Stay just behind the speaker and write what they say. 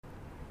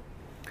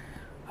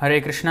Hare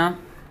Krishna,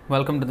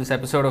 welcome to this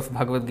episode of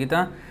Bhagavad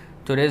Gita.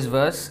 Today's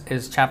verse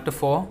is chapter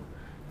 4,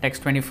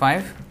 text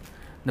 25,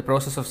 the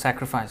process of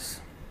sacrifice.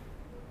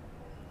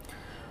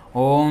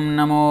 Om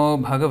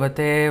Namo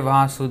Bhagavate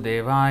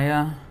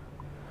Vasudevaya.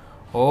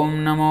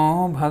 Om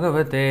Namo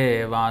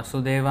Bhagavate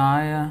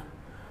Vasudevaya.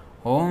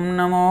 Om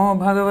Namo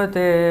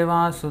Bhagavate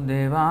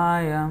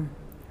Vasudevaya.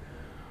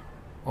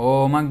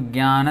 Om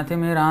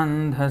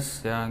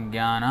Ajnanatimirandhasya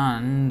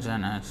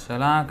Jnananjana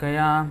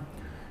Shalakaya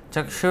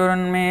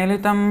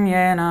Chakshurunmilitam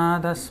Yena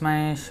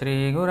Tasmai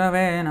Shri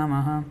Gurave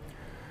Namaha.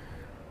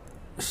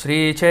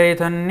 Shri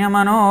Chaitanya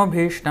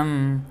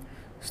Manobhishtam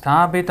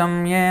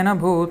Sthapitam Yena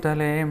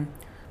Bhutale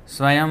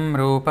Swayam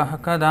Rupah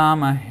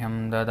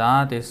Kadamahyam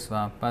Dadati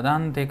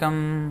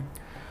Swapadantikam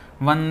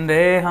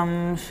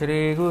Vandeham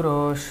Shri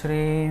Guru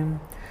Shri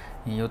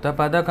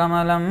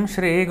Yutapadakamalam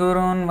Shri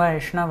Gurun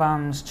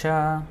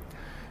Vaishnavamscha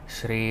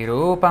Shri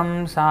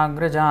Rupam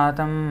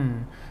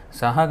Sagrajatam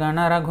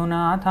Sahagana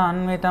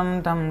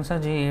Raghunathanvitam Tam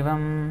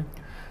Sajivam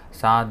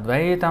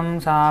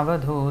Sadvaitam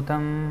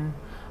Savadhutam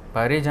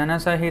Parijana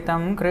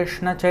Sahitam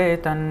Krishna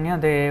Chaitanya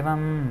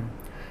Devam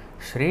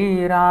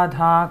Shri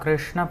Radha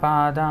Krishna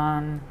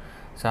Padan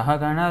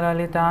Sahagana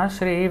Lalita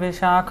Shri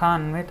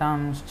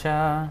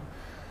Vishakhanvitamscha.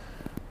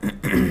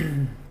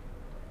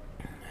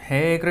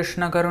 He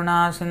Krishna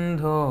Karuna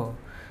Sindho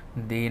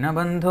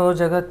Deenabandho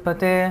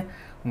Jagatpate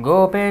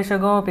Gopesha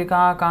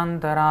Gopika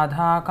Kanta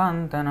Radha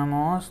Kanta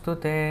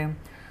Namostute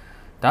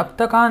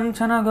Tapta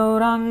Kanchana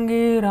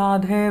Gaurangi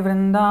Radhe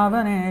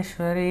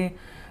Vrindavaneshwari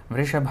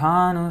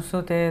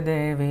Vrishabhanusute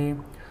Devi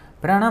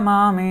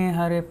Pranamami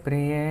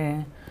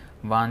Haripriye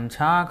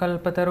Vancha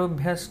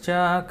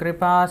Kalpatarubhyascha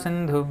Kripa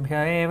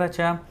Sindhubhya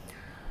Evacha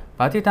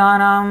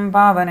Patitanam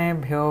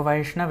Pavanebhyo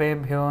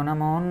Vaishnavebhyo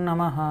Namo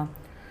Namaha.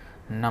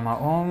 Nama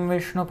Om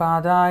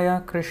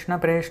Vishnupadaya Krishna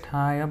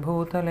Presthaya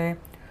Bhutale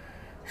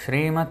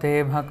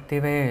Srimate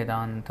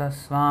Bhaktivedanta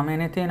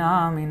Swaminiti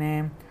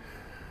Namine.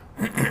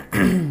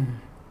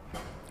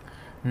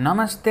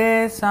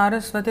 Namaste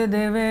Saraswati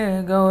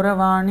Deve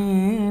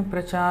Gauravani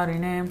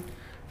Pracharine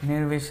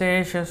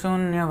Nirvishesha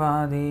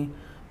Sunyavadi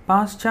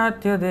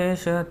Paschatya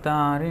Desha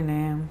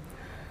Tarine.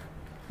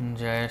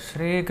 Jai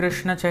Shri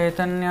Krishna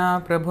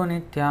Chaitanya Prabhu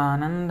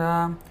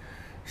Nityananda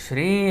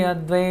Shri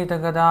Advaita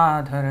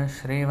Gadadhara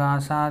Shri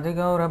Vasadi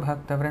Gaura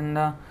Bhakta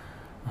Vrinda.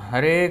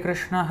 Hare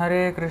Krishna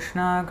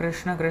Krishna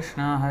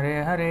Krishna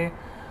Hare Hare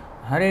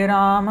Hare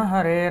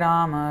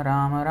Rama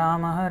Rama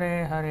Rama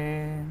Hare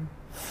Hare.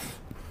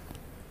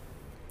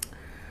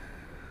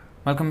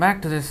 Welcome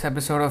back to this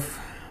episode of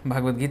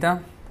Bhagavad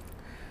Gita.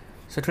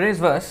 So today's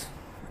verse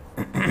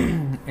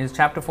is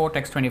chapter 4,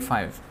 text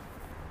 25.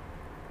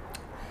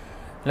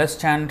 Let's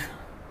chant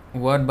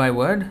word by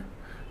word.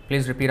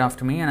 Please repeat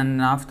after me, and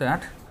then after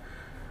that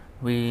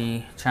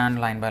we chant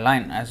line by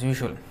line as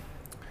usual.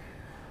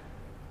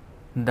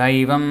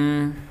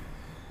 Daivam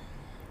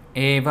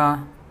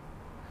eva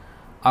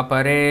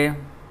apare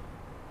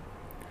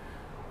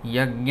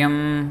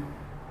yajñam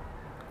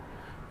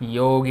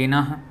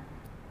yoginah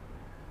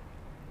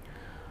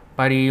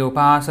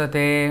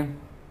pariyupasate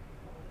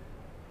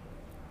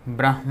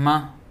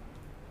brahma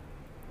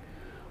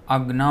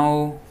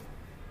agnau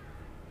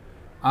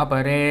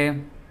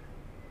apare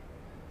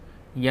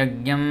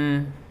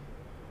yajñam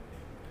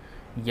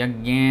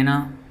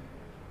yajñena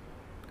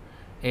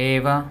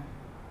eva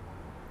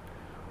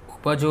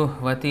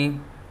upajuhvati.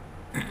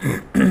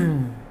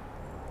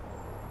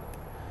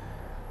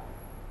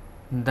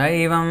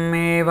 Daivam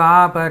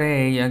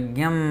evapare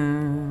yajñam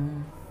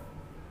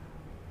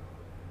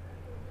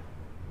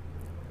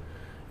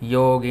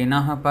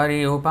yoginah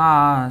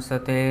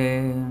pariupasate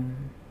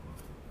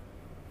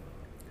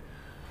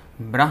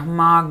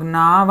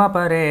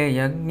brahmagnavapare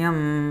yajñam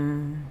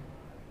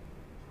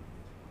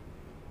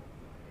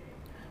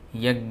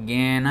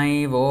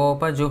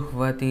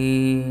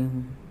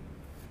yajñenaivopajuhvati.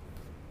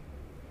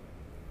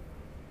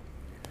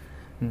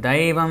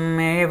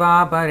 Daivam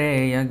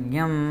evapare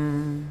yajñam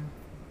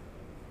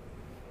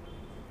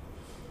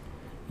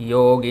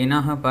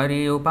yoginah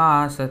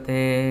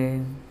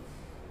pariupasate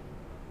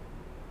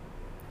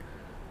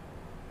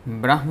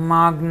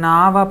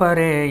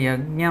brahmagnavapare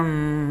yajñam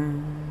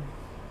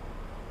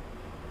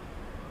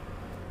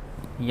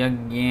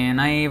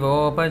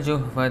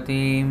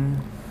yajñenaivopajuhvati.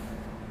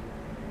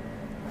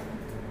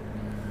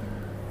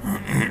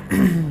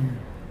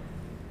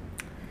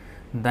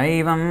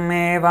 Daivam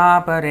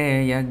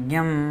evapare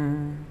yajñam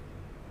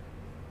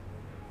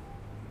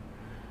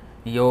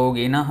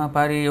yoginah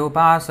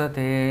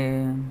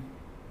pariupasate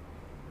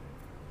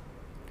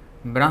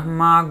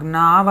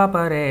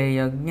brahmagnavapare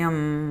yajñam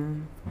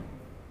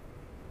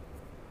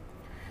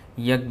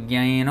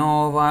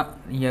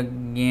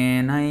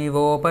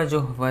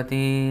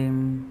yajñenaivopajuhvati.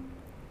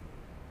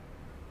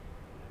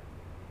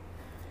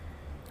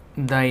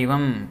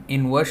 Daivam,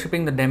 in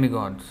worshipping the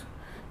demigods,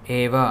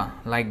 eva,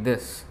 like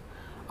this,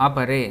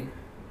 apare,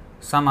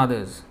 some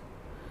others,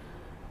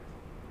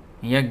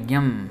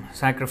 yajñam,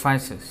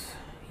 sacrifices,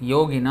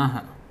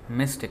 yoginah,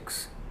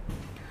 mystics,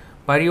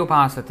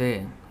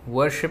 paryupasate,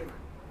 worship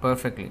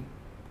perfectly,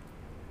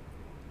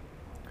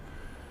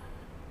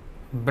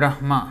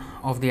 Brahma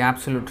of the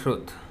Absolute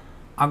Truth,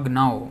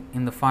 Agnau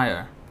in the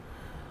fire,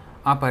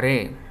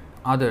 Apare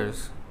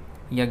others,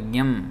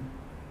 Yagyam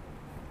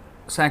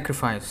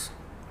sacrifice,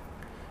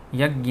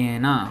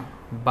 Yagyena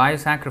by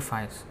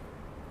sacrifice,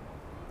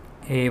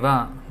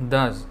 Eva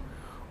thus,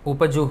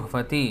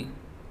 Upajuhvati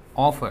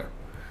offer.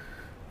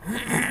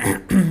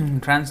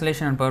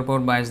 Translation and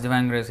purport by His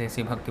Divine Grace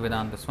A.C.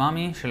 Bhaktivedanta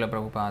Swami, Srila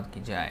Prabhupada Ki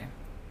Jai.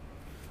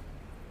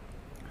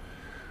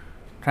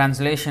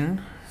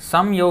 Translation: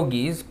 some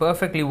yogis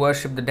perfectly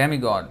worship the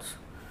demigods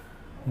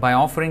by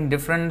offering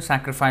different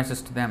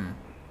sacrifices to them,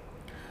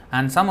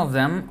 and some of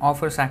them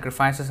offer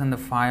sacrifices in the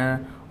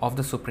fire of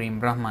the Supreme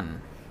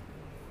Brahman.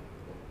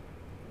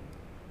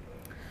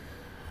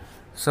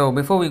 So,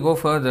 before we go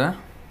further,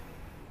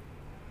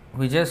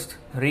 we just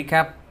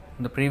recap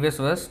the previous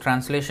verse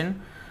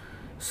translation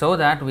so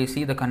that we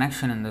see the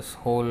connection in this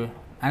whole.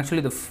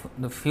 Actually,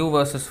 the few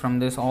verses from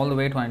this all the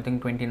way to I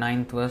think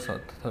 29th verse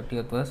or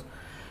 30th verse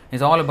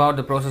is all about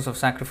the process of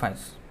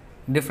sacrifice,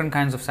 different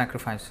kinds of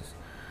sacrifices.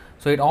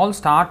 So it all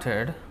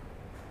started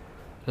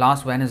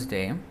last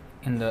Wednesday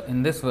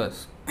in this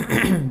verse.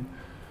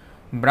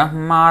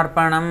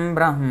 Brahmarpanam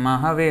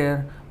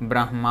Brahmahavir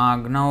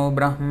Brahmagnau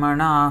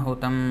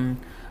Brahmanahutam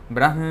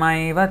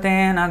Brahmaiva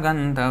tena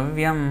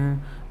gantavyam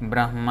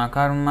Brahma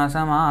karma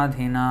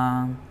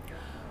samadhina.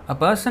 A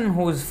person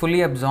who is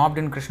fully absorbed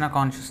in Krishna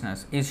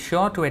consciousness is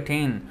sure to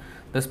attain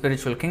the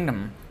spiritual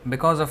kingdom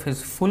because of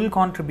his full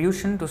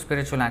contribution to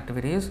spiritual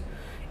activities,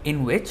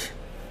 in which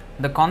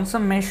the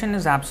consummation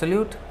is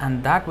absolute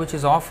and that which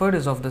is offered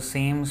is of the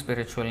same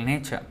spiritual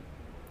nature.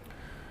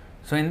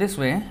 So in this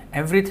way,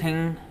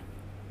 everything,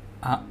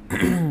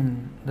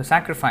 the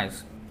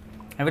sacrifice,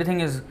 everything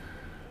is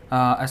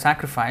a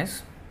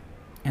sacrifice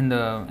in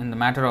the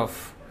matter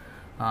of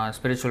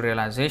spiritual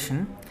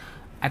realization,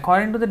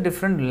 according to the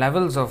different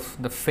levels of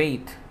the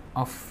faith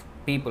of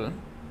people.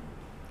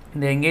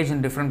 They engage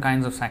in different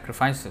kinds of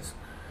sacrifices,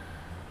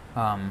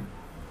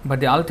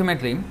 but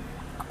ultimately,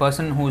 a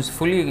person who is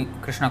fully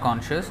Krishna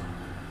conscious,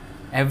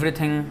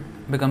 everything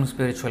becomes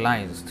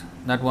spiritualized.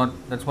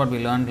 That's what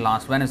we learned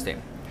last Wednesday.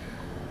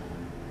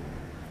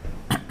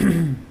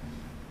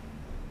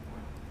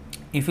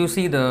 If you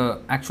see the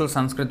actual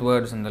Sanskrit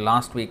words in the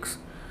last week's,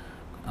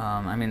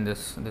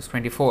 this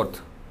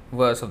 24th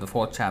verse of the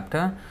 4th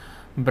chapter,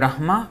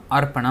 Brahma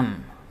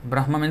Arpanam.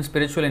 Brahma means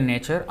spiritual in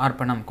nature,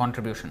 Arpanam,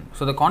 contribution.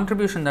 So the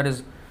contribution that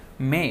is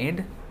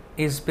made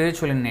is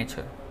spiritual in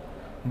nature,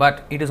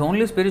 but it is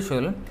only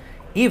spiritual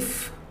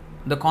if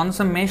the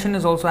consummation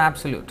is also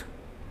absolute.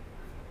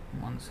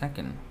 One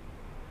second.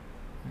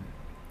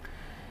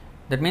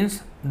 That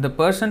means the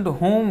person to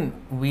whom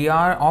we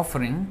are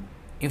offering,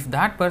 if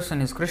that person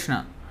is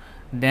Krishna,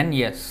 then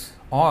yes,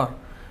 or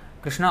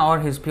Krishna or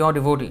his pure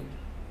devotee,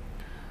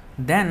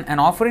 then an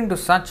offering to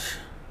such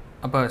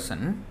a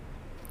person,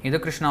 either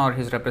Krishna or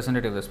his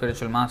representative, the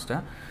spiritual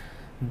master,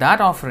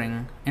 that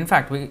offering, in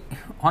fact, we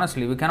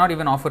cannot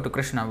even offer to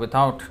Krishna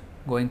without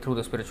going through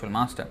the spiritual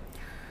master.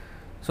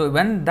 So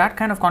when that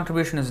kind of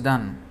contribution is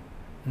done,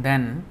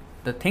 then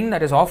the thing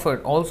that is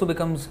offered also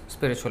becomes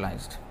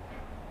spiritualized.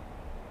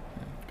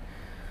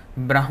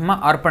 Brahma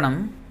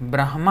Arpanam,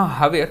 Brahma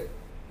Havir,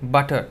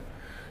 butter.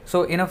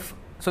 So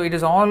it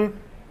is all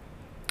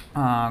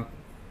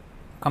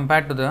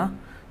compared to the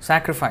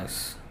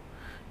sacrifice,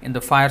 in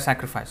the fire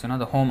sacrifice,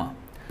 the homa.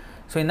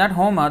 So in that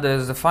homa there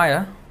is the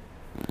fire,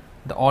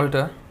 the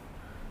altar,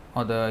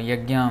 or the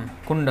yajna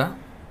kunda,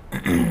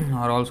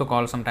 or also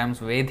called sometimes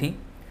vedhi.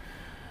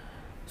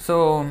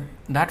 So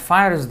that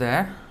fire is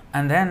there,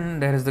 and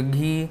then there is the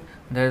ghee,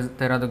 there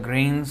are the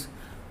grains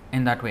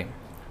in that way.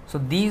 So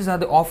these are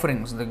the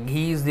offerings. The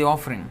ghee is the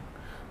offering,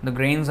 the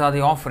grains are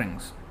the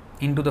offerings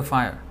into the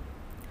fire.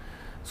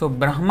 So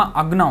Brahma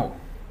Agnau,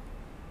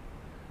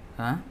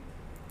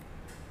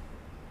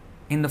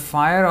 in the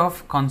fire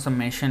of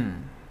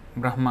consummation,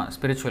 Brahma,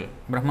 spiritual.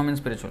 Brahma means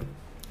spiritual.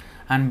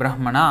 And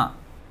Brahmana,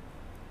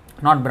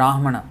 not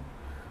Brahmana.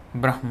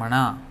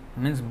 Brahmana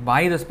means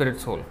by the spirit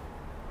soul.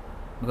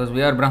 Because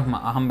we are Brahma,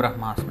 Aham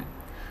Brahmasmi.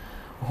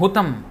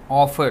 Hutam,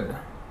 offered.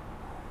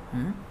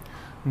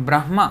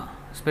 Brahma,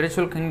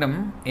 spiritual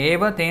kingdom.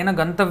 Eva tena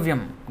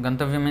gantavyam.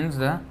 Gantavyam means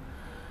the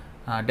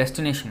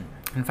destination.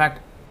 In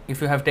fact, if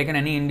you have taken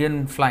any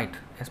Indian flight,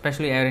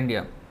 especially Air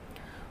India,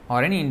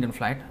 or any Indian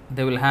flight,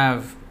 they will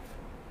have,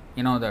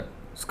 that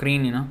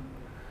screen,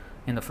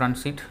 in the front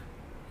seat.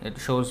 It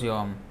shows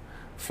your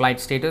flight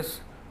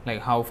status,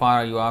 like how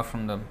far you are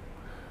from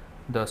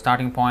the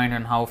starting point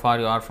and how far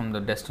you are from the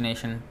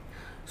destination.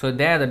 So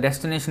there the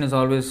destination is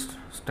always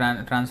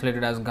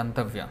translated as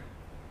Gantavya.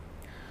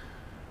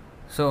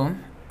 So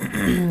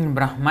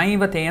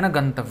Brahmaiva tena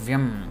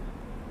Gantavyam,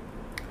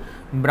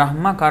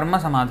 Brahma karma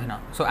samadhina.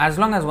 So as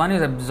long as one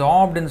is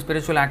absorbed in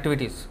spiritual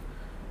activities,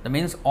 that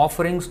means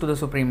offerings to the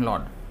Supreme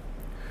Lord,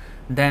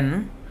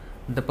 then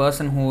the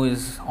person who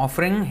is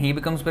offering, he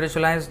becomes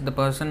spiritualized. The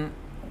person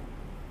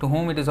to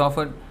whom it is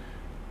offered,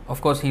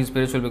 of course he is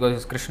spiritual because he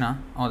is Krishna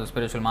or the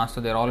spiritual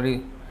master, they are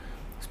already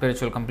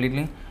spiritual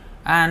completely.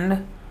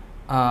 And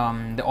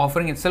the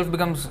offering itself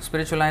becomes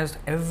spiritualized,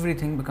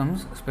 everything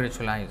becomes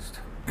spiritualized.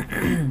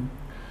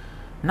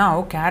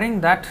 Now,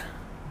 carrying that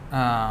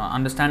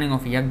understanding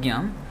of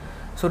yajna,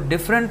 so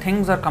different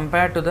things are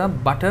compared to the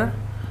butter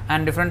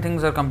and different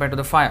things are compared to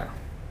the fire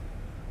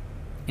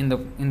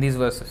in these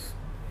verses.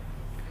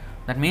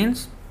 That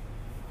means,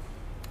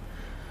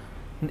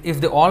 if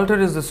the altar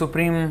is the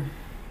Supreme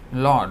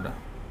Lord,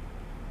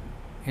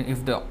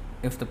 if the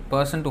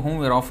person to whom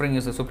we are offering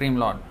is the Supreme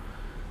Lord,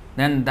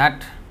 then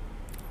that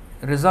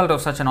result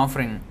of such an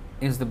offering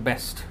is the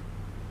best.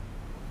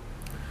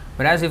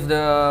 Whereas if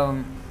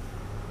that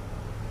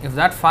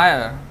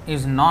fire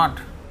is not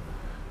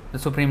the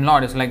Supreme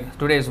Lord, it's like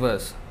today's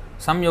verse.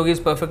 Some yogis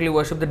perfectly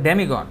worship the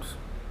demigods.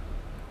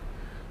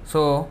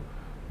 So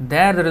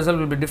there the result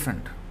will be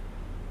different.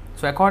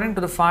 So according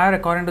to the fire,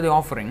 according to the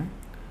offering,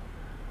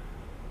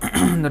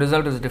 the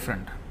result is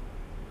different.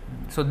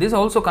 So this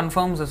also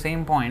confirms the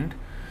same point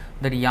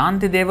that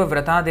yanti deva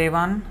vrata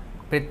devan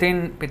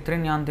pitrin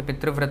yanti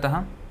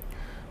pitrivratah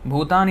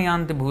bhutani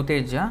yanti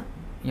bhutejya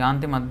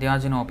yanti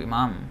madhyajinopi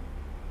mam.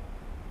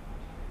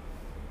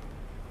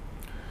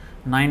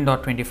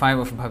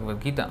 9.25 of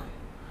Bhagavad Gita.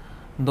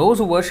 Those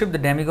who worship the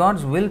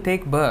demigods will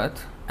take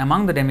birth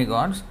among the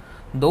demigods.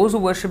 Those who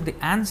worship the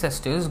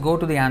ancestors go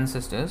to the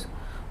ancestors.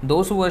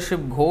 Those who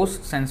worship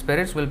ghosts and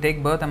spirits will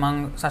take birth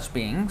among such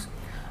beings,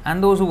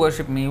 and those who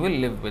worship me will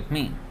live with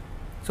me.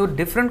 So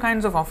different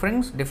kinds of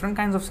offerings, different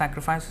kinds of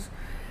sacrifices,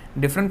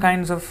 different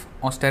kinds of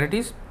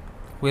austerities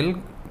will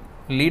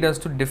lead us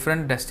to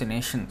different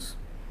destinations.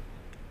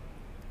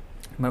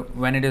 But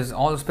when it is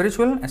all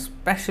spiritual,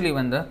 especially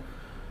when the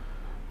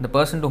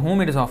person to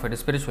whom it is offered is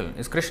spiritual,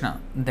 is Krishna,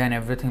 then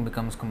everything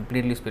becomes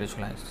completely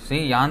spiritualized.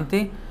 See,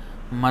 yanti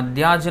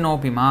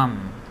madhyajinopi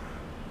mam.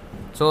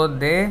 So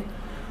they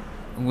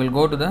will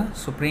go to the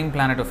supreme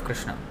planet of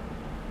Krishna.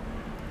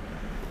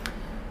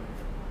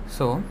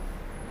 So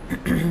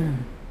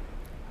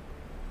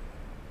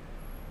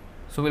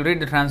we'll read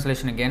the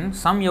translation again.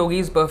 Some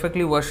yogis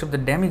perfectly worship the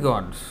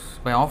demigods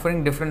by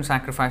offering different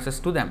sacrifices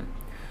to them,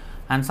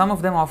 and some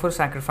of them offer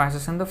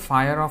sacrifices in the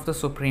fire of the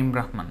Supreme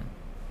Brahman.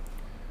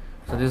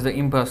 So this is the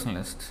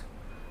impersonalist.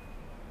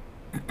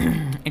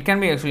 It can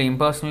be actually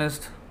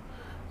impersonalist,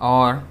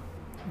 or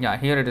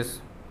here it is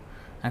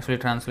actually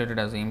translated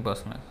as the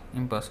impersonalist.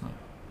 Impersonal.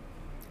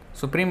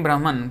 Supreme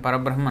Brahman,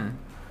 Parabrahman.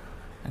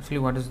 Actually,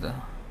 what is the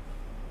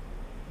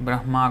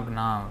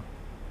Brahmagna?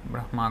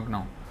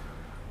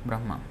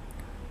 Brahma.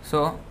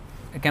 So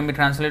it can be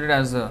translated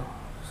as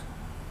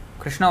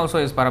Krishna also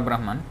is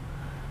Parabrahman,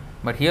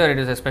 but here it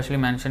is especially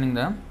mentioning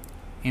the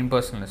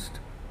impersonalist.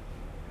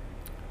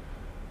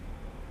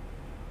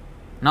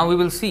 Now we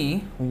will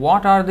see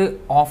what are the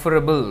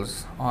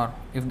offerables, or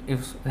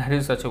if there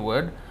is such a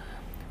word,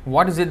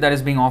 what is it that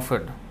is being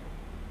offered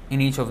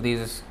in each of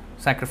these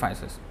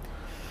sacrifices.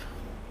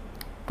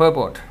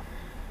 Purport.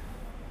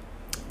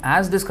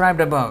 As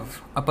described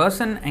above, a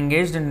person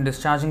engaged in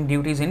discharging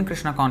duties in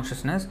Krishna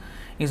consciousness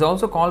is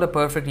also called a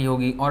perfect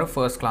yogi or a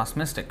first class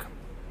mystic.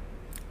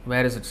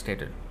 Where is it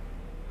stated?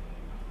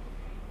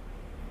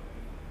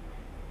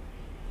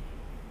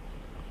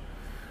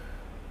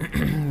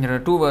 There are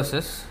two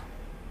verses.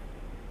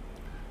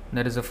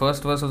 There is the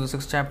first verse of the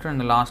 6th chapter and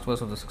the last verse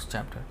of the 6th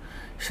chapter.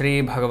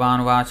 Shri Bhagavan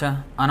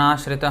Vacha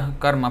Anashritah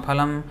Karma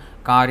Phalam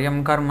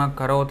Karyam Karma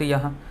Karoti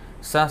Yah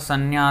Sa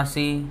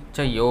Sannyasi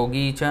Cha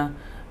Yogi Cha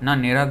Na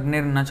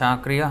Niragnir Na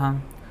Chakriyah.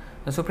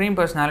 The Supreme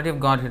Personality of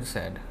Godhead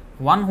said,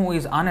 one who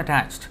is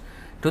unattached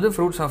to the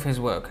fruits of his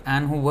work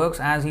and who works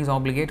as he is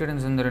obligated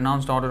is in the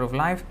renounced order of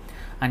life,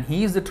 and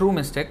he is the true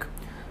mystic,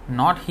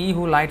 not he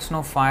who lights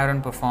no fire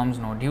and performs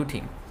no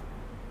duty.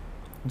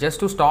 Just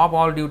to stop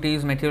all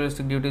duties,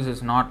 materialistic duties,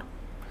 is not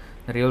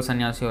the real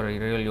sannyasi or a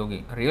real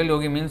yogi. A real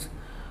yogi means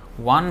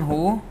one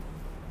who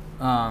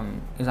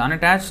is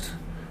unattached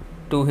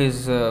to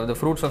his the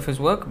fruits of his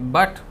work,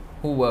 but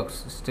who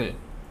works still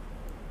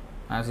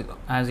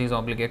as he is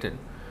obligated.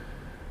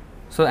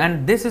 So,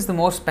 and this is the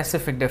most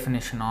specific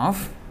definition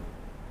of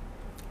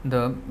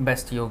the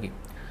best yogi.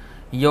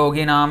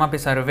 Yoginam api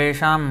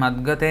sarvesham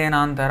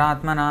madgatena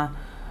antaratmana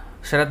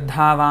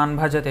shraddhavan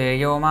bhajate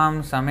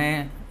yomam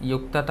same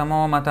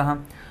yuktatamo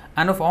matah.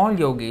 And of all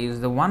yogis,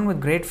 the one with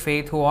great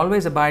faith who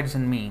always abides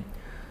in me,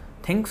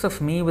 thinks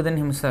of me within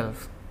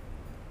himself,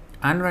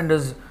 and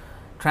renders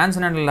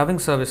transcendental loving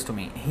service to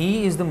me.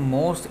 He is the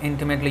most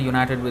intimately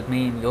united with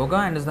me in yoga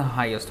and is the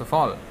highest of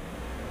all.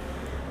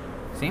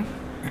 See,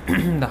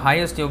 the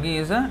highest yogi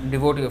is a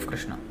devotee of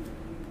Krishna.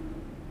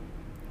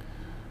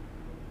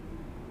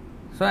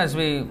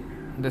 So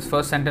this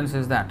first sentence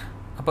is that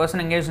a person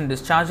engaged in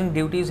discharging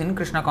duties in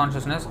Krishna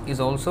consciousness is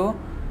also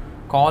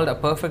called a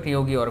perfect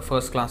yogi or a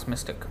first class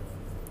mystic.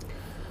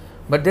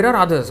 But there are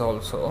others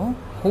also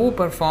who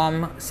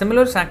perform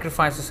similar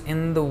sacrifices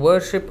in the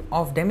worship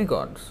of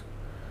demigods,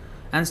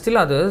 and still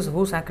others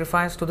who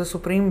sacrifice to the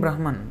Supreme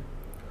Brahman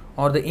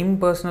or the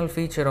impersonal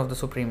feature of the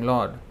Supreme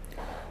Lord.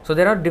 So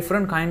there are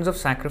different kinds of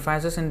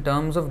sacrifices in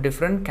terms of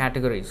different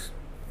categories.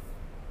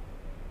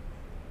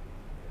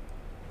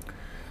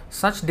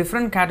 such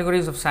different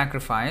categories of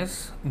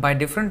sacrifice by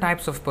different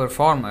types of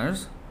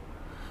performers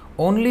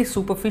only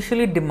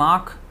superficially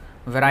demark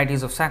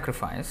varieties of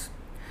sacrifice.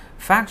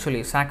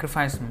 Factually,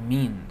 sacrifice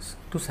means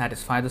to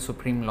satisfy the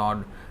Supreme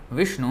Lord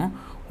Vishnu,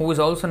 who is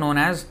also known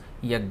as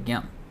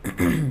Yajna.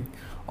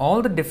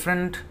 All the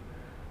different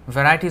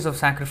varieties of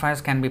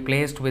sacrifice can be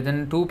placed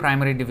within two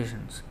primary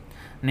divisions,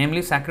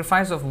 namely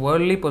sacrifice of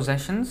worldly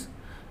possessions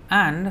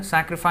and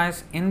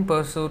sacrifice in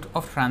pursuit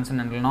of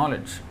transcendental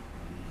knowledge.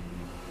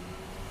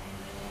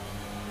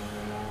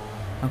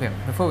 Okay,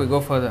 before we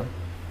go further,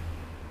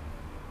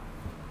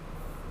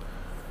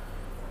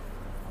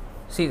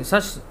 see,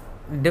 such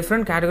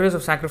different categories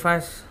of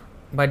sacrifice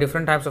by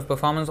different types of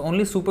performance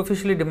only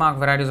superficially demark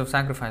varieties of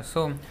sacrifice.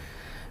 So,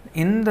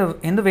 in the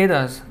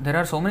Vedas, there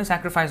are so many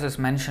sacrifices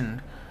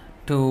mentioned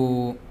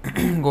to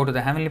go to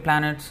the heavenly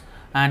planets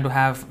and to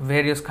have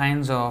various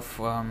kinds of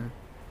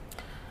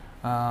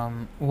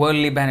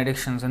worldly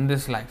benedictions in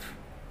this life.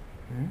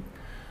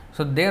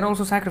 So, they are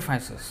also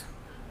sacrifices,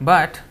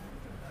 but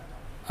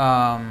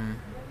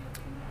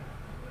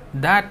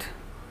that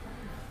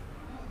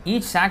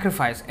each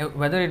sacrifice,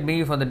 whether it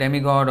be for the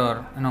demigod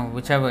or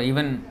whichever,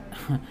 even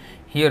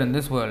here in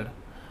this world,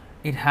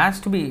 it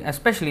has to be,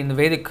 especially in the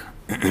Vedic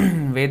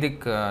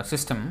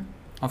system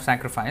of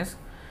sacrifice.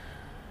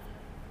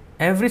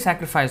 Every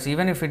sacrifice,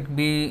 even if it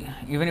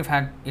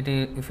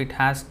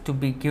has to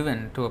be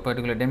given to a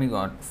particular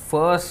demigod,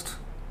 first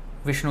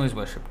Vishnu is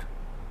worshipped,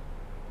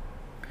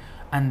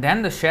 and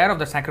then the share of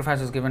the sacrifice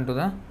is given to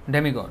the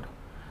demigod.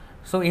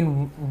 So,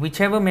 in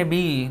whichever may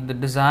be the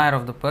desire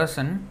of the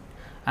person,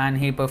 and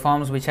he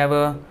performs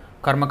whichever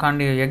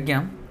karmakandi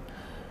yajna,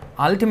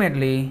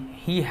 ultimately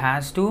he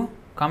has to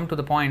come to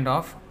the point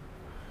of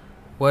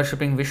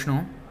worshipping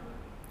Vishnu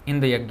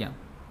in the yajna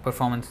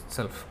performance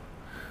itself.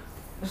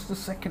 Just a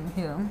second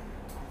here.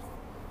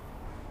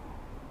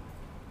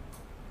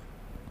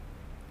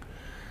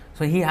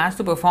 So he has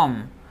to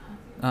perform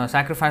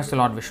sacrifice to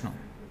Lord Vishnu.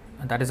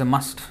 That is a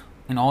must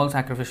in all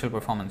sacrificial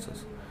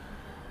performances.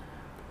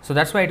 So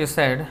that's why it is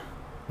said,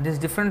 these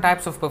different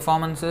types of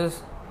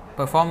performers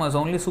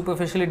only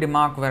superficially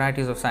demark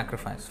varieties of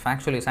sacrifice.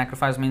 Factually,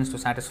 sacrifice means to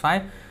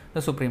satisfy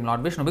the Supreme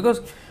Lord Vishnu, because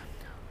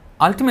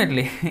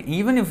ultimately,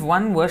 even if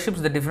one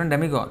worships the different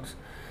demigods,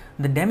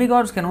 the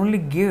demigods can only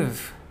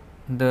give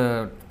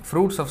the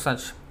fruits of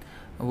such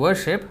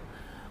worship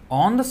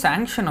on the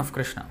sanction of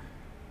Krishna.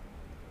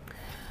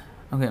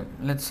 Okay,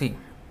 let's see.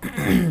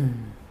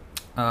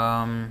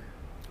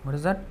 What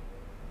is that?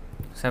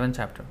 7th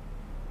chapter.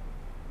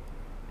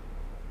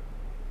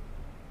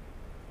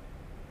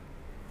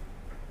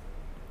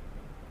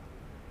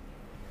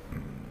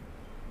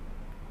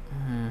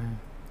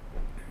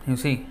 You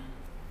see,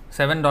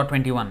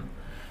 7.21.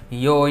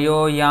 Yo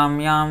yo yam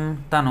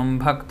yam tanum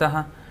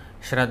bhaktah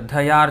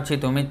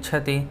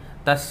shraddhayarchitumicchati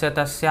tasya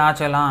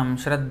tasyachalam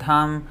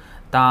shraddham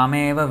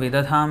tameva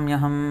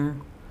vidadhamyaham.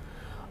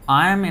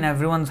 I am in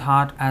everyone's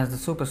heart as the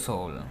super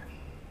soul.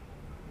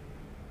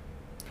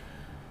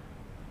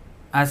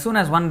 As soon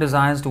as one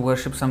desires to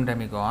worship some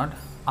demigod,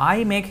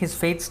 I make his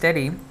faith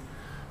steady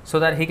so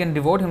that he can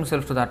devote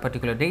himself to that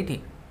particular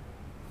deity.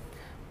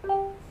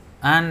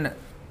 And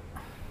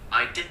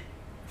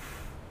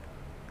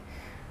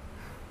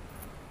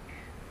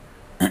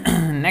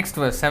next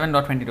verse,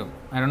 7.22.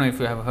 I don't know if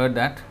you have heard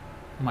that.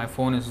 My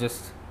phone is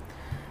just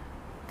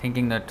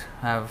thinking that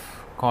I have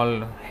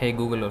called Hey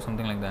Google or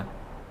something like that.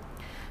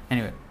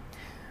 Anyway,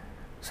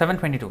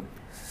 7.22.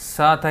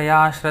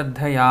 Sataya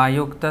shraddhaya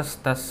yuktas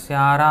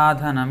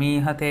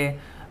tasyaradhanamihate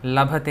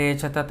labhate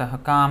cha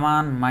tatah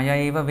kaman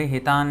mayaiva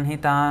vihitan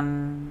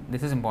hitan.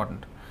 This is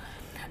important.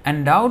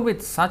 Endowed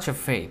with such a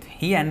faith,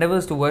 he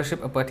endeavors to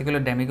worship a particular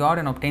demigod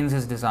and obtains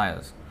his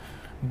desires.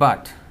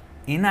 But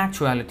in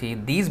actuality,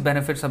 these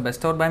benefits are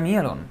bestowed by me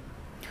alone.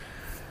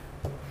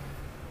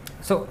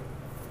 So,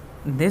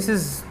 this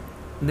is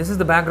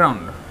the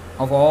background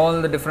of all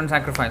the different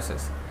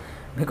sacrifices,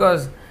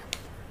 because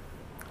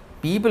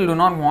people do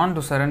not want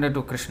to surrender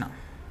to Krishna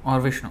or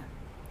Vishnu,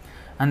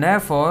 and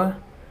therefore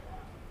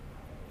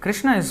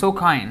Krishna is so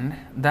kind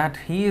that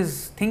he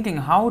is thinking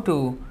how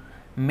to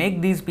make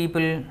these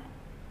people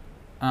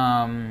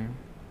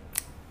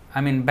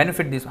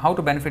benefit these, how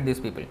to benefit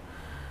these people.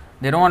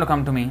 They don't want to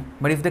come to me,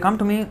 but if they come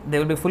to me, they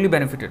will be fully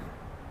benefited.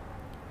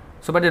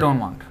 So, but they don't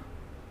want.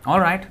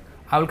 Alright,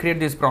 I will create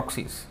these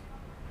proxies.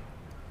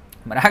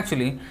 But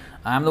actually,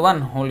 I am the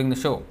one holding the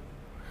show.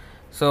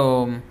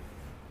 So,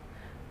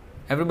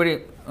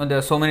 everybody, there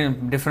are so many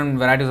different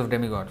varieties of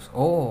demigods.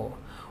 Oh,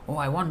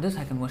 I want this,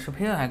 I can worship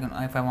here.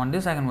 If I want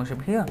this, I can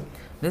worship here.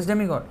 This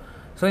demigod.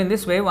 So, in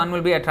this way, one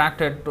will be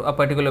attracted to a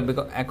particular,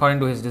 according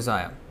to his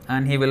desire,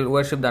 and he will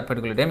worship that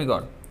particular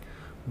demigod.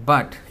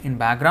 But in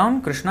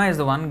background, Krishna is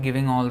the one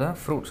giving all the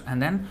fruits,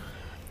 and then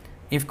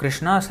if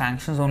Krishna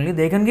sanctions only,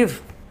 they can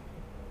give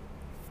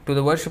to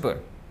the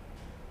worshipper.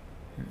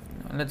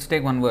 Let's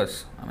take one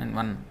verse.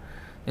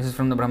 This is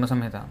from the Brahma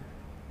Samhita.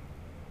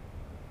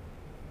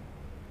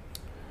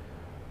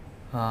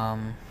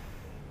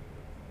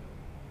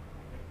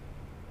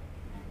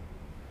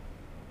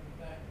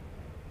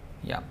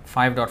 Yeah,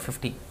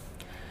 5.50.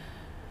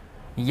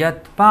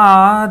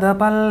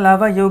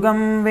 यत्पादपल्लवयुगं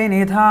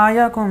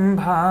विनिधाय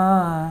Kumbha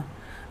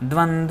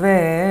द्वन्द्वे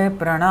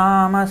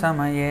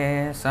प्रणामसमये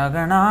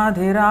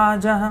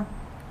सगणाधिराजः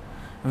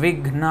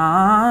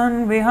विघ्नान्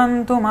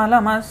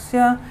विहन्तुमलमस्य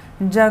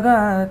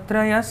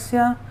जगत्त्रयस्य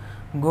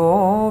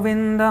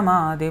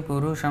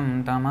गोविन्दमादिपुरुषं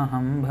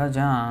तमहं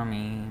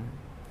भजामि.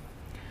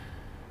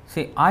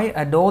 See, I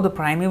adore the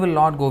primeval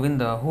Lord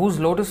Govinda, whose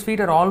lotus feet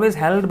are always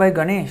held by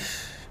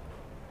Ganesh.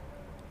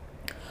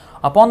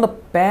 Upon the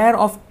pair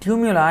of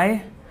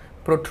tumuli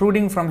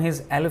protruding from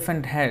his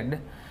elephant head,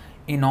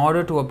 in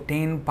order to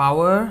obtain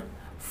power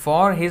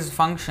for his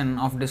function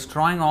of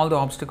destroying all the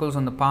obstacles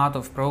on the path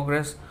of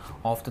progress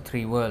of the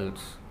three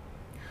worlds.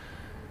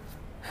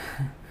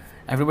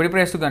 Everybody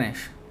prays to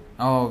Ganesh.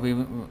 Oh,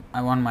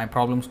 I want my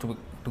problems to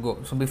go.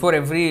 So before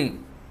every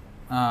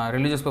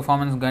religious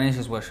performance, Ganesh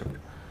is worshipped.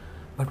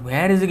 But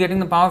where is he getting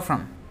the power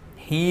from?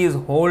 He is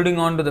holding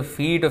on to the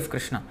feet of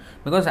Krishna,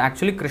 because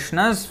actually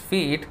Krishna's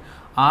feet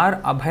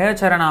are Abhaya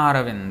Charana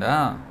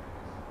Aravinda,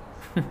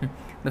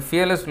 the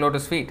fearless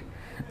lotus feet.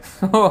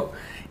 So,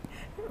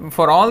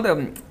 for all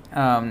the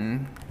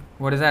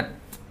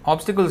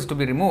obstacles to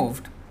be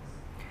removed,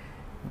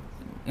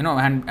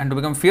 and to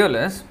become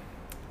fearless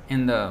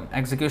in the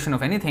execution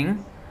of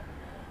anything,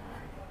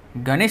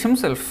 Ganesh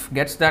himself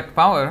gets that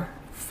power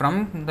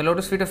from the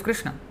lotus feet of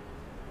Krishna.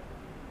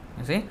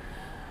 You see?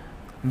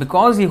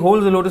 Because he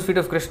holds the lotus feet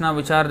of Krishna,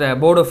 which are the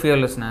abode of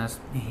fearlessness,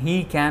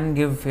 he can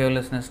give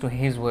fearlessness to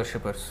his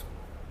worshippers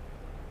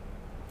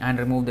and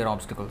remove their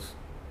obstacles.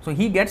 So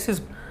he gets his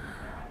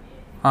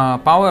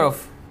power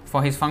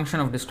for his function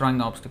of destroying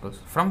the obstacles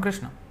from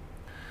Krishna.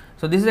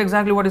 So this is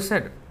exactly what is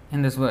said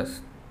in this verse.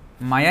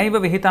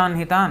 Mayaiva vihitan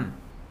hitan.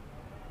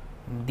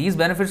 These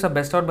benefits are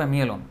bestowed by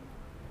me alone.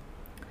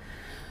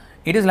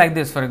 It is like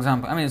this, for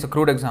example. It's a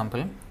crude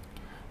example.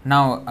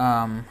 Now,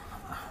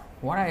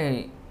 what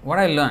I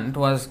learned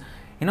was,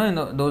 in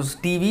those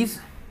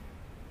TVs,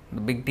 the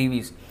big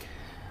TVs.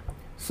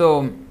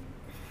 So,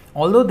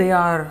 although they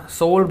are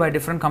sold by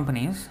different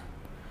companies,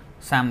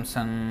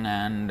 Samsung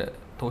and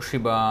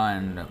Toshiba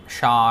and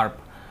Sharp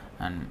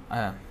and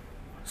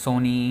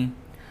Sony,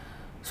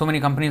 so many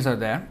companies are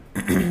there.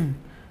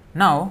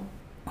 Now,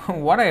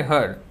 what I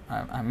heard,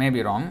 I may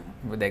be wrong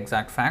with the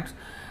exact facts,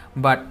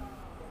 but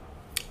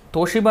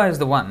Toshiba is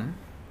the one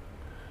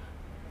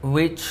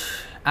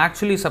which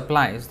actually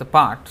supplies the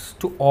parts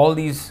to all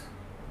these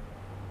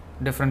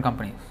different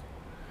companies.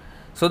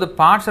 So the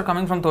parts are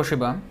coming from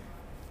Toshiba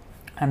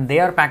and they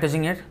are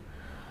packaging it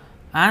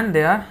and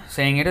they are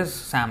saying it is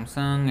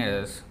Samsung, it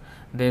is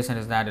this, it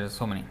is that, it is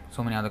so many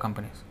other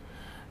companies.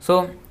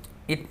 So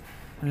it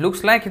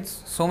looks like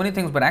it's so many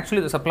things, but actually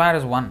the supplier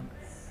is one,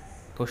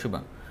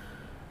 Toshiba.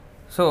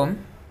 So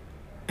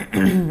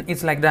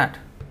it's like that.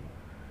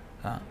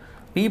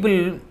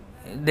 People,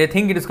 they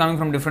think it is coming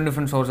from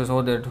different sources.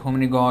 Oh, there are so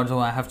many gods. Oh,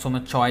 I have so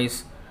much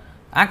choice.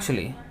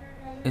 Actually,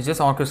 it's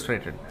just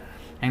orchestrated.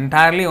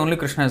 Entirely, only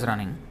Krishna is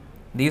running.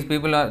 These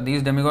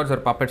demigods are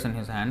puppets in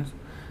his hands,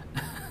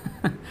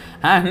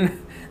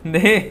 and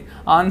they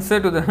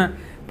answer to the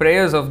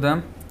prayers of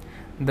the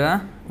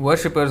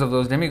worshippers of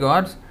those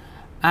demigods,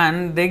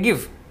 and they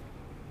give,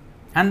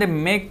 and they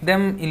make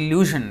them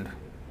illusioned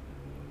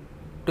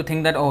to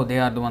think that they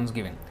are the ones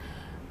giving.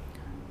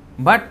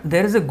 But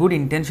there is a good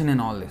intention in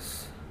all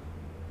this.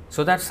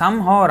 So that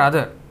somehow or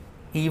other,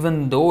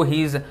 even though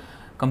he is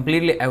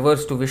completely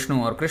averse to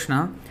Vishnu or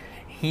Krishna,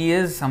 he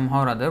is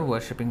somehow or other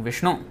worshipping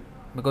Vishnu.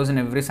 Because in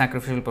every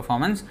sacrificial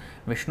performance,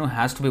 Vishnu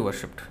has to be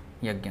worshipped.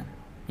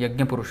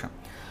 Yajna Purusha.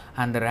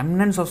 And the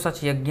remnants of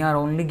such yajna are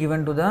only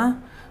given to the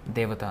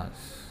devatas.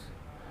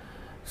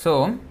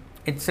 So,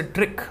 it's a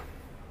trick.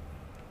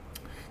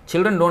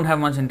 Children don't have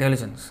much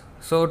intelligence.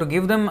 So, to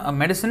give them a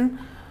medicine,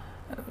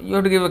 you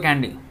have to give a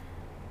candy.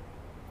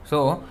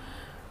 So,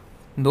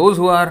 those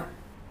who are,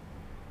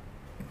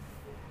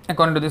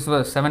 according to this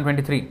verse,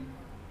 7:23,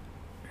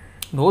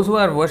 those who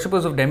are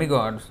worshippers of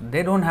demigods,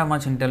 they don't have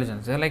much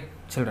intelligence. They are like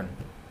children.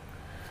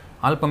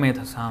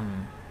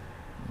 Alpamedhasam.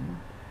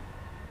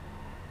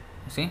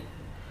 You see?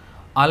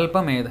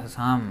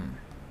 Alpamedhasam.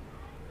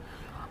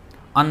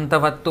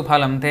 Antavattu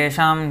phalam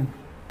tesham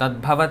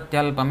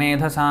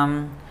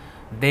tadbhavatyalpamedhasam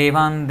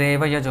devan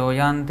devayajo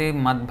yanti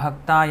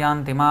madbhakta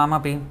yanti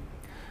mamapi.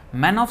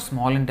 Men of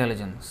small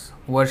intelligence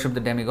worship the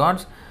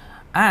demigods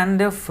and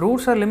their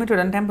fruits are limited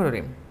and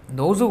temporary.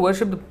 Those who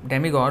worship the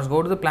demigods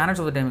go to the planets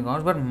of the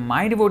demigods, but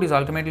my devotees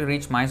ultimately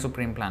reach my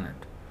supreme planet.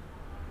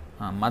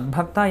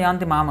 Madbhakta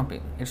yanti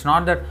mamapi. It's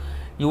not that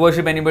you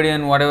worship anybody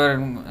and whatever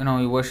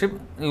you worship,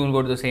 you will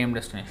go to the same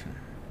destination.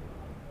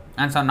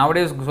 And so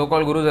nowadays,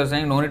 so-called gurus are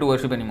saying no need to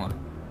worship anymore.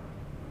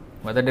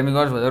 Whether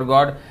demigods, whether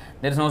God,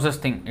 there is no such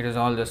thing. It is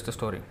all just a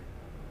story.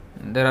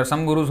 There are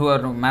some gurus who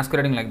are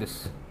masquerading like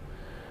this,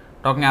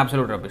 talking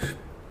absolute rubbish.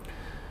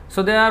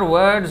 So their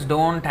words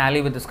don't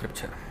tally with the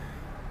scripture.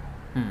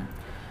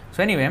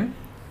 So anyway,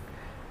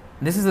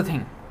 this is the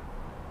thing.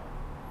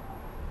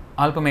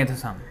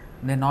 Alpamedhasam.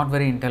 They are not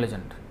very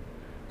intelligent.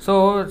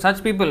 So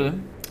such people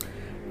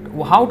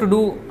how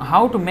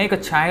to make a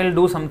child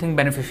do something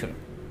beneficial.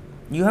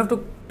 You have to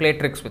play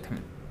tricks with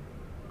him.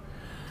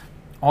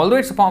 Although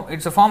it's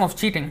a form of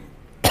cheating,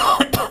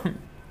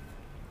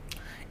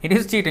 it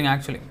is cheating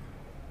actually,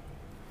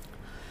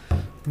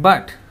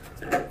 but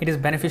it is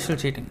beneficial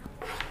cheating.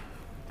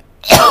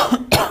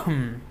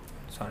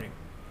 Sorry.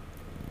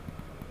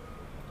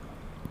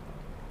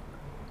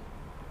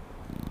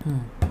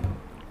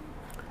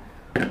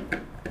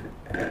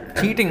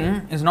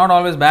 Cheating is not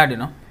always bad,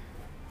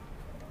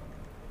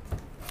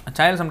 A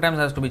child sometimes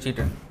has to be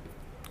cheated.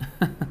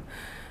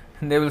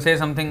 They will say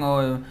something,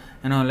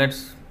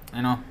 let's,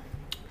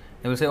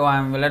 they will say,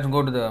 let's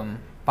go to the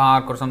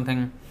park or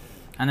something,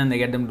 and then they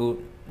get them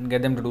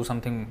to do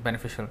something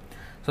beneficial.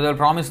 So they will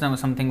promise them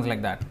some things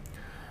like that.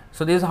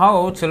 So this is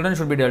how children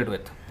should be dealt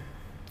with.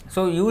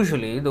 So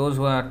usually those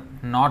who are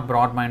not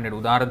broad-minded,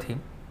 udaradhi,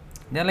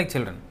 they are like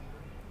children.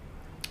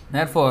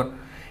 Therefore,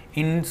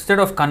 instead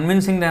of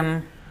convincing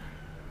them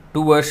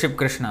to worship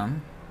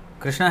Krishna,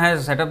 Krishna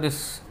has set up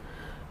this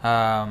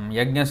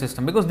yajna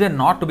system because they are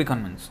not to be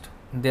convinced.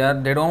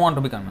 They don't want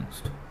to be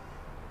convinced.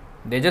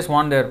 They just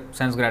want their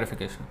sense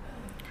gratification.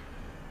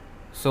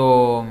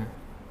 So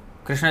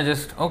Krishna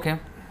just, okay,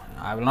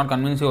 I will not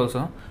convince you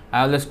also,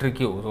 I will just trick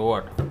you. So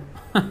what?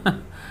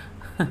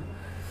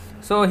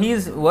 So he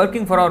is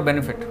working for our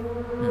benefit.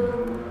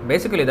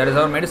 Basically, that is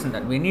our medicine.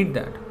 That we need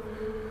that.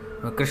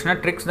 Krishna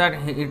tricks that.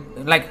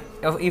 Like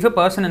if a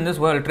person in this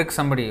world tricks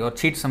somebody or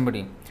cheats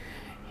somebody,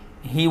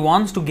 he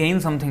wants to gain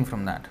something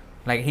from that.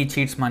 Like he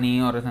cheats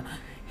money or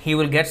he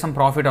will get some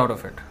profit out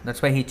of it.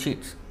 That's why he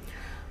cheats.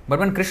 But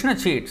when Krishna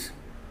cheats,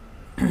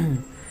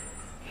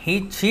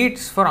 he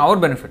cheats for our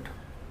benefit,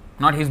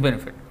 not his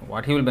benefit.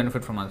 What he will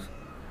benefit from us?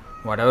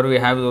 Whatever we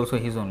have is also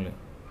his only.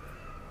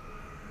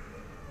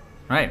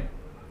 Right?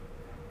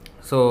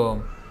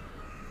 So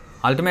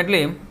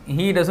ultimately,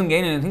 he doesn't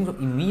gain anything. So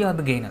we are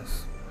the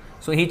gainers.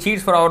 So he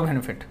cheats for our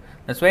benefit.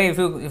 That's why if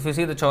you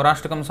see the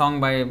Chaurashtakam song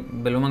by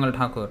Bilumangal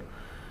Thakur,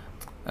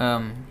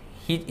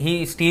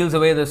 he steals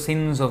away the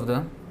sins of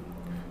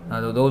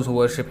those who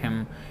worship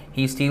him.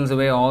 He steals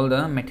away all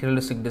the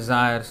materialistic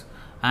desires,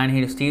 and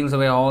he steals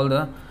away all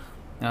the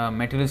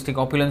materialistic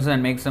opulences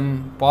and makes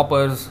them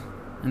paupers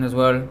in this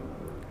world.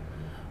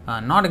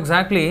 Not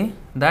exactly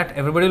that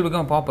everybody will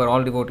become a pauper,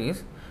 all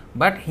devotees,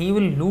 but he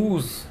will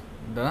lose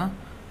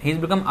he's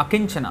become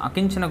akinchana.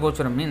 Akinchana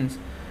gocharam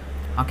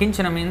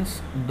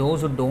means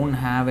those who don't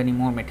have any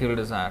more material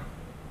desire,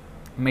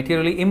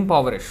 materially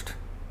impoverished.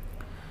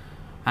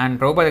 And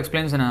Prabhupada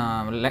explains in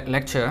a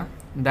lecture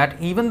that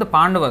even the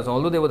Pandavas,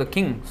 although they were the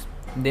kings,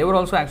 they were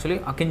also actually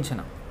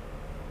akinchana.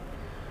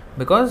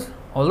 Because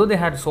although they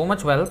had so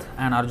much wealth,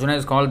 and Arjuna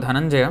is called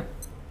Dhananjaya,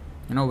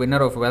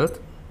 winner of wealth,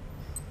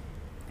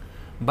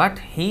 but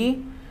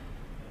he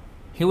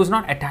was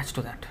not attached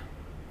to that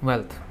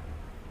wealth.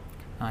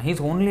 His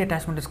only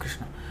attachment is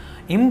Krishna.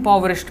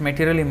 Impoverished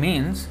materially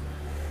means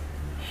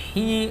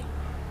he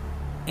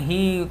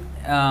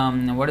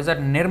what is that?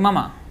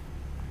 Nirmama.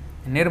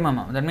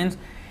 That means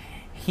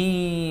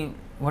he,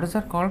 what is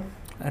that called?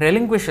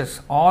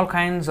 Relinquishes all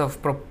kinds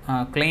of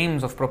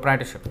claims of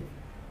proprietorship.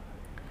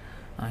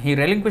 He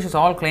relinquishes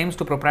all claims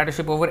to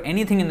proprietorship over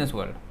anything in this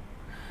world.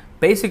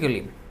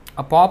 Basically,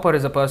 a pauper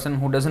is a person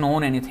who doesn't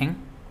own anything,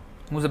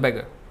 who's a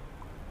beggar.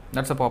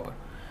 That's a pauper.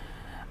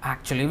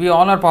 Actually, we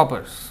all are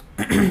paupers.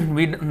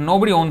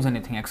 Nobody owns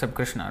anything except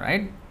Krishna,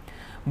 right?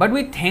 But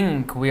we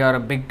think we are a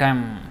big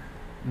time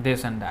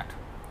this and that.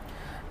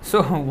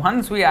 So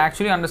once we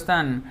actually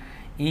understand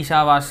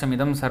Ishavasya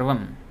Idam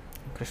Sarvam,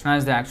 Krishna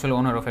is the actual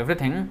owner of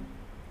everything,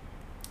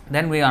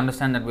 then we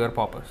understand that we are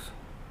paupers.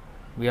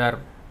 We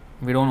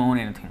don't own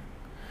anything.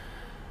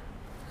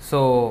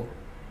 So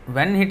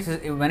when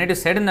it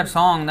is said in that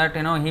song that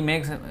he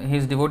makes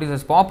his devotees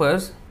as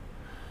paupers,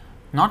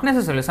 not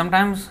necessarily.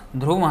 Sometimes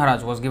Dhruv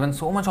Maharaj was given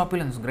so much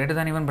opulence, greater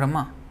than even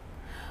Brahma.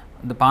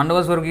 The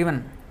Pandavas were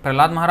given.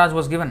 Prahlad Maharaj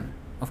was given.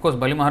 Of course,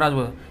 Bali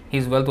Maharaj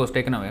his wealth was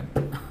taken away.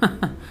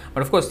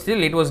 But of course,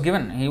 still it was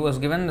given. He was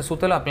given the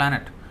Sutala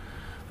planet,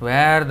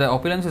 where the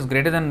opulence is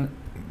greater than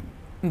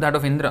that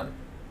of Indra.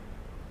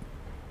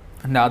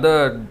 And the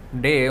other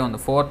day, on the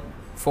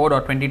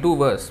 4.22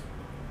 verse,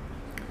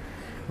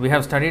 we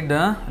have studied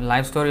the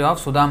life story of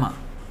Sudama,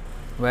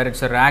 where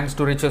it's a rags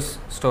to riches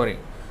story.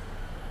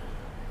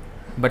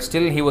 But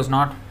still he was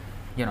not,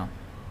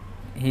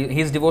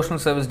 his devotional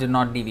service did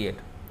not deviate.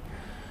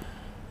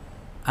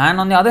 And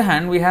on the other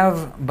hand, we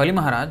have Bali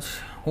Maharaj,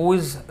 who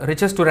is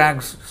richest to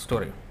rags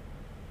story.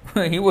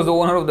 He was the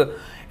owner of the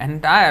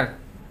entire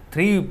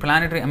the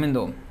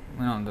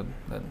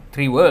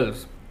three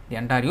worlds, the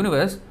entire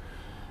universe,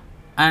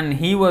 and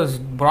he was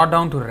brought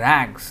down to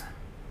rags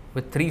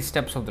with 3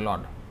 steps of the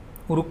Lord,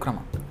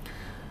 Urukrama.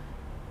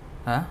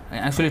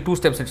 Actually 2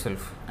 steps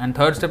itself, and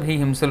 3rd step he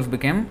himself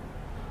became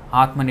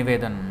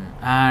Atmanivedan,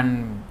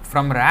 and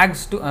from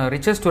rags to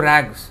riches to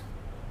rags.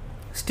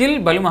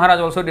 Still, Bali Maharaj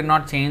also did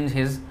not change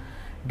his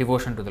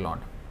devotion to the Lord.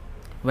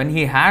 When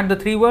he had the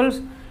 3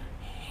 worlds,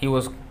 he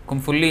was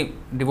fully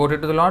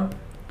devoted to the Lord.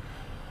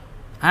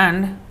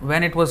 And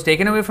when it was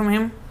taken away from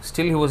him,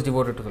 still he was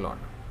devoted to the Lord.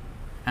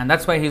 And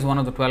that's why he is one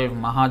of the 12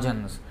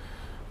 Mahajans,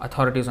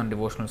 authorities on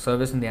devotional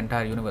service in the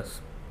entire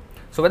universe.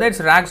 So whether it's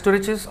rags to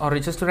riches or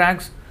riches to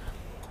rags,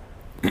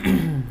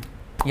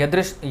 yadricha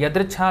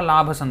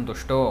labha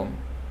santushto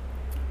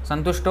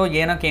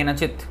yena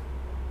kenachit.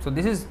 So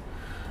this is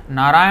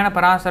Narayana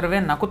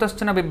parasarve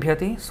nakutaschana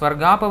bibhyati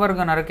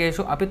swargapavarga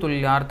narakeshu api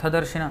tulyartha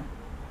darshina.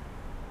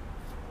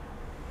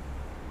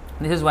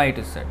 This is why it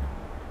is said.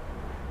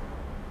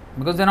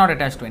 Because they are not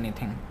attached to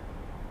anything.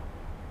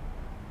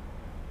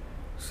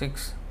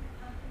 6,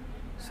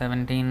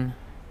 17,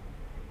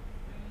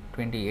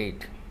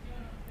 28.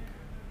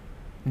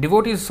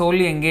 Devotees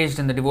solely engaged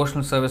in the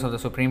devotional service of the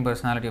Supreme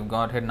Personality of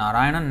Godhead,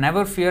 Narayana,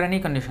 never fear any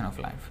condition of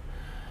life.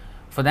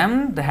 For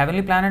them, the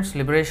heavenly planets,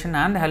 liberation,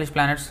 and the hellish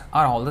planets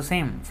are all the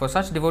same. For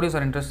such, devotees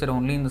are interested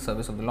only in the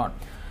service of the Lord.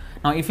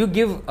 Now, if you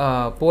give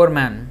a poor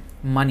man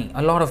money,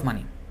 a lot of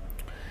money,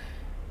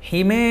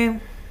 he may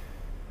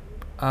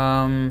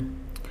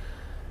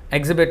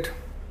exhibit,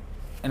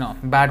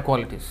 bad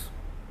qualities.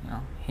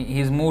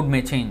 His mood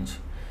may change.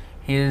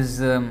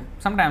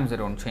 Sometimes they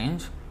don't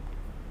change,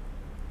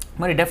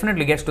 but it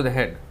definitely gets to the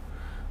head,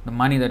 the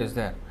money that is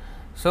there.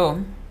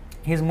 So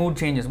his mood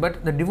changes,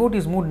 but the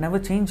devotee's mood never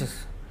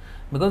changes,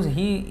 because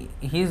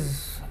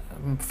his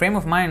frame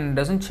of mind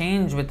doesn't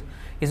change with.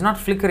 He's not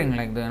flickering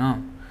like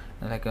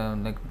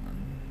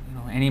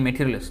any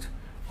materialist.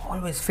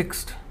 Always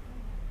fixed.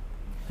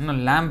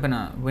 Lamp in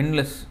a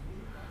windlass.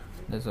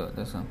 There's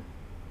a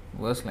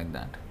verse like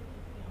that.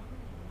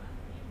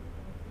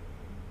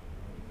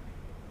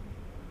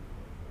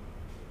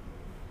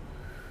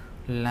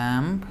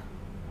 Lamp,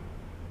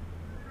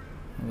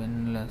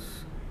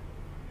 windlass.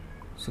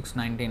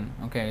 6:19.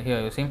 Okay,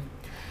 here you see.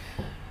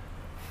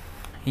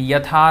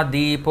 Yatha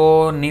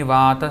deepo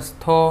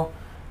nivatastho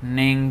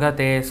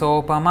nengate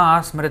sopama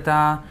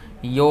smrita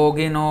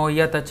yogino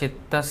yata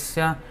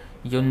chittasya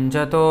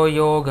yunjato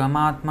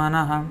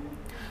yogamatmanah.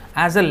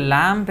 As a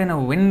lamp in a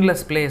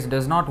windless place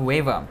does not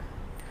waver,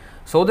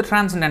 so the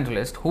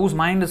transcendentalist, whose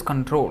mind is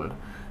controlled,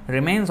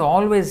 remains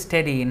always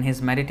steady in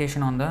his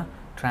meditation on the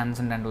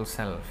transcendental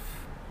self.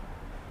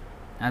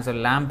 As a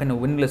lamp in a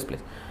windless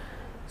place.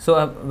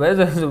 So where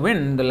there is a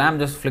wind, the lamp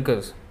just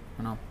flickers,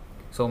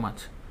 so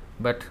much.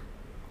 But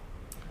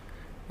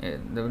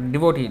the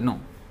devotee,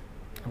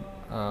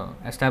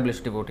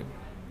 established devotee.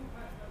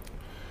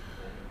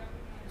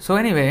 So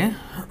anyway,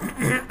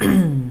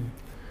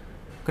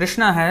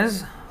 Krishna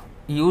has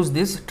used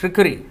this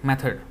trickery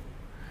method.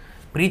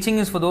 Preaching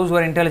is for those who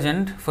are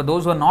intelligent. For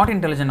those who are not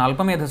intelligent,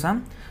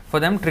 alpamedhasa, for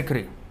them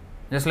trickery.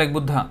 Just like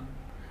Buddha.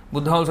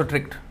 Buddha also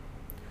tricked.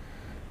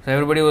 So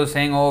everybody was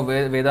saying,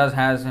 Vedas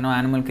has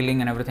animal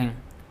killing and everything.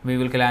 We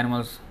will kill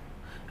animals.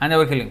 And they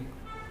were killing.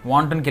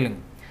 Wanton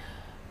killing.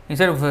 He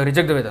said,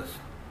 reject the Vedas.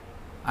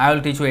 I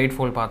will teach you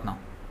eightfold path now.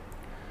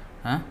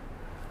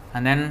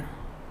 And then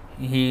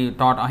he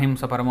taught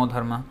ahimsa paramo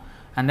dharma.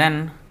 And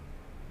then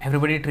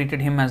everybody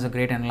treated him as a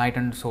great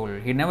enlightened soul.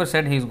 He never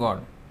said he is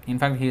God. In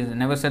fact, he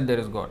never said there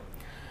is God.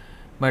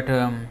 But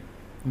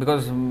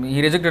because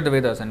he rejected the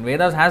Vedas, and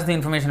Vedas has the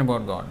information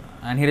about God,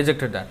 and he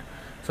rejected that.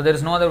 So there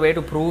is no other way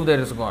to prove there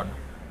is God.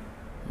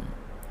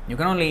 You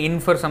can only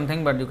infer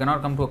something, but you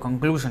cannot come to a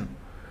conclusion.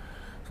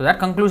 So that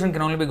conclusion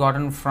can only be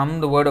gotten from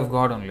the word of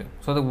God only.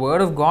 So the word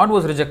of God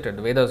was rejected,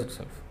 the Vedas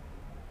itself.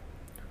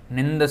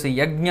 Nindasi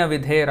yajna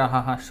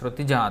vidheraha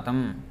shruti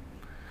jatam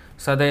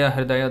sadaya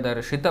hridaya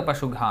darshita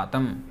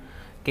pashughatam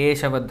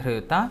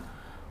keshavadhrita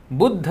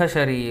buddha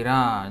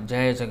sharira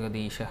jaya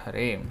jagadisha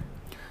hare.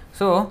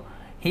 So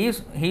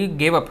he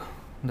gave up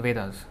the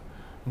Vedas,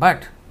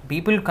 but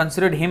people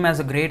considered him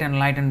as a great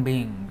enlightened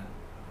being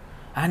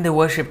and they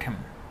worshipped him.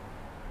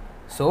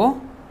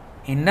 So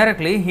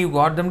indirectly he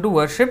got them to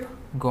worship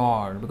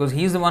God, because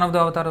he is the one of the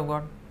avatar of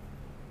God,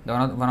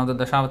 one of the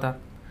Dashavatar.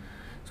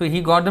 So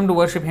he got them to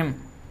worship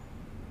him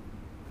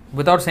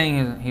without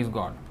saying he is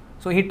God.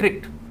 So he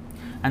tricked,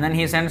 and then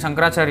he sent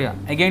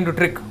Shankaracharya again to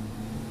trick.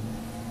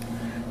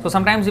 So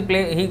sometimes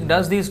he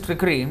does this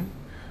trickery,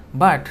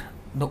 but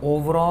the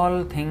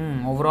overall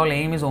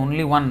aim is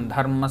only one: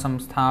 dharma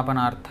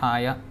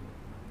samsthapanarthaya,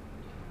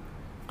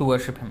 to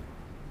worship him.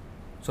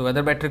 So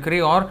whether by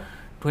trickery or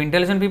to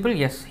intelligent people,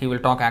 yes, he will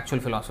talk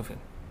actual philosophy,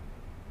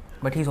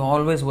 but he is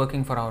always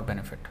working for our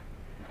benefit.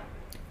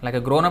 Like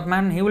a grown-up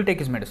man, he will take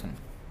his medicine.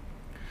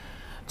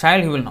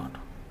 Child, he will not.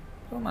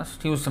 So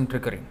must use some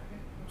trickery.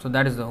 So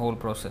that is the whole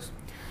process.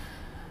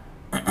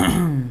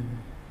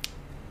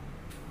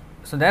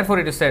 So therefore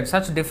it is said,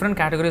 such different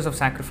categories of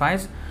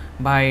sacrifice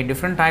by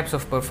different types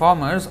of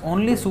performers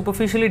only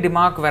superficially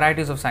demark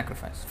varieties of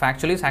sacrifice.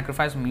 Factually,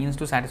 sacrifice means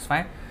to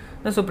satisfy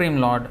the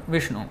Supreme Lord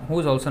Vishnu, who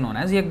is also known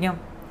as Yajna.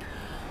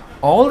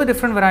 All the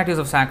different varieties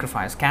of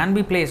sacrifice can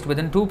be placed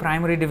within two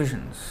primary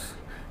divisions,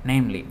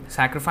 namely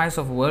sacrifice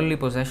of worldly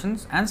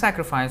possessions and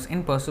sacrifice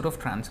in pursuit of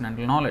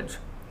transcendental knowledge.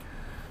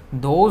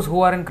 Those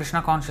who are in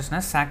Krishna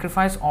consciousness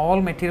sacrifice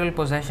all material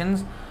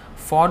possessions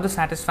for the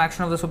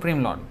satisfaction of the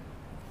Supreme Lord,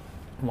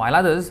 while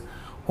others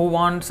who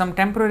want some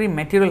temporary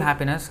material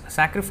happiness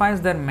sacrifice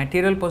their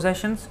material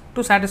possessions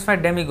to satisfy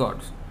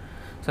demigods,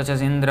 such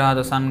as Indra,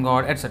 the sun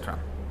god, etc.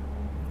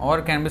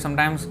 Or can be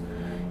sometimes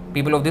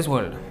people of this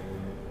world.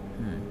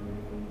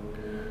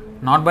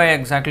 Not by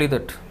exactly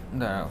that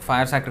the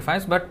fire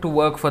sacrifice, but to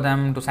work for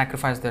them, to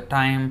sacrifice their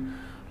time,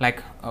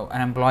 like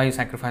an employee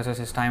sacrifices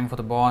his time for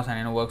the boss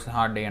and works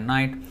hard day and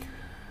night.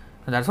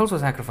 So that's also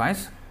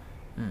sacrifice.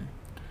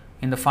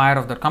 In the fire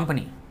of the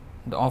company,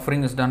 the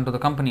offering is done to the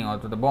company or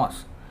to the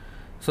boss.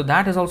 So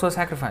that is also a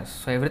sacrifice.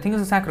 So everything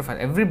is a sacrifice.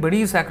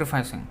 Everybody is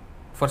sacrificing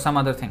for some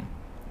other thing.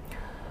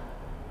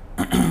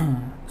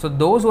 So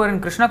those who are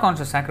in Krishna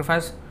consciousness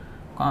sacrifice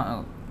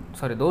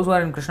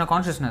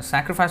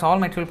all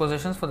material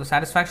possessions for the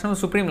satisfaction of the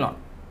Supreme Lord.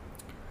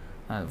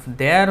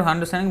 They are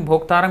understanding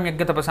bhoktaram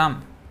yajna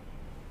tapasam.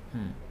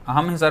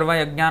 Aham hi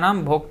sarva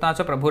yajnanam bhokta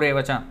cha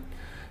prabhureva cha.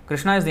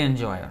 Krishna is the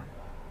enjoyer.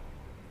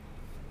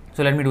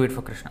 So let me do it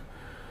for Krishna.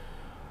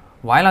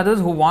 While others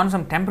who want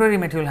some temporary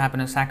material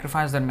happiness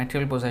sacrifice their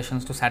material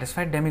possessions to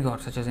satisfy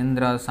demigods such as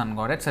Indra, sun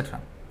god, etc.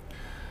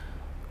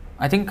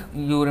 I think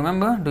you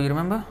remember, do you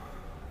remember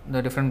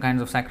the different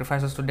kinds of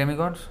sacrifices to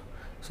demigods?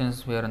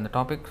 Since we are on the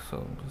topic,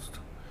 so just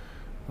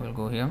we'll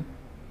go here.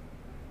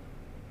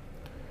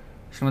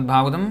 Srimad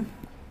Bhagavatam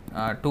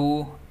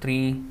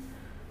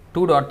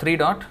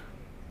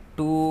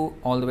 2.3.2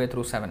 all the way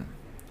through 7.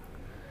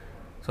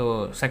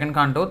 So second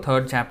canto,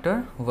 third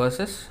chapter,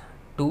 verses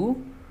 2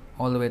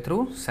 all the way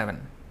through 7.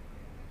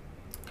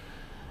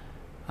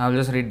 I will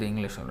just read the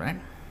English, alright?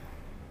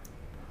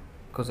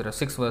 Because there are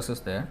 6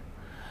 verses there.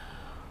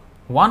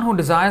 One who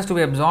desires to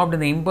be absorbed in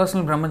the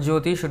impersonal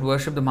Brahmajyoti should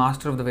worship the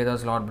master of the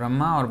Vedas, Lord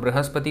Brahma, or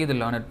Brihaspati, the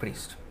learned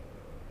priest.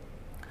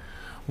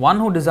 One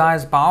who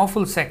desires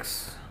powerful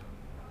sex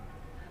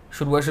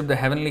should worship the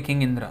heavenly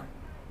king Indra.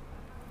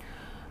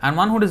 And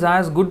one who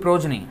desires good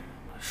progeny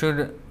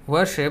should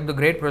worship the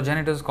great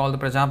progenitors called the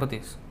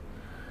Prajapatis.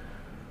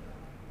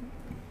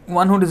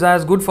 One who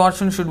desires good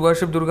fortune should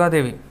worship Durga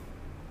Devi,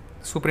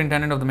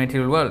 superintendent of the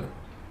material world.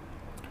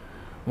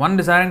 One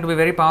desiring to be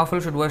very powerful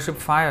should worship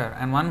fire,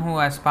 and one who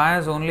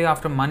aspires only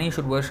after money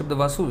should worship the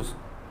Vasus.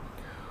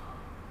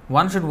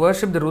 One should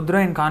worship the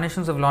Rudra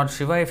incarnations of Lord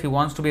Shiva if he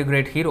wants to be a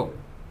great hero.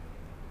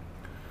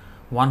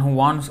 One who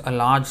wants a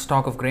large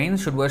stock of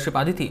grains should worship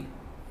Aditi.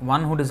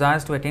 One who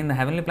desires to attain the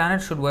heavenly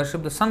planet should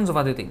worship the sons of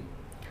Aditi.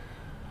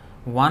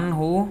 One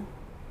who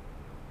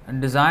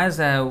desires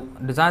a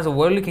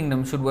worldly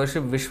kingdom should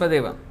worship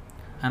Vishwadeva,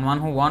 and one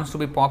who wants to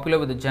be popular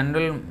with the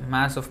general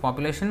mass of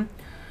population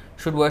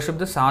should worship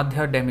the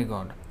Sadhya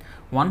demigod.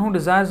 One who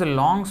desires a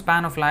long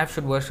span of life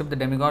should worship the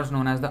demigods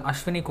known as the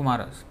Ashwini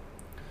Kumaras.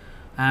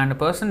 And a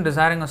person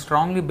desiring a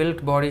strongly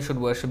built body should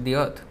worship the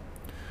earth.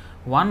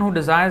 One who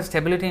desires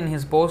stability in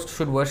his post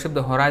should worship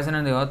the horizon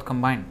and the earth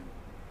combined.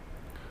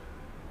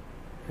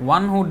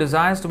 One who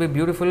desires to be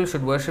beautiful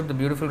should worship the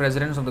beautiful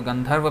residents of the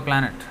Gandharva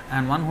planet,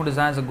 and one who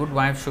desires a good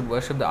wife should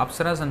worship the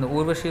Apsaras and the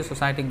Urvashi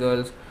society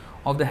girls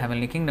of the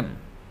heavenly kingdom.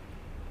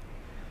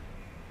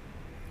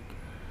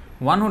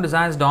 One who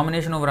desires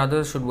domination over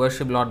others should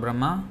worship Lord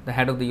Brahma, the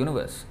head of the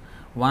universe.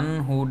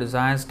 One who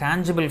desires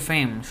tangible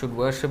fame should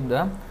worship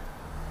the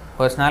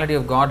personality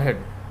of Godhead.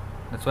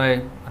 That's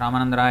why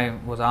Ramananda Rai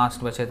was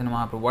asked by Chaitanya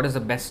Mahaprabhu, what is the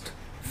best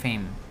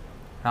fame?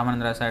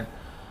 Ramananda Rai said,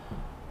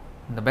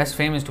 the best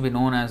fame is to be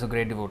known as a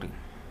great devotee,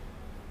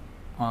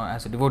 or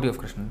as a devotee of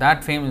Krishna.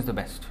 That fame is the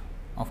best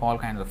of all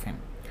kinds of fame.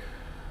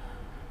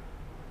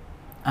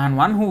 And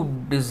one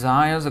who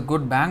desires a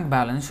good bank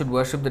balance should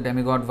worship the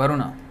demigod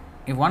Varuna.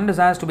 If one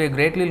desires to be a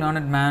greatly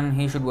learned man,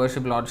 he should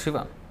worship Lord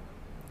Shiva.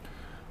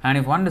 And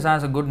if one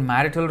desires a good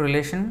marital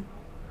relation,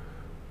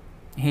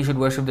 he should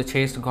worship the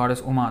chaste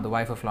goddess Uma, the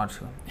wife of Lord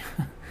Shiva.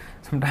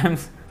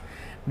 Sometimes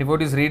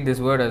devotees read this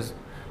word as,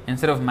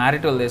 instead of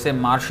marital, they say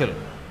martial.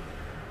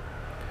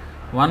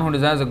 One who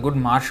desires a good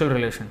martial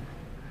relation.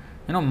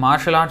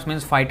 Martial arts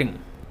means fighting.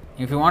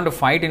 If you want to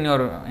fight in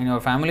your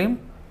family,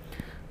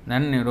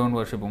 then you don't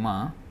worship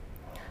Uma.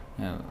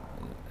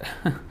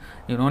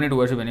 You don't need to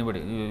worship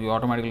anybody. You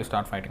automatically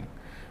start fighting.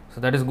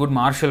 So that is good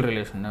martial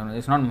relation.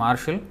 It's not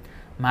martial,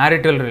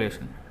 marital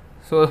relation.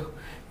 So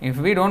if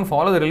we don't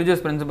follow the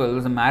religious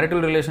principles, the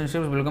marital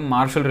relationships will become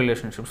martial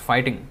relationships,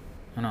 fighting,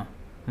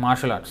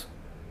 martial arts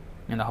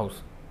in the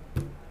house.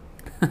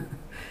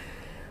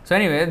 So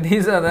anyway,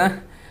 these are the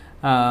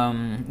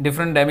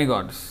different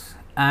demigods,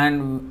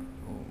 and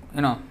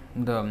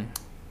the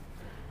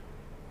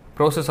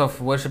process of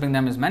worshipping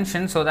them is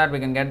mentioned so that we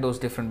can get those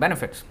different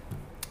benefits.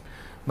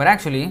 But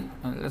actually,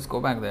 let's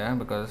go back there,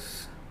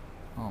 because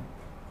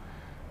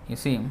you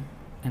see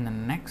in the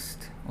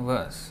next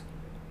verse,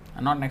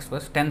 not next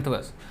verse, 10th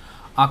verse,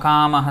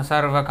 Akamaha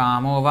sarva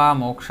kamo va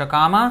moksha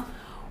kama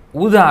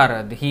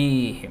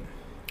udaradhi.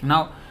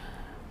 Now,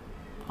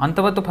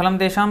 antavatu phalam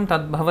tesham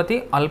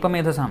tadbhavati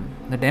alpamedhasam.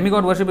 The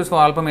demigod worship is for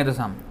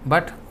alpamedhasam,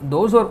 but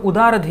those who are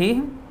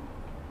udaradhi,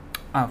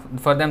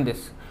 for them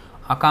this,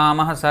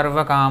 Akamaha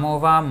sarva kamo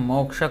va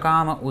moksha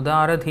kama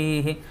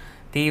udaradhi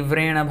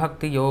tivrena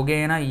bhakti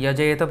yogena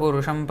yajeta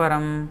purusham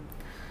param.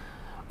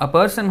 A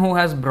person who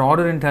has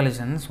broader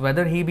intelligence,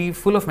 whether he be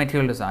full of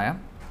material desire,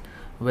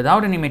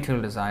 without any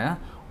material desire,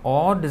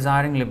 or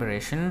desiring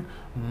liberation,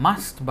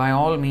 must by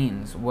all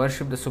means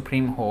worship the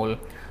Supreme Whole,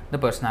 the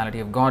Personality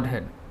of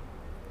Godhead.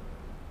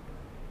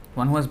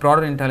 One who has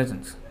broader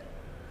intelligence.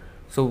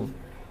 So,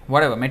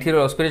 whatever,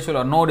 material or spiritual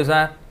or no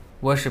desire,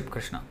 worship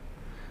Krishna.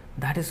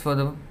 That is for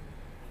the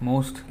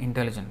most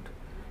intelligent.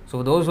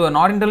 So, those who are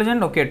not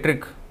intelligent, okay,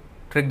 trick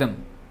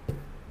them,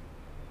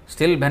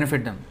 still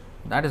benefit them.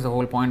 That is the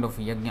whole point of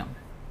yajna.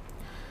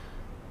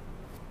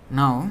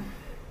 Now,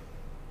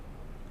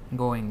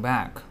 going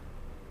back,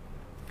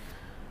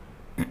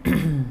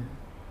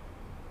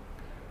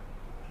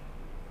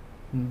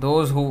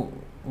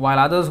 while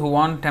others who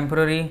want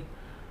temporary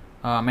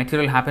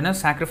material happiness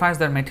sacrifice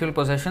their material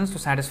possessions to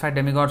satisfy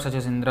demigods such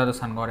as Indra, the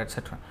sun god,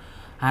 etc.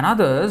 And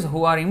others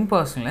who are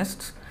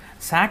impersonalists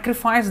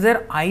sacrifice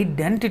their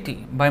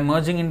identity by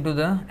merging into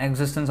the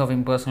existence of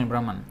impersonal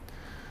Brahman.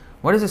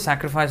 What is the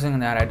sacrificing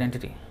their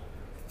identity?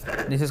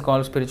 This is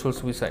called spiritual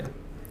suicide.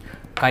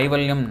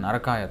 Kaivalyam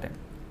narakayate.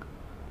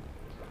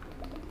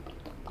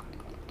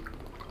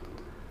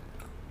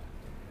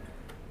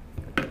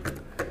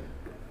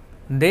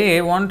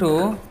 They want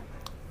to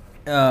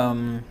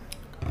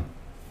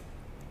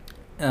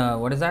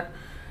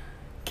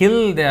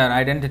kill their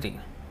identity.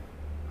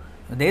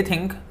 They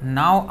think,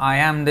 now I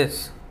am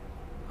this,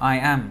 I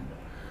am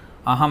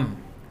aham.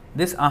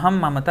 This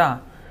aham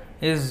mamata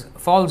is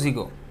false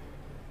ego.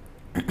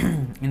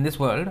 In this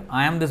world,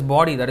 I am this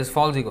body, that is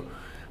false ego.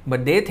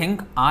 But they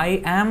think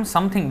I am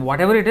something,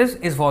 whatever it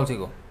is false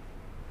ego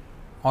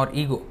or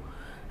ego.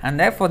 And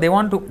therefore they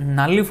want to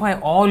nullify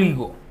all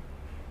ego.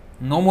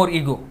 No more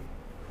ego.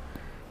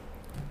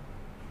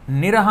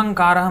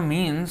 Nirahankara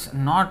means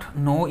not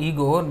no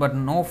ego, but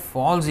no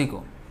false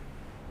ego.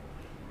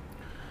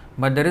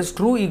 But there is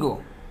true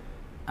ego,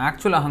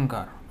 actual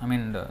ahankar,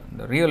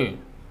 the real.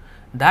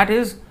 That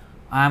is,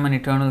 I am an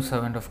eternal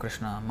servant of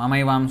Krishna.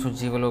 Mamaivamsu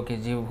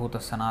jivaloke jivabhuta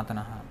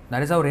sanatanaha.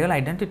 That is our real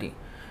identity.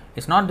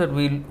 It's not that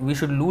we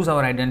should lose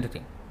our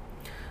identity.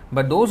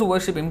 But those who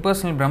worship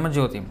impersonal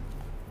Brahmajyoti,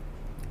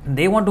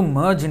 they want to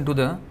merge into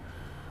the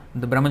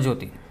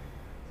Brahmajyoti.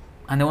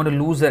 And they want to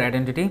lose their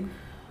identity.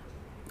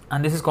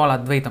 And this is called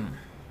Advaitam.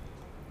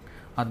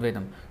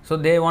 So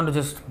they want to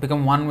just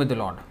become one with the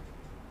Lord.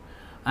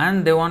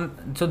 And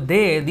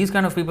these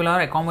kind of people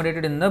are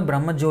accommodated in the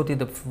Brahmajyoti,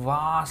 the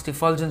vast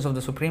effulgence of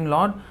the Supreme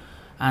Lord,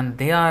 and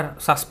they are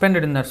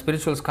suspended in that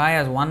spiritual sky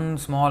as one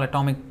small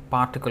atomic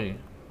particle,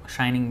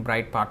 shining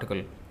bright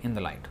particle in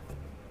the light.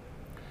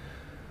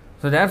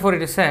 So therefore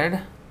it is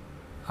said,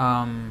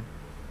 the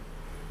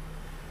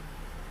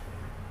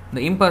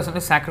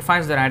impersonalists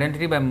sacrifice their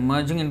identity by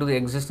merging into the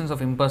existence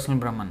of impersonal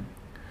Brahman.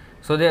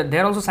 So they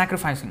are also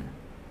sacrificing.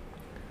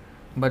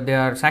 But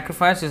their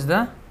sacrifice is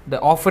the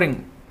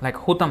offering, like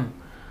hutam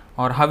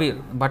or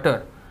havir,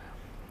 butter.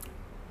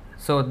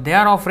 So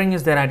their offering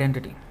is their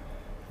identity.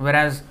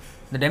 Whereas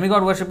the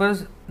demigod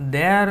worshippers,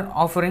 their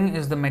offering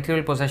is the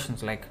material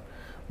possessions, like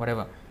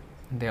whatever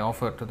they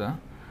offer to the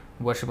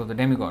worship of the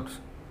demigods.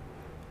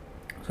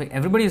 So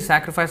everybody is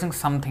sacrificing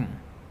something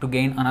to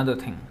gain another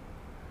thing.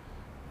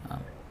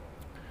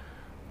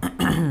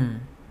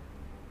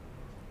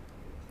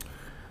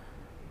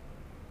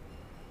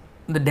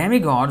 The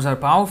demigods are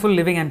powerful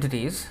living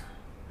entities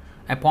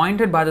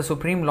appointed by the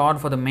Supreme Lord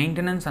for the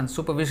maintenance and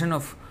supervision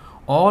of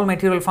all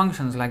material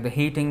functions like the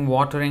heating,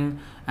 watering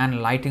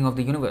and lighting of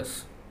the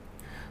universe.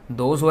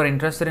 Those who are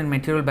interested in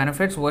material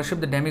benefits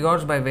worship the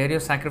demigods by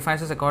various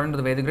sacrifices according to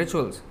the Vedic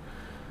rituals.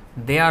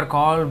 They are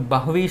called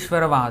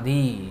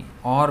Bahuvishwaravadi,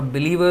 or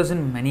believers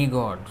in many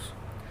gods.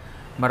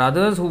 But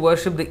others who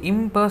worship the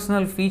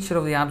impersonal feature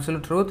of the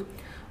Absolute Truth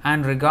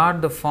and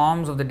regard the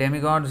forms of the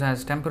demigods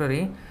as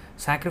temporary,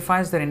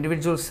 sacrifice their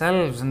individual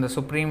selves in the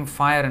supreme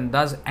fire and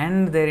thus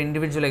end their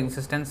individual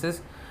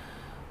existences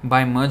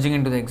by merging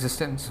into the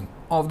existence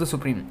of the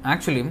Supreme.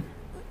 Actually,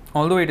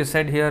 although it is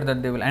said here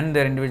that they will end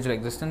their individual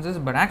existences,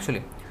 but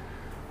actually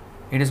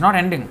it is not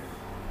ending.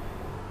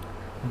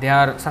 They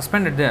are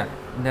suspended there.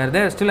 They are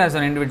there still as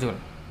an individual.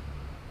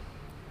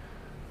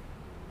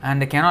 And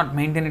they cannot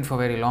maintain it for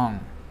very long.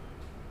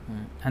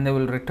 And they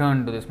will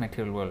return to this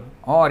material world.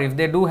 Or if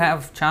they do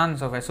have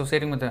chance of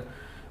associating with a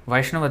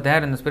Vaishnava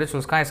there in the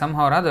spiritual sky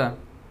somehow or other,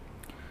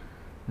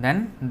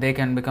 then they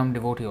can become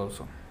devotee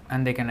also.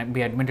 And they can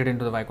be admitted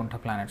into the Vaikuntha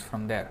planets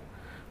from there.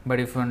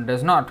 But if one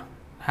does not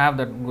have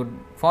that good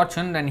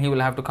fortune, then he will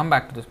have to come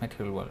back to this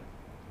material world.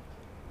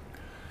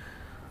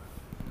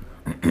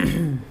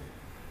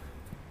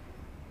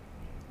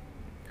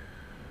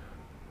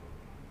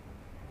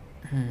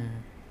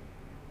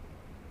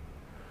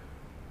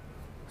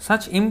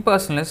 Such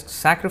impersonalists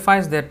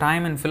sacrifice their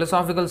time in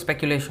philosophical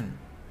speculation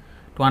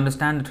to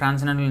understand the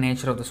transcendental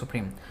nature of the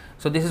Supreme.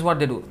 So this is what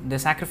they do. They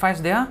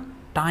sacrifice their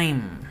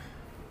time.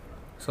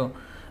 So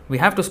we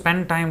have to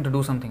spend time to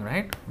do something,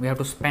 right? We have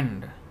to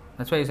spend.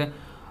 That's why you say,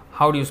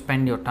 how do you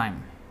spend your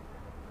time?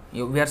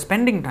 We are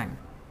spending time.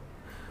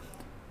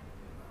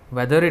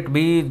 Whether it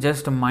be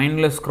just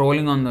mindless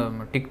scrolling on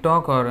the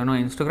TikTok or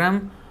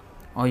Instagram,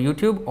 or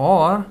YouTube,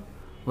 or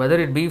whether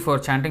it be for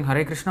chanting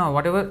Hare Krishna or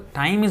whatever,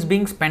 time is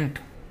being spent.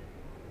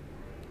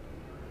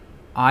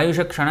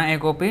 Ayusha kshana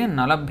ekopi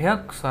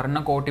nalabhya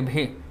sarna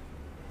kotibhi.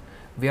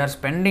 We are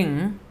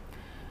spending,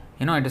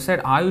 it is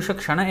said Ayusha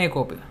kshana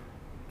ekopi.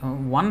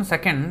 1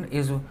 second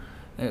is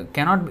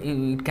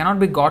cannot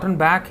be gotten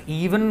back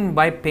even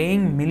by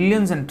paying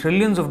millions and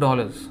trillions of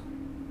dollars.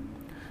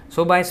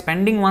 So by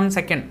spending 1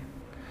 second,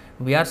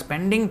 we are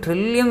spending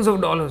trillions of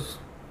dollars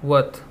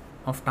worth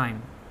of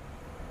time.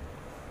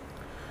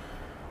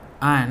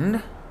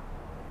 And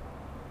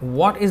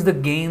what is the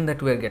gain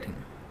that we are getting?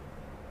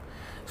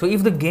 So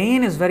if the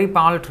gain is very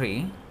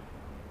paltry,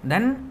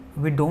 then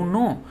we don't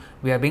know.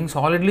 We are being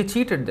solidly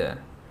cheated there.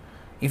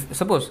 If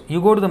suppose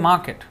you go to the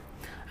market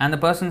and the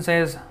person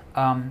says,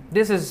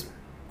 this is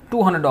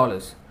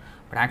 $200,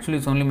 but actually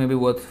it's only maybe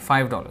worth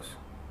 $5.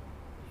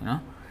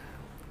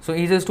 So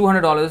he says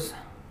 $200.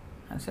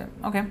 I say,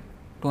 okay,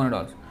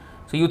 $200.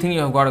 So you think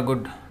you have got a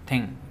good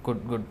thing,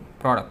 good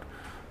product,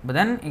 but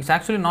then it's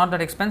actually not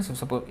that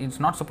expensive. It's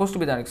not supposed to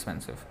be that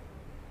expensive.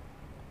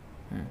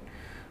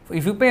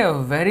 If you pay a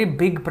very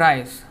big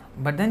price,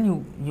 but then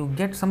you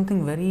get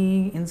something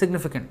very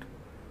insignificant,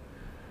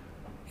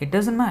 it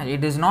doesn't matter.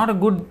 It is not a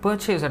good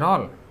purchase at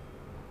all.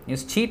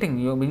 It's cheating.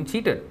 You're being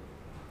cheated.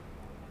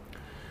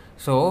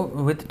 So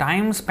with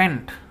time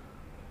spent,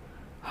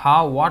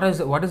 what is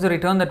the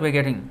return that we're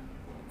getting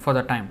for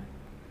the time?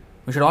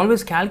 We should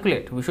always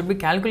calculate. We should be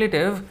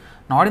calculative,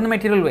 not in the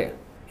material way.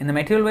 In the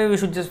material way, we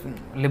should just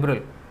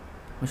liberal.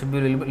 We should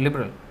be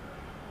liberal,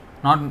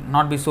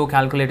 not be so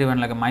calculative and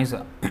like a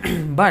miser.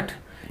 But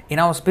in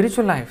our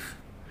spiritual life,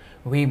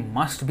 we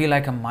must be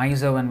like a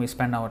miser when we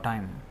spend our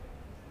time.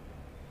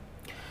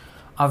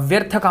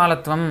 Avyartha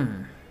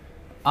kalatvam.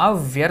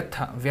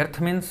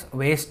 Vyartha means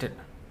wasted.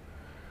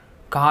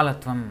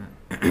 Kalatvam.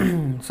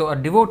 So a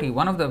devotee,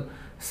 one of the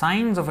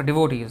signs of a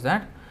devotee is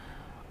that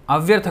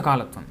avyartha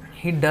kalatvam.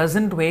 He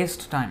doesn't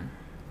waste time.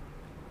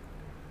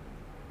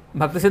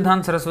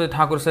 Bhaktisiddhanta Saraswati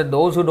Thakur said,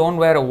 those who don't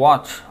wear a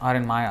watch are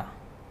in Maya.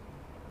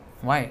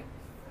 Why?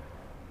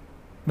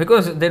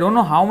 Because they don't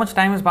know how much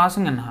time is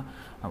passing and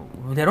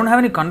they don't have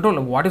any control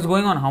of what is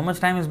going on, how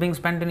much time is being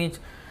spent in each.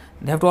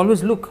 They have to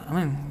always look,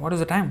 what is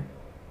the time?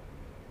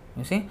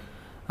 You see?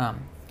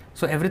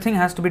 So everything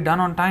has to be done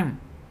on time.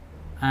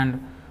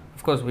 And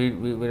of course, we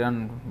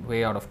run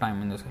way out of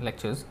time in these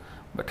lectures.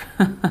 But,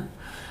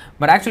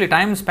 but actually,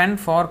 time spent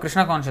for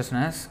Krishna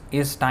consciousness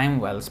is time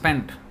well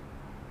spent.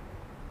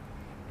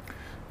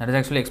 That is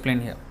actually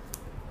explained here.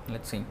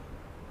 Let's see.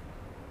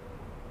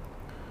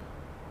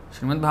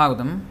 Srimad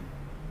Bhagavatam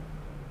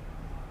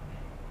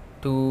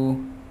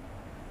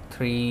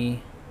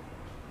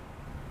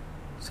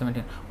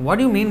 2:3:17. What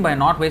do you mean by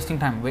not wasting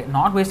time?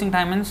 Not wasting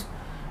time means,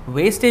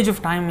 wastage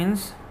of time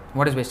means,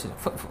 what is wastage?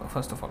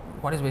 First of all,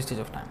 what is wastage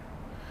of time?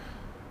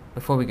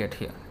 Before we get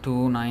here,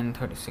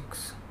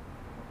 2:9:36.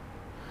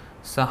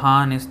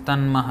 Saha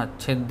nistan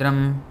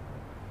mahachidram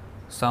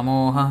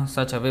samoha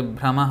sacha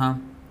vibhramaha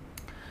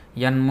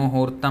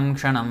yanmuhurtam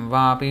kshanam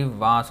vapi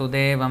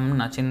vasudevam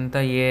na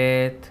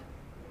chintayet.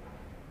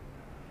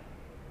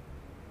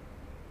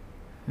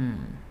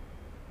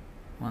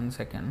 1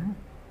 second.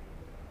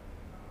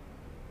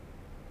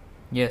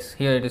 Yes,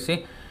 here it is.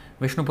 See,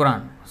 Vishnu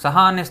Puran.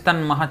 Saha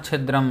nistan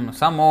mahachidram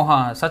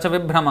samoha sacha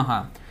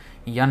vibhramaha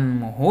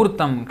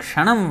yanmuhurtam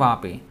kshanam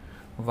vapi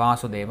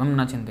vasudevam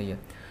na chintayet.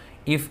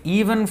 If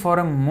even for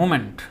a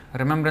moment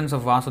remembrance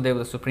of Vasudeva,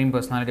 the Supreme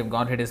Personality of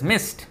Godhead, is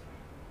missed,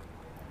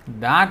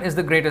 that is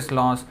the greatest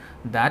loss,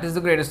 that is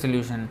the greatest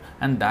illusion,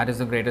 and that is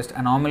the greatest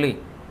anomaly.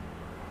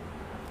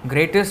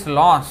 Greatest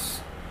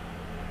loss,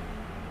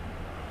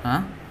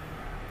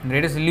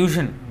 greatest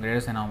illusion,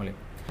 greatest anomaly.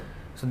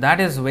 So that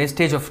is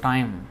wastage of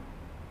time.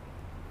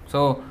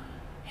 So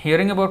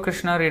hearing about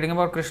Krishna, reading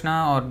about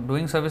Krishna, or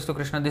doing service to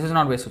Krishna, this is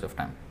not wastage of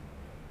time.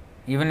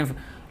 Even if,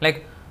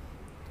 like,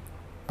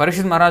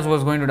 Parikshit Maharaj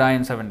was going to die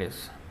in 7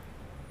 days.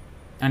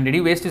 And did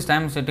he waste his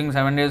time sitting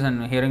 7 days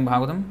and hearing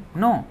Bhagavatam?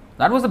 No.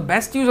 That was the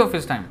best use of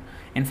his time.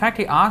 In fact,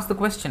 he asked the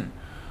question,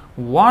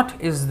 what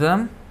is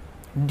the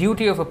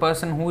duty of a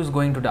person who is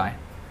going to die?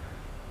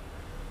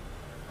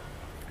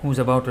 Who is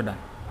about to die?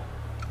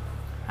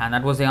 And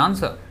that was the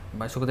answer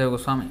by Shukadeva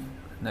Goswami,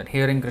 that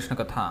hearing Krishna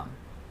Katha,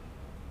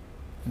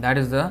 that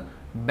is the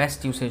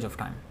best usage of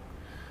time.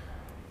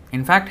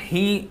 In fact,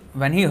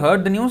 when he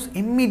heard the news,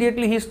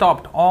 immediately he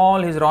stopped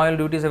all his royal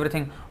duties,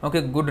 everything.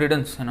 Okay, good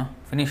riddance,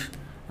 finish.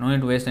 No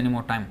need to waste any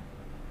more time.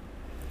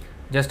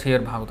 Just hear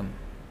Bhagavatam.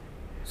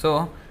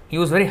 So, he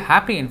was very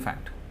happy, in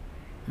fact.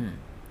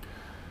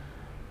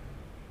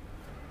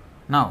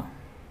 Now,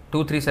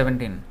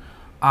 2:3:17.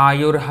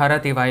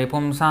 Ayurharati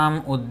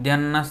vaipumsam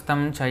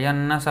udyannastam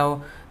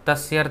chayannasau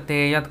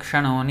tasyarte yat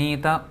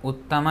kshanonita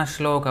uttama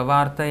shloka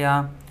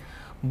vartaya.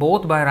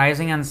 Both by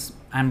rising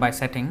and by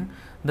setting,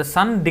 the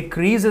sun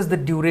decreases the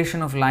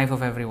duration of life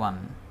of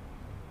everyone,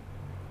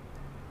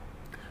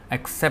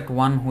 except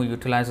one who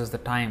utilizes the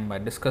time by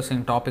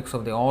discussing topics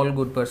of the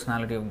all-good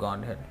personality of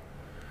Godhead.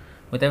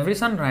 With every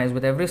sunrise,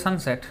 with every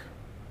sunset,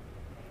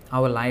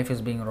 our life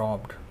is being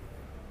robbed.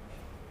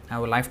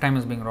 Our lifetime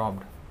is being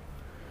robbed,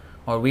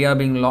 or we are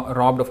being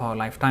robbed of our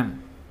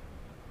lifetime.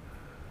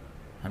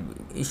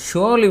 And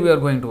surely we are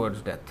going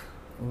towards death,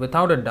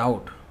 without a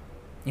doubt.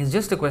 It's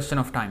just a question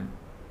of time.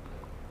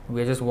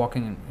 We are just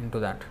walking into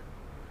that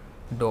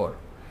door.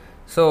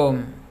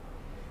 So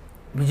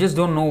we just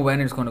don't know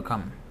when it's going to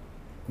come,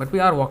 but we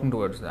are walking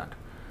towards that.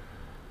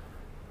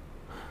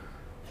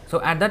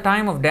 So at the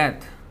time of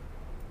death,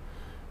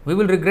 we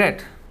will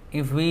regret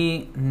if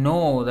we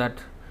know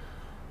that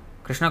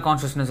Krishna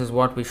consciousness is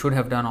what we should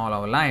have done all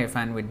our life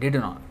and we did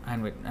not,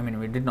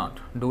 we did not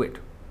do it.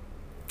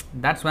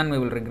 That's when we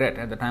will regret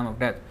at the time of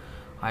death.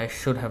 I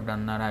should have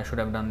done that, I should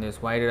have done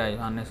this, why did I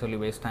unnecessarily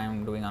waste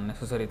time doing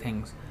unnecessary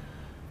things?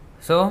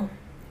 So,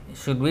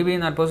 should we be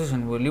in that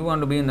position? Will you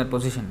want to be in that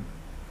position?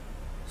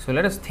 So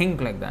let us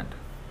think like that.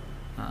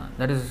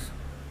 That is,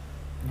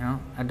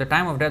 at the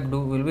time of death,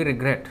 will we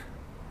regret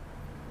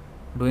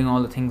doing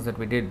all the things that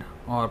we did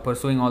or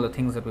pursuing all the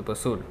things that we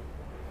pursued?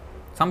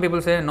 Some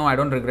people say, no, I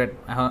don't regret,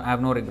 I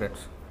have no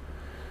regrets.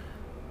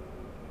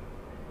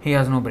 He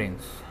has no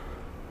brains.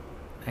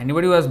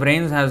 Anybody who has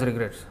brains has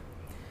regrets.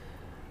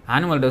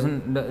 Does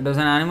an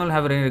animal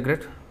have any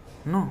regret?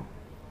 No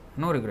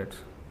regrets.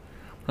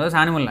 So that's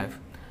animal life.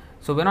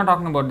 So we're not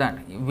talking about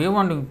that. We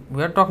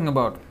are talking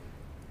about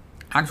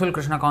actual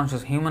Krishna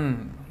conscious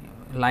human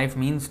life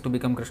means to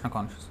become Krishna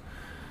conscious.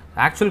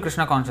 Actual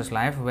Krishna conscious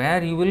life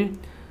where you will,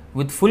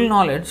 with full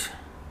knowledge,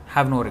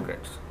 have no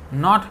regrets.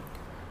 Not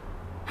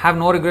have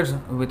no regrets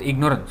with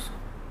ignorance.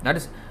 That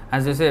is,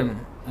 as they say,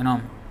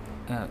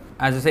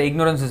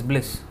 ignorance is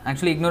bliss.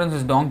 Actually, ignorance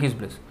is donkey's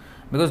bliss,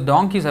 because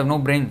donkeys have no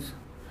brains.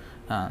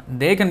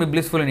 They can be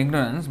blissful in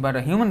ignorance, but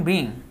a human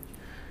being,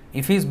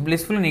 if he is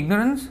blissful in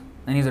ignorance,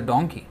 then he is a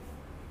donkey.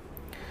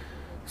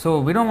 So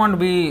we don't want to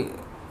be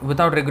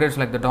without regrets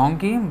like the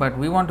donkey, but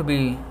we want to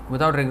be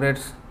without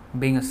regrets,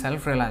 being a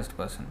self-realized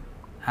person,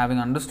 having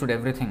understood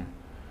everything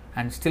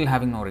and still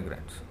having no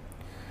regrets.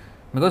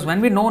 Because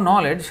when we know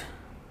knowledge,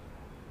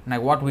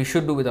 like what we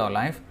should do with our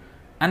life,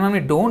 and when we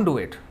don't do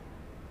it,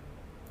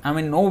 and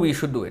we know we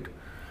should do it,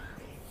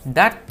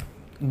 that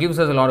gives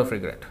us a lot of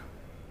regret.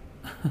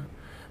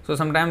 So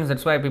sometimes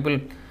that's why people,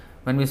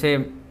 when we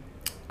say,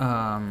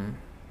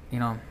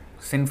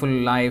 sinful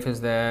life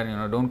is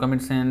there, don't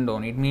commit sin,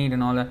 don't eat meat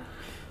and all that.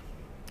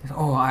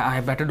 Oh,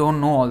 I better don't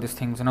know all these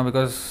things,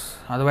 because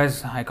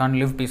otherwise I can't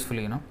live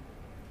peacefully,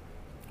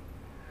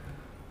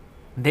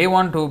 They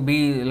want to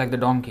be like the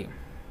donkey.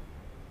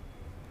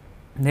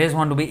 They just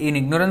want to be in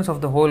ignorance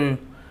of the whole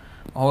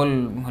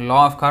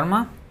law of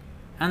karma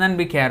and then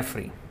be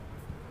carefree.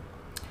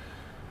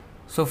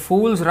 So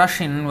fools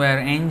rush in where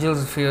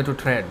angels fear to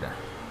tread.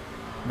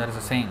 That is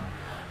a saying.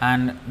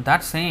 And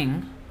that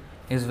saying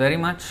is very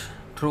much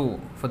true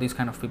for these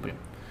kind of people.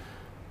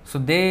 So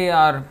they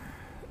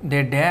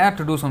dare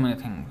to do so many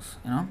things,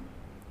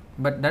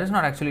 but that is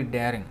not actually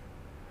daring.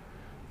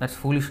 That's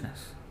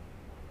foolishness.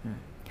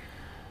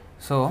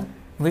 So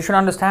we should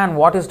understand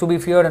what is to be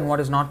feared and what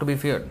is not to be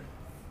feared.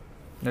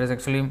 That is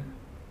actually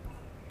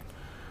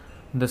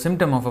the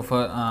symptom of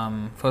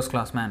a first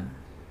class man.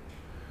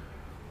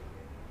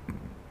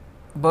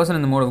 A person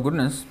in the mode of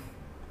goodness,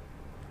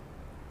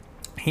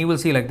 he will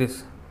see like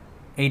this.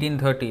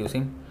 1830, you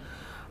see.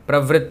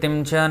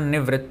 Pravrittim cha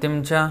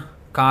nivrittim cha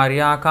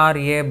karya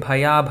karye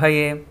bhaya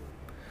bhaye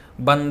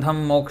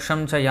bandham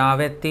moksham cha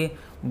yavetti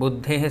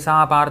buddhi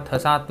sa partha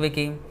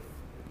satviki.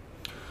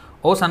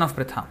 O son of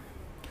Pritha,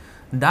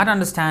 that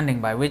understanding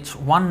by which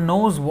one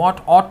knows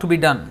what ought to be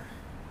done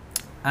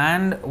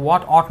and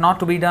what ought not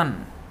to be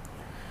done,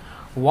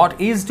 what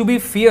is to be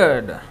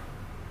feared,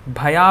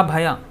 bhaya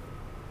bhaya,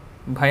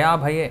 bhaya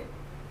bhaye.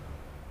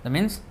 That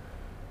means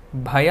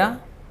bhaya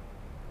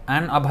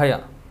and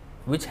abhaya,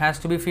 which has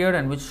to be feared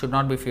and which should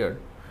not be feared.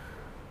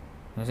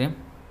 You see?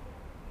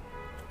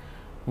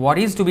 What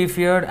is to be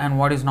feared and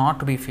what is not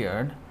to be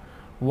feared,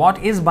 what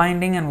is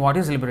binding and what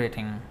is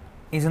liberating,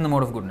 is in the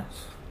mode of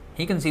goodness.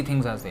 He can see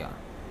things as they are.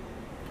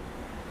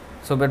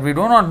 So, but we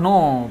do not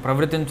know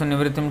pravritim cha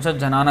nivritim cha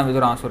janana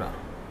vidurasura.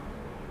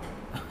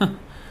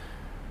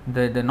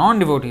 The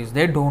non-devotees,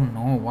 they don't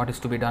know what is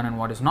to be done and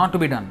what is not to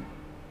be done.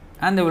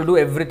 And they will do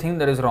everything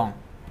that is wrong.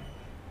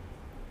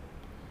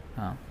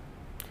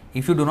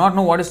 If you do not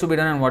know what is to be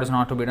done and what is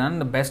not to be done,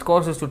 the best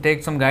course is to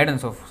take some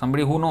guidance of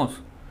somebody who knows.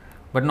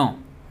 But no,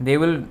 they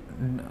will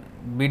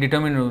be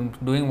determined in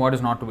doing what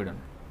is not to be done.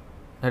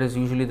 That is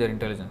usually their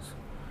intelligence.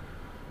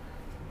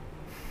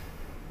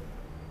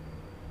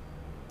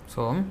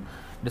 So,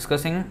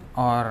 discussing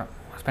or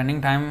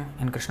spending time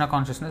in Krishna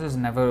consciousness is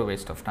never a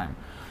waste of time.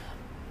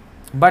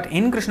 But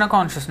in Krishna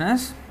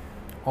consciousness,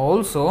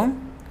 also,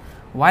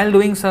 while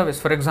doing service,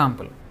 for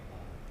example,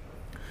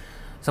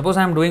 suppose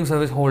I am doing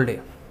service whole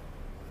day.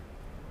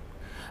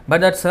 But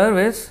that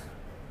service,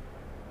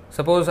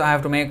 suppose I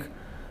have to make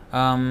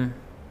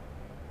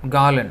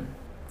garland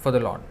for the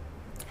Lord,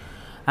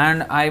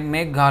 and I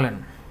make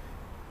garland.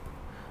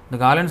 The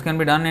garlands can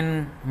be done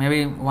in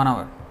maybe 1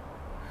 hour,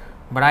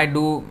 but I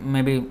do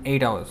maybe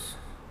 8 hours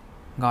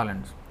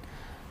garlands.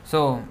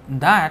 So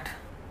that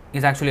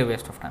is actually a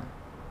waste of time.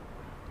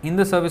 in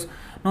the service.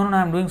 No,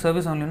 I'm doing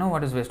service only. No,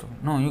 what is waste of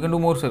it? No, you can do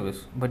more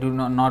service, but you're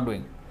not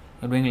doing.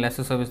 You're doing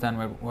lesser service than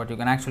what you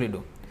can actually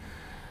do.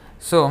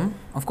 So,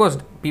 of course,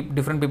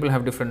 different people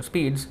have different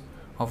speeds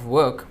of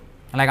work.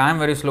 Like I am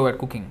very slow at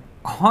cooking.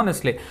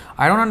 Honestly,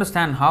 I don't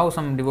understand how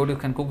some devotees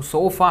can cook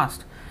so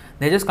fast.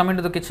 They just come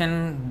into the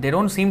kitchen. They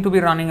don't seem to be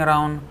running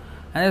around,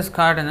 and just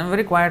cut, and then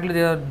very quietly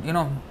they are,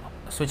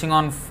 switching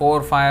on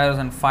 4 fires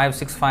and 5,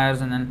 6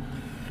 fires, and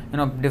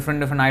then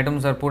different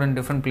items are put in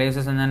different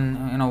places, and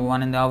then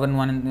one in the oven,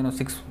 one in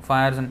 6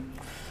 fires, and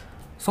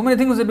so many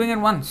things they're doing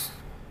at once.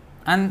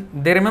 And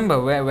they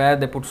remember where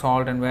they put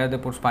salt and where they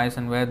put spice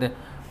and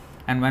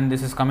when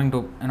this is coming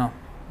to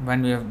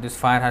when we have this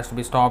fire has to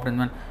be stopped, and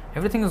when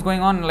everything is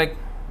going on like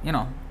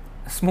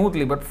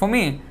smoothly. But for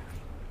me,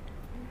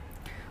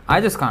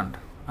 I just can't.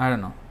 I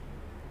don't know.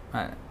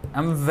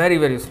 I'm very,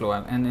 very slow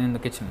in the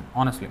kitchen,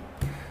 honestly.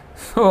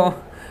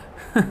 So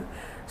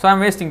so I'm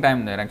wasting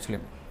time there actually.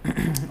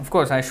 Of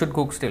course, I should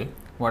cook still.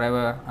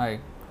 Whatever I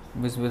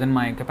was within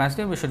my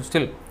capacity, we should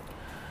still.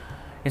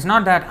 It's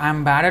not that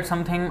I'm bad at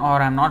something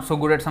or I'm not so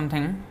good at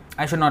something.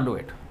 I should not do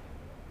it.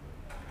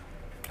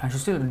 I should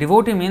still.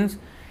 Devotee means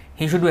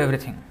he should do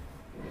everything.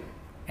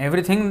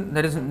 Everything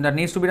that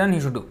needs to be done, he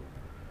should do.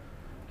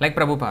 Like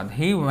Prabhupada,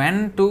 he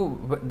went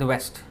to the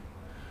West.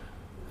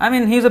 I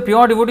mean, he is a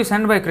pure devotee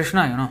sent by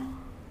Krishna,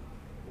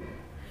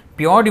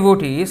 Pure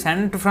devotee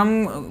sent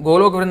from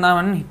Golok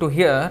Vrindavan to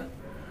here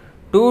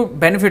to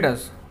benefit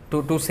us,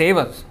 to save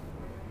us.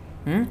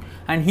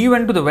 And he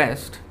went to the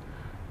West,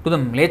 to the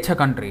Mlecha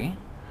country,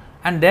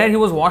 and there he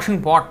was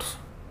washing pots.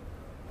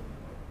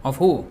 Of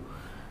who?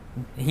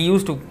 He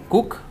used to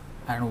cook,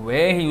 and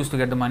where he used to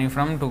get the money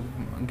from to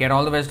get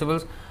all the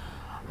vegetables.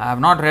 I have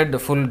not read the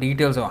full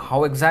details of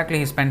how exactly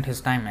he spent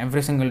his time,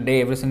 every single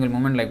day, every single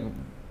moment. Like,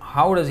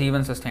 how does he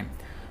even sustain?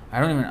 I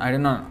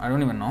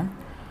don't even know.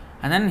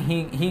 And then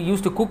he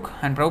used to cook,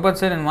 and Prabhupada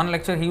said in one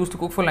lecture he used to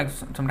cook for like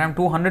sometimes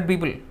 200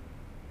 people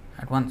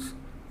at once.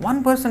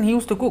 One person he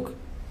used to cook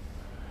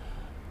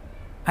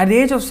at the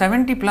age of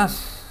 70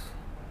 plus.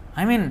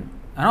 I mean,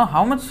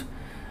 how much?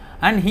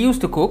 And he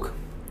used to cook,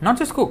 not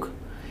just cook.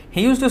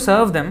 He used to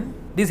serve them.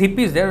 These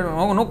hippies, they have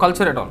no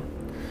culture at all.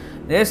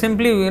 They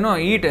simply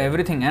eat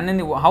everything, and then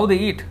how they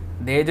eat,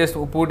 they just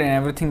put and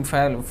everything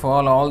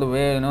fall all the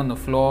way on the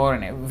floor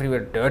and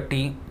everywhere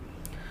dirty,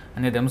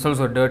 and they themselves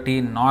were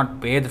dirty,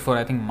 not bathed for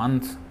I think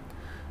months.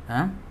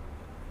 And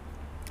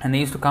they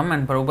used to come,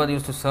 and Prabhupada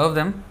used to serve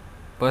them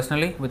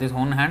personally with his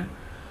own hand,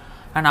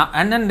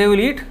 and then they will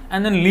eat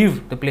and then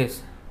leave the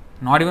place,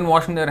 not even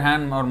washing their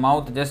hand or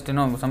mouth, just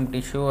some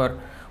tissue or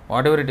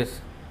whatever it is,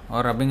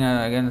 or rubbing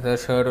against their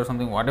shirt or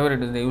something, whatever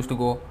it is. They used to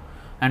go,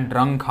 and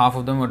drunk, half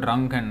of them were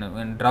drunk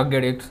and drug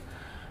addicts,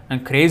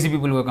 and crazy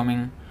people were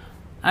coming,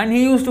 and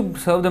he used to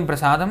serve them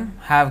prasadam,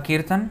 have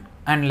kirtan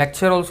and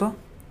lecture also,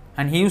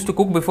 and he used to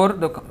cook before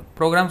the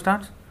program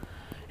starts,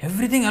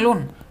 everything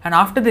alone. And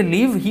after they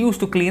leave, he used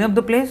to clean up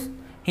the place,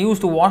 he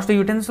used to wash the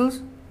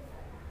utensils,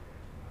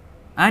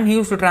 and he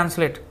used to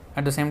translate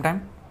at the same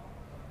time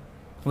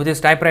with his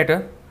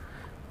typewriter,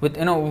 with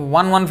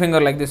one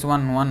finger like this,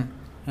 one.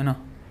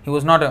 He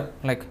was not a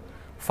like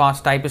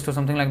fast typist or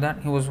something like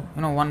that. He was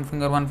one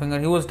finger.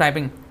 He was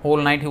typing whole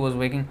night. He was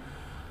waking.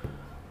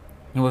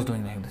 He was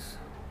doing like this.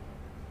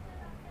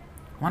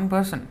 One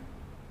person.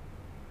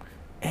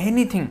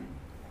 Anything.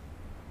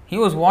 He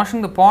was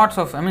washing the pots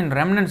of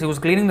remnants. He was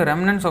cleaning the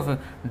remnants of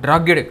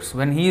drug addicts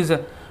when he is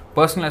a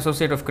personal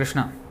associate of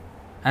Krishna.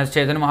 As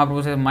Chaitanya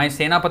Mahaprabhu says, my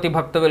Senapati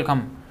Bhakta will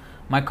come.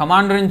 My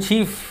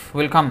commander-in-chief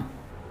will come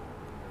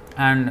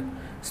and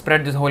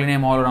spread this holy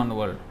name all around the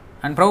world.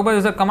 And Prabhupada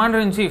is the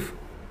commander-in-chief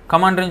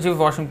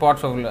washing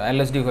pots of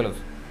LSD fellows.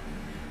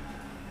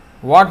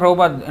 What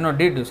Prabhupada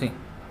did, you see.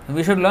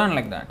 We should learn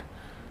like that.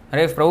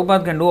 If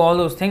Prabhupada can do all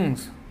those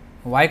things,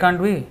 why can't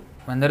we?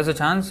 When there is a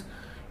chance,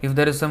 if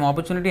there is some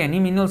opportunity, any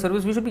menial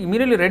service, we should be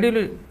immediately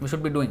ready. We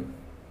should be doing.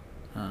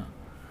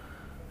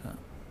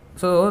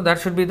 So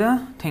that should be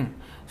the thing.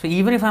 So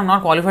even if I am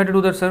not qualified to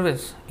do that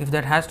service, if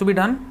that has to be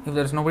done, if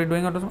there is nobody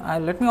doing it,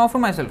 let me offer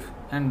myself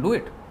and do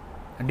it.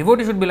 A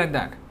devotee should be like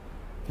that.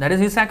 That is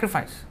his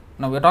sacrifice.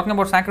 Now we are talking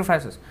about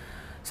sacrifices.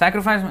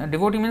 Sacrifice,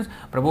 devotee means,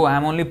 Prabhu, I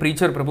am only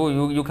preacher,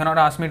 Prabhu, you cannot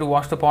ask me to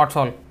wash the pots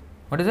all.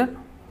 What is it?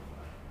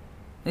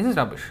 This is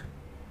rubbish.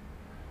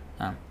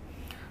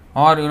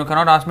 Or you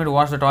cannot ask me to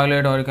wash the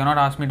toilet, or you cannot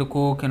ask me to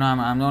cook,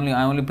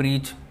 I only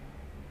preach.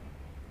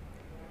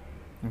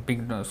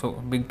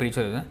 Big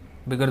preacher is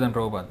bigger than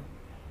Prabhupada.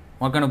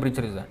 What kind of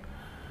preacher is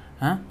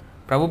that?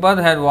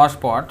 Prabhupada had washed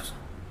pots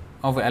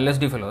of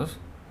LSD fellows,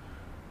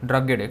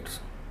 drug addicts,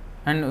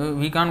 and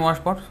we can't wash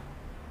pots.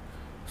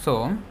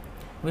 So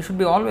we should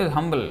be always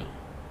humble.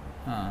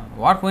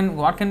 What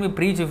can we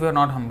preach if we are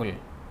not humble?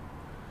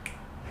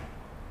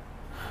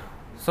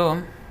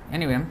 So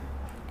anyway,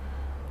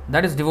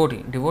 that is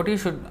devotee. Devotee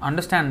should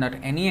understand that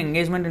any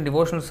engagement in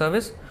devotional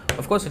service,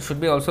 of course, it should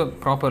be also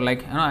proper.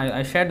 Like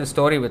I shared the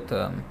story with.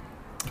 I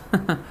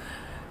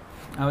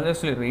will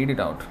actually read it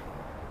out,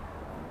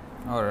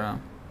 or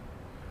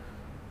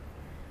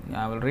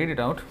I will read it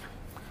out.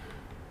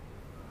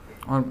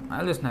 or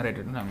I'll just narrate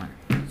it. Never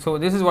mind. So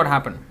this is what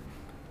happened.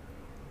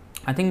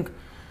 I think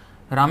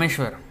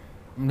Rameshwar,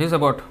 this is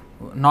about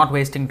not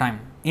wasting time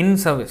in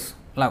service.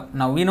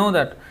 Now we know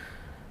that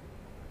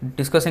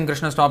discussing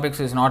Krishna's topics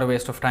is not a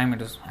waste of time,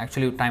 it is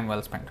actually time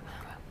well spent.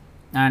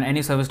 And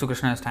any service to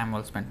Krishna is time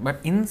well spent. But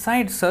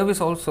inside service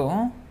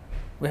also,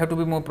 we have to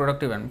be more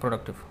productive and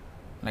productive.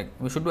 Like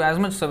we should do as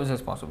much service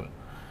as possible.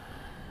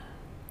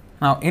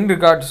 Now, in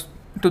regards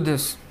to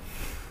this,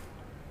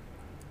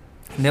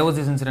 there was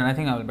this incident. I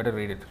think I will better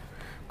read it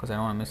because I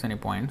don't want to miss any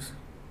points.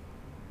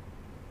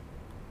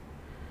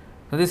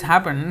 So this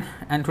happened,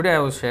 and today I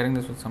was sharing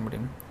this with somebody.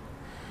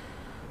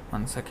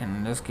 One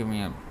second, just give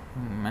me a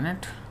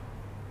minute.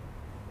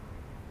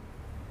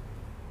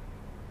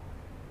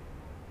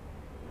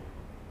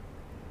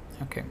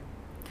 Okay,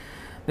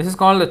 this is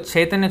called the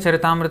Chaitanya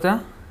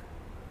Charitamrita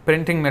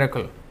printing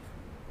miracle.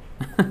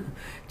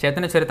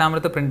 Chaitanya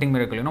Charitamrita printing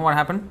miracle. You know what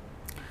happened?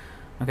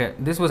 Okay,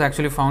 this was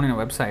actually found in a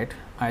website.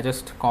 I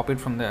just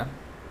copied from there.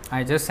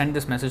 I just sent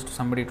this message to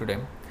somebody today,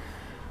 and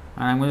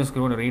I'm just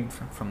going to read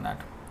from that.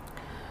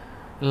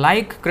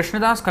 Like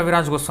Krishnadas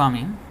Kaviraj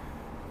Goswami,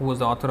 who was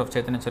the author of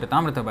Chaitanya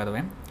Charitamrita, by the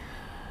way,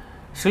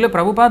 Srila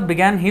Prabhupada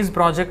began his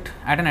project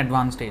at an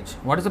advanced stage.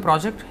 What is the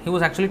project? He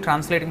was actually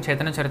translating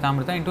Chaitanya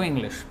Charitamrita into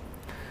English.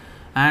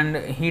 And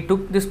he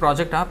took this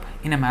project up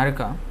in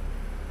America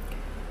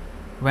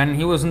when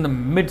he was in the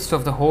midst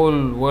of the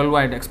whole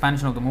worldwide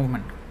expansion of the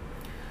movement.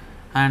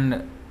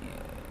 And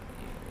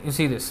you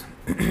see this.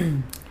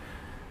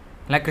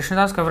 Like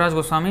Krishnadas Kaviraj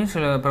Goswami,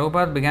 Srila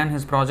Prabhupada began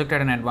his project at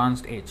an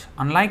advanced age.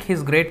 Unlike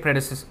his great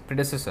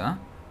predecessor,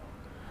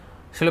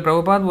 Srila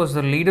Prabhupada was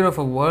the leader of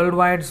a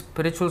worldwide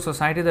spiritual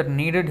society that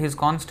needed his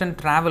constant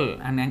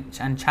travel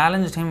and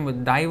challenged him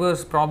with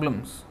diverse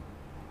problems.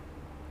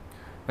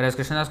 Whereas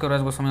Krishnadas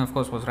Kaviraj Goswami, of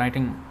course, was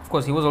writing, of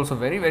course, he was also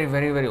very, very,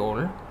 very, very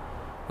old.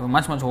 He was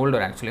much, much older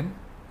actually.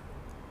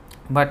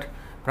 But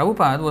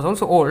Prabhupada was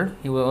also old.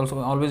 He was also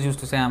always used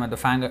to say, I'm at the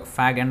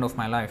fag end of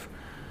my life.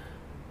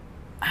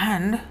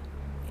 And,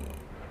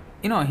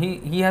 you know,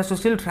 he has to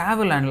still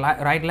travel and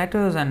write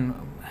letters and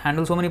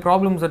handle so many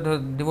problems that the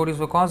devotees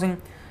were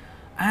causing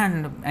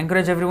and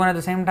encourage everyone at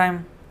the same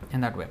time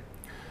in that way.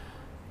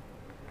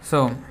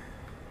 So,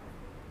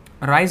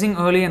 rising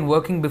early and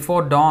working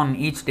before dawn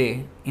each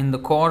day in the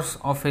course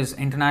of his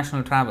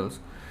international travels,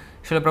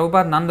 Srila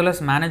Prabhupada nonetheless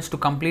managed to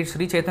complete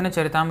Sri Chaitanya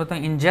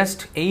Charitamrita in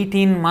just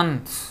 18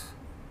 months.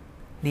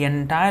 The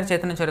entire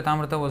Chaitanya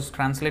Charitamrita was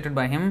translated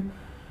by him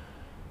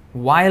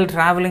while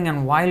traveling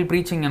and while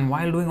preaching and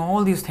while doing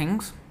all these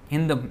things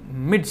in the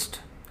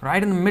midst,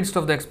 right in the midst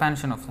of the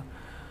expansion of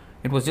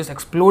it was just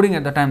exploding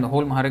at the time, the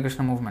whole Hare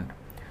Krishna movement.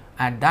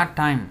 At that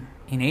time,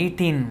 in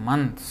 18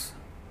 months,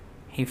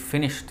 he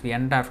finished the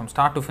entire, from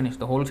start to finish,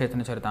 the whole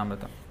Chaitanya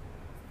Charitamrita.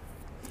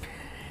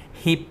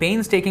 He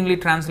painstakingly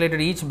translated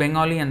each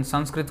Bengali and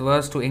Sanskrit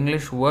verse to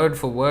English word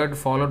for word,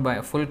 followed by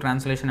a full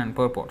translation and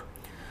purport.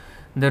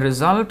 The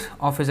result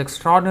of his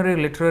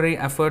extraordinary literary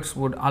efforts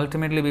would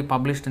ultimately be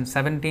published in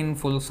 17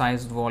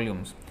 full-sized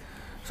volumes.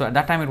 So at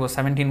that time it was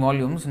 17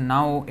 volumes,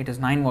 now it is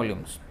 9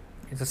 volumes.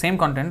 It's the same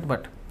content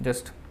but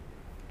just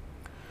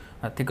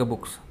thicker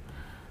books.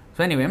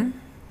 So anyway,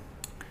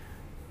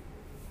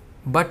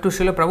 but to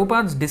Srila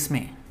Prabhupada's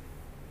dismay,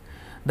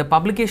 the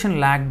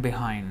publication lagged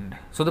behind.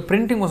 So the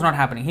printing was not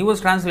happening. He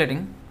was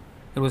translating,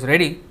 it was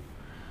ready,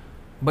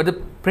 but the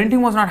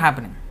printing was not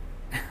happening.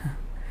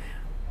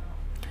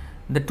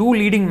 The two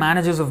leading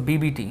managers of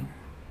BBT,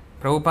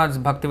 Prabhupada's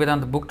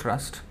Bhaktivedanta Book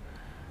Trust,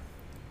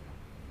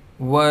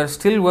 were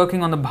still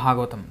working on the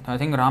Bhagavatam. I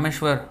think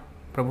Rameshwar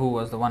Prabhu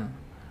was the one,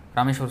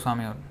 Rameshwar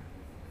Swami, or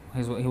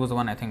he was the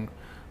one I think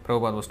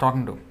Prabhupada was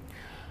talking to.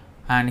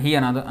 And he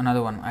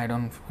another one, I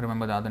don't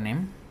remember the other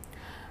name.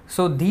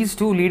 So these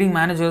two leading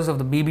managers of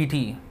the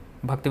BBT,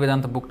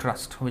 Bhaktivedanta Book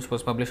Trust, which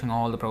was publishing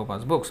all the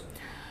Prabhupada's books,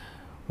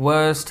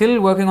 were still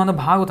working on the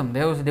Bhagavatam.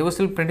 They were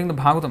still printing the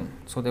Bhagavatam,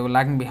 so they were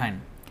lagging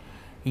behind.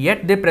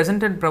 Yet they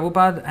presented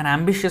Prabhupada an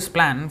ambitious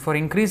plan for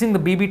increasing the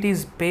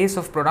BBT's pace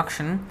of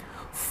production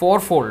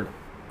fourfold.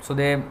 So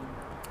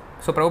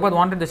Prabhupada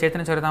wanted the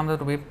Chaitanya Charitamrita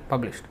to be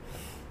published.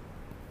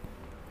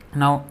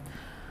 Now,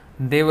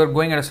 they were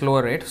going at a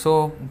slower rate,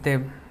 so they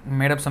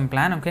made up some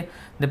plan, okay.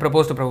 They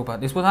proposed to Prabhupada.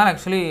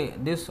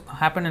 This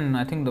happened in,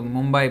 I think, the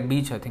Mumbai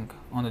beach, I think,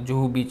 on the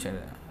Juhu beach,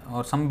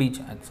 or some beach,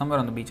 somewhere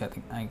on the beach,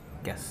 I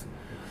guess.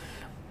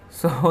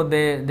 So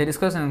they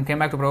discussed and came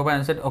back to Prabhupada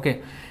and said,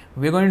 okay,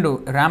 we're going to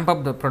ramp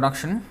up the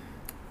production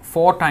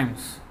 4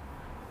 times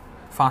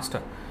faster.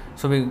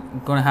 So we're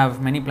going to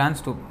have many plans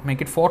to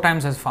make it 4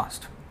 times as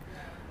fast.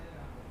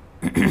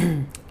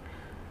 Srila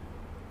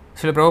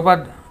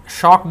Prabhupada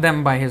shocked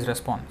them by his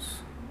response.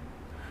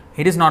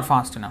 It is not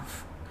fast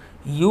enough.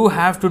 You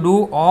have to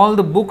do all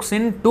the books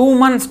in 2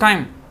 months'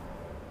 time.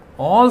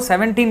 All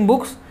 17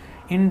 books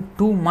in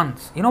 2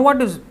 months. You know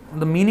what is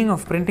the meaning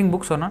of printing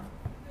books or not?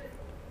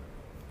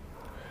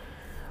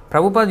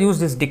 Prabhupada used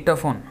this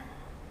dictaphone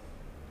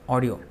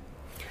audio.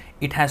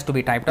 It has to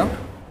be typed out.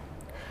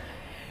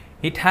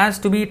 It has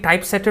to be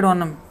typesetted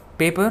on a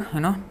paper,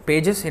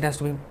 pages. It has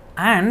to be,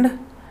 and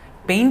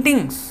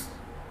paintings.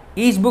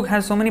 Each book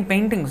has so many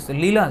paintings, the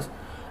Leelas,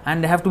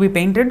 and they have to be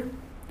painted,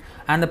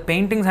 and the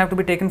paintings have to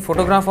be taken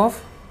photograph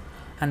of,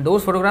 and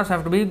those photographs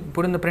have to be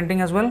put in the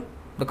printing as well,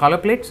 the color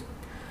plates,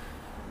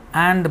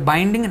 and the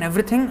binding and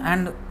everything,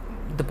 and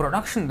the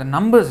production, the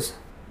numbers.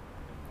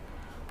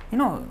 You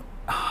know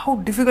how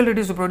difficult it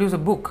is to produce a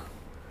book.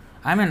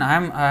 I mean,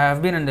 I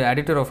have been the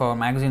editor of our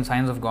magazine,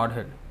 Science of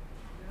Godhead.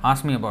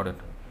 Ask me about it.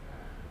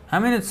 I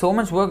mean, it's so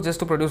much work just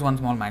to produce one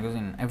small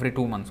magazine every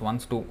 2 months,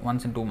 once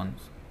in 2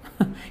 months.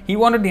 He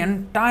wanted the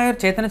entire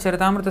Chaitanya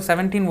Charitamrita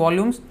 17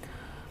 volumes.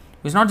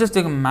 It's not just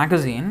a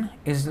magazine.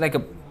 It's like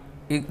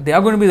they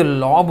are going to be the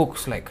law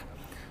books, like,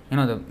 you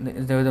know,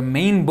 the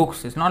main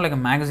books. It's not like a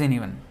magazine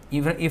even.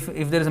 Even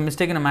if there is a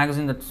mistake in a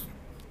magazine, that's,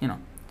 you know,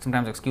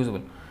 sometimes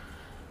excusable.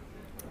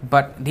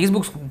 But these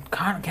books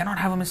cannot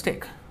have a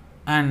mistake,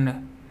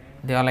 and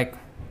they are like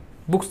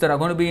books that are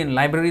going to be in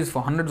libraries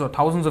for hundreds or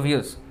thousands of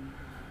years.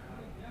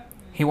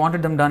 He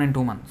wanted them done in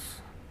 2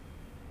 months,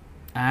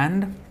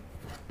 and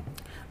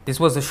this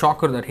was the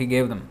shocker that he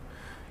gave them.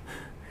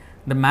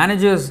 The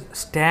managers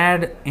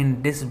stared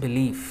in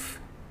disbelief.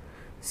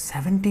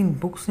 17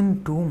 books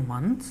in 2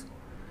 months?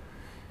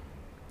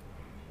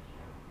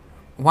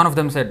 One of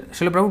them said,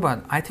 Srila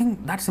Prabhupada, I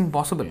think that's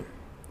impossible.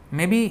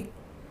 Maybe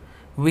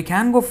we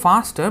can go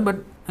faster, but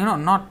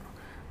not.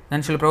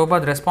 Then Srila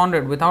Prabhupada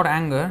responded without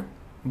anger,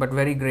 but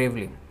very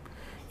gravely.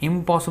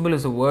 Impossible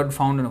is a word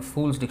found in a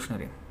fool's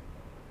dictionary.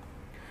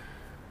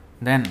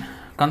 Then,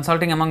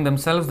 consulting among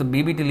themselves, the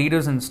BBT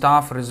leaders and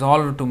staff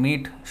resolved to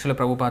meet Srila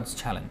Prabhupada's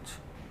challenge.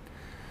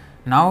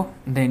 Now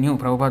they knew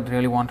Prabhupada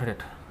really wanted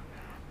it.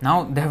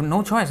 Now they have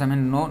no choice. I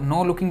mean,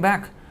 no looking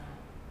back.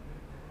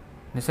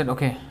 They said,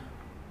 okay,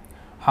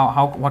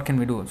 what can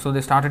we do? So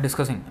they started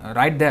discussing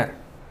right there.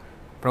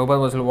 Prabhupada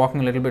was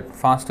walking a little bit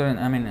faster, a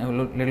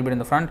little bit in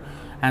the front,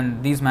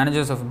 and these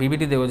managers of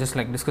BBT, they were just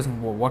like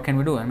discussing, what can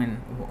we do? I mean,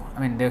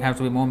 there has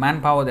to be more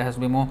manpower, there has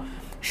to be more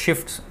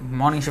shifts,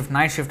 morning shift,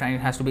 night shift, and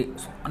it has to be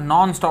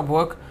non-stop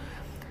work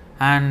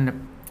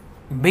and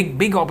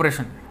big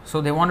operation.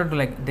 So they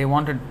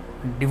wanted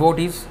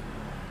devotees.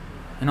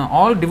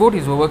 All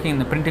devotees were working in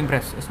the printing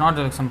press. It's not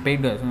like some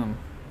paid guys.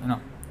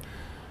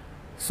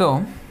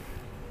 So,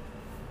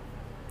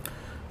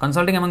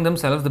 consulting among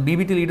themselves, the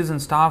BBT leaders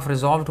and staff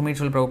resolved to meet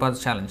Srila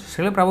Prabhupada's challenge.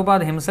 Srila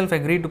Prabhupada himself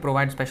agreed to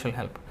provide special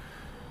help.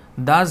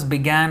 Thus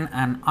began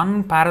an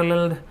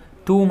unparalleled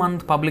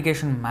 2-month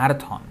publication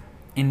marathon,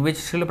 in which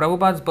Srila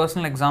Prabhupada's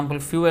personal example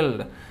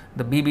fueled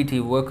the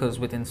BBT workers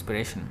with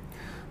inspiration.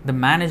 The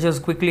managers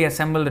quickly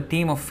assembled a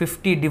team of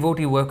 50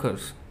 devotee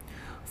workers.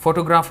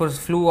 Photographers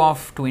flew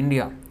off to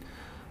India.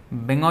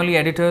 Bengali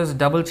editors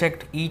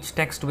double-checked each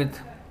text with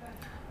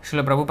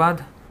Srila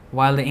Prabhupada,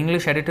 while the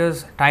English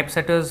editors,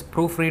 typesetters,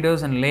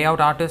 proofreaders and layout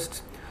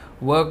artists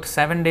worked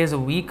 7 days a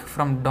week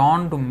from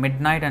dawn to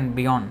midnight and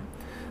beyond.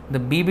 The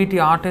BBT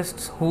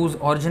artists, whose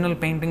original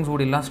paintings would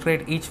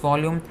illustrate each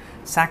volume,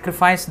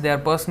 sacrificed their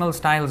personal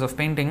styles of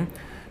painting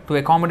to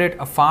accommodate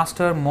a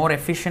faster, more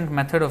efficient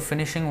method of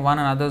finishing one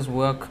another's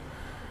work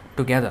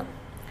together.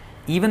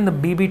 Even the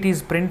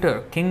BBT's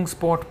printer,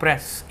 Kingsport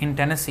Press in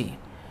Tennessee,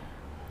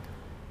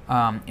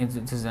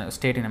 it is a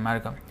state in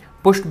America,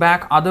 pushed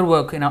back other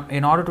work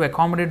in order to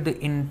accommodate the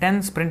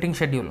intense printing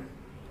schedule.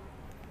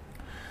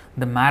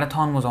 The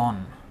marathon was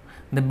on.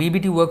 The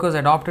BBT workers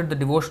adopted the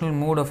devotional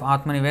mood of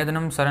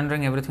Atmanivedanam,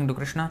 surrendering everything to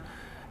Krishna.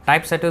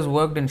 Typesetters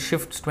worked in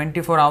shifts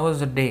 24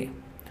 hours a day.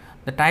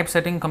 The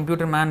typesetting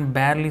computer man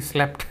barely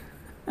slept.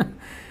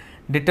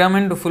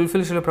 Determined to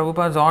fulfill Srila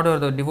Prabhupada's order,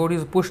 the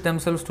devotees pushed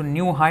themselves to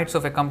new heights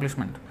of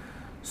accomplishment.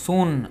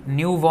 Soon,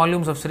 new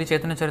volumes of Sri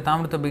Chaitanya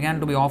Charitamrita began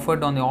to be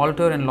offered on the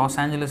altar in Los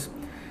Angeles,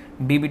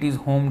 BBT's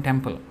home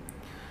temple.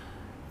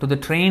 To the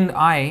trained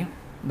eye,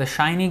 the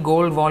shiny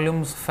gold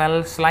volumes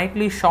fell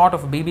slightly short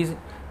of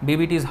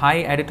BBT's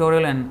high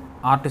editorial and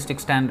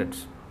artistic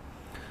standards.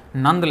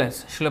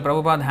 Nonetheless, Srila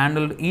Prabhupada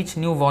handled each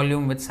new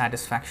volume with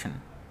satisfaction.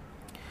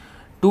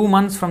 2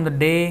 months from the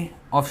day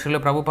of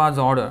Srila Prabhupada's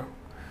order,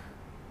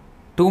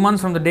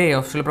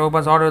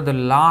 the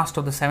last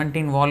of the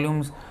 17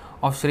 volumes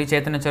of Sri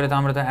Chaitanya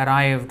Charitamrita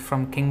arrived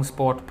from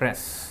Kingsport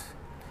Press.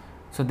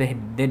 So they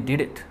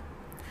did it.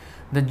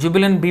 The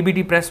jubilant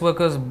BBT press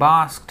workers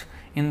basked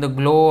in the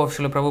glow of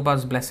Srila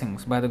Prabhupada's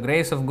blessings. By the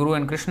grace of Guru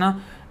and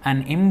Krishna,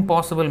 an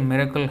impossible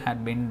miracle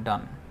had been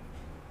done.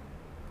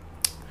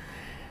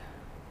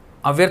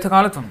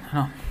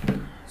 Avyarthakalatvam.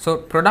 So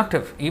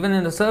productive. Even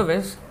in the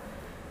service,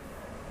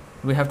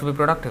 we have to be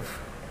productive.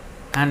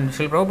 And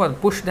Srila Prabhupada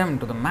pushed them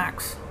to the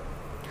max.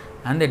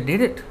 And they did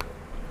it.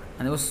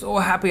 And they were so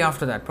happy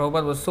after that.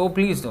 Prabhupada was so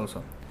pleased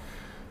also.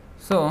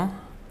 So,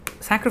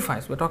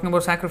 sacrifice. We're talking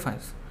about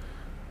sacrifice.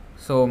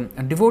 So,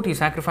 a devotee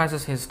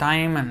sacrifices his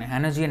time and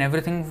energy and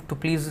everything to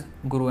please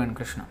Guru and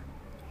Krishna.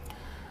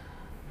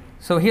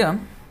 So here,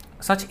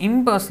 such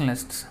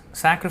impersonalists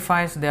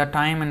sacrifice their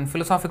time in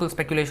philosophical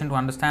speculation to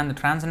understand the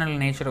transcendental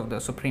nature of the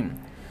Supreme.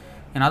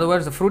 In other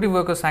words, the fruitive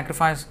workers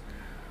sacrifice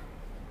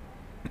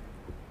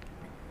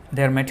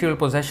their material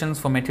possessions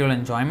for material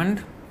enjoyment,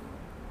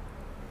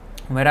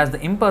 whereas the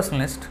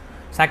impersonalist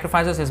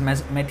sacrifices his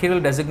material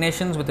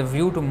designations with a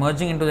view to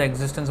merging into the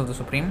existence of the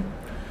Supreme.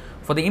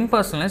 For the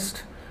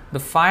impersonalist, the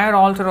fire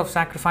altar of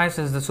sacrifice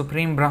is the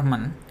Supreme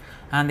Brahman,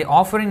 and the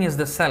offering is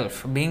the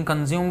self being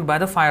consumed by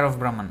the fire of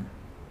Brahman.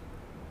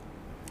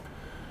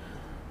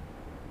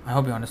 I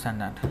hope you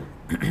understand that.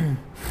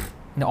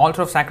 The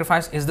altar of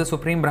sacrifice is the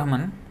Supreme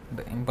Brahman,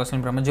 the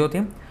impersonal Brahma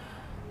Jyoti,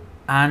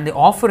 and the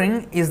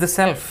offering is the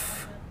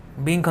self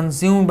being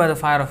consumed by the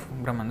fire of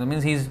Brahman. That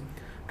means he is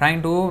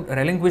trying to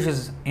relinquish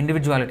his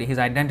individuality, his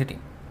identity.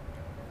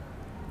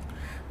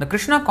 The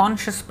Krishna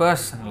conscious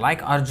person,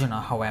 like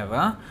Arjuna,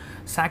 however,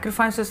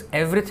 sacrifices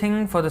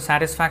everything for the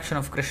satisfaction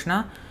of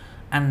Krishna,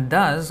 and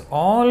thus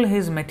all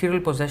his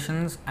material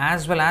possessions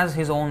as well as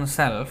his own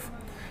self,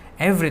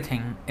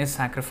 everything is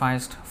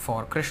sacrificed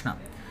for Krishna.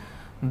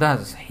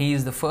 Thus, he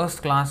is the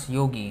first class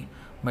yogi,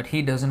 but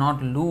he does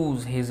not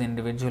lose his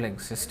individual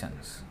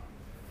existence.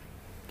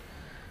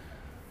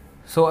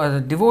 So, as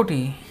a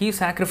devotee, he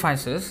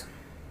sacrifices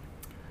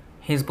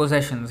his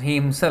possessions, he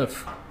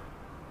himself,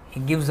 he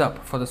gives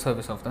up for the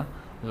service of the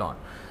Lord.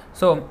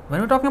 So,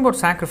 when we're talking about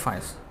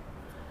sacrifice,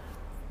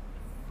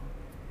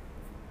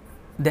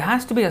 there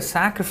has to be a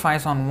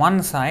sacrifice on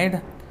one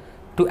side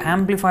to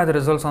amplify the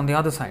results on the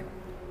other side.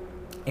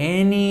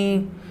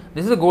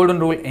 This is a golden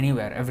rule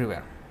anywhere,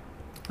 everywhere.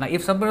 Like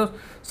if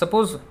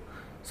suppose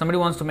somebody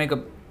wants to make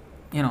a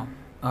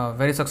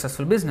very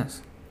successful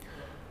business,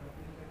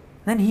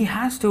 then he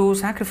has to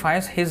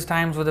sacrifice his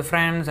times with the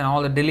friends and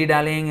all the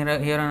dilly-dallying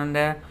here and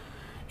there.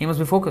 He must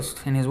be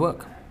focused in his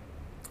work.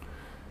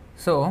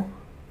 So,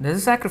 there is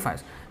a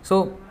sacrifice.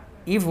 So,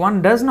 if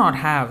one does not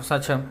have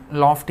such a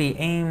lofty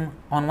aim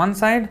on one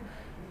side,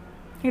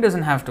 he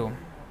doesn't have to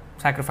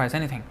sacrifice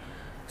anything.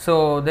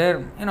 So,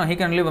 there, he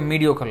can live a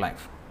mediocre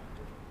life.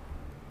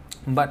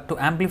 But to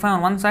amplify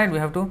on one side, we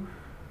have to,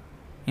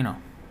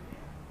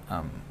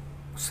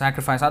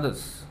 sacrifice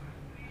others.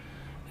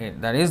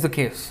 That is the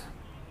case,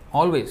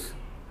 always.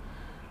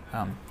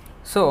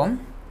 So,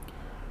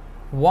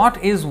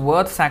 what is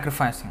worth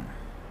sacrificing?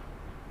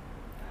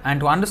 And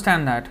to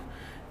understand that,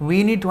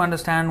 we need to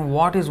understand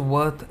what is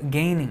worth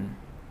gaining,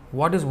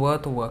 what is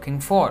worth working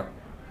for.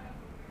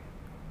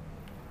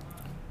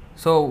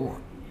 So,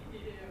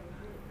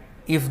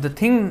 if the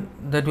thing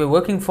that we're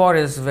working for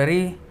is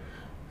very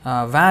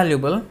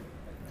valuable,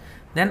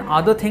 then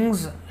other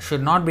things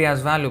should not be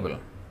as valuable,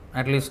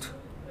 at least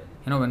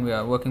when we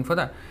are working for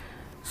that.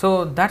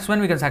 So that's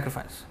when we can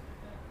sacrifice.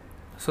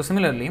 So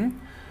similarly,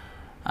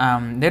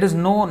 there is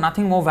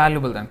nothing more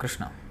valuable than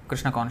Krishna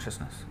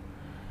consciousness.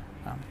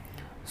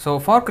 So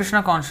for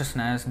Krishna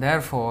consciousness,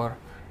 therefore,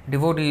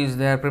 devotees,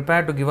 they are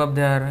prepared to give up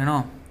their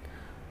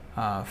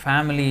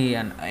family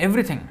and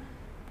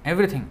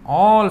everything,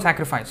 all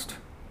sacrificed.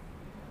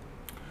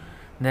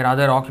 Their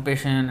other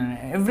occupation,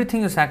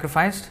 everything is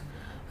sacrificed,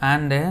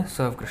 and they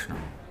serve Krishna.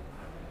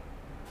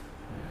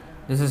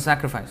 This is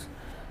sacrifice.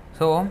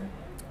 So,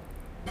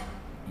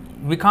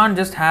 we can't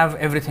just have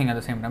everything at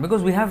the same time,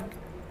 because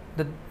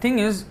the thing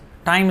is,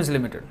 time is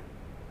limited.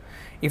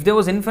 If there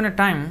was infinite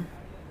time,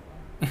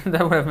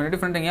 that would have been a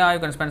different thing. Yeah, you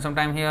can spend some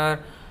time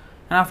here,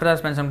 and after that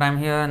spend some time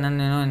here, and then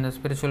in the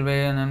spiritual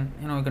way, and then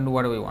you can do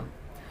whatever you want.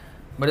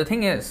 But the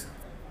thing is,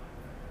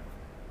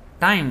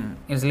 time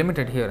is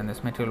limited here in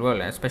this material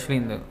world, especially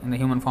in the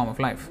human form of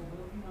life.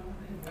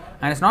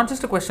 And it's not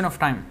just a question of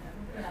time,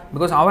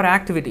 because our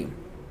activity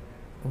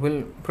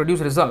will produce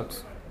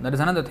results. That is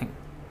another thing.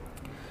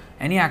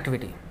 Any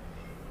activity,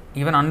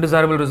 even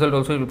undesirable result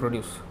also will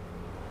produce.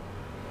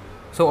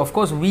 So of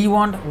course we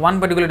want one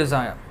particular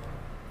desire.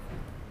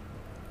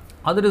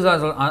 Other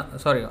desires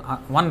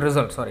one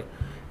result,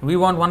 we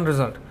want one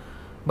result,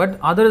 but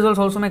other results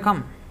also may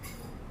come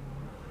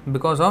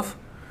because of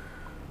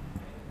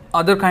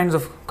other kinds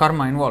of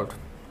karma involved.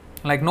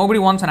 Like nobody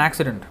wants an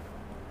accident,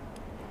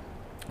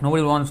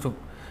 nobody wants to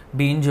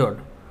be injured,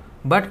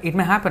 but it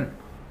may happen.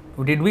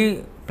 Did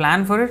we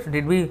plan for it?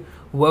 Did we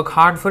work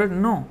hard for it?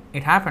 No,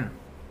 it happened.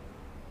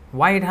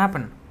 Why it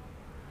happened?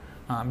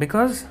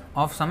 Because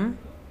of some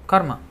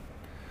karma.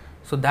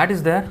 So that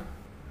is there.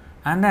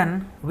 And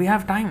then we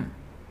have time.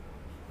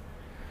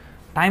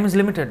 Time is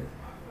limited.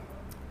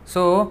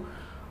 So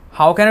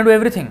how can I do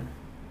everything?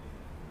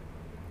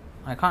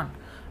 I can't.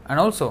 And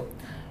also,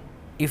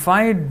 if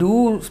I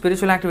do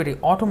spiritual activity,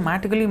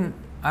 automatically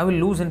I will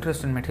lose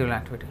interest in material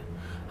activity.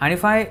 And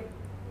if I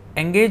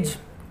engage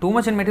too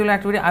much in material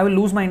activity, I will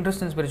lose my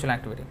interest in spiritual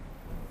activity.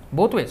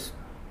 Both ways.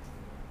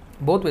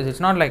 It's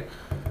not like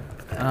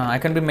I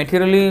can be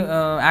materially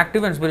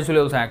active and spiritually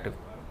also active.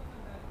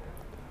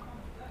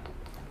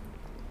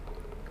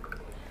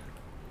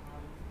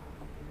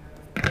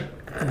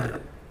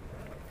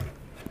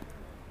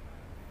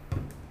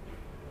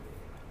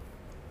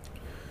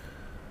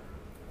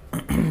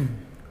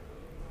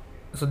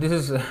 So this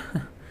is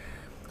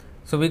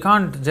so we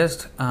can't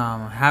just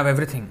have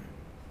everything,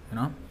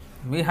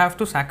 we have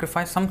to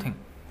sacrifice something,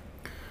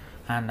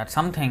 and that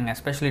something,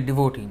 especially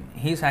devotee,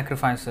 he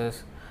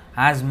sacrifices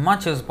as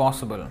much as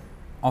possible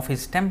of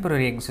his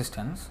temporary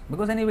existence,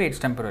 because anyway it's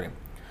temporary.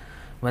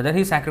 Whether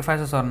he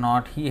sacrifices or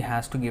not, he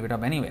has to give it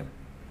up anyway.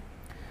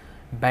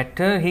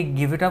 better he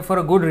give it up for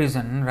a good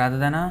reason rather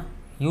than a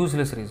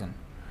useless reason.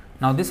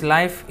 Now this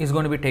life is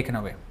going to be taken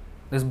away.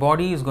 This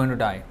body is going to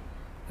die.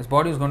 This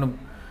body is going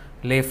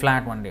to lay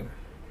flat one day.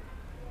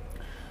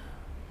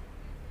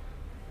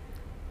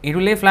 It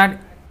will lay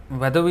flat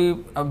whether we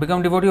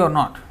become devotee or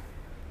not.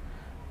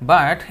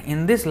 But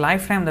in this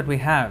lifetime that we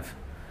have,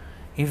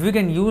 if we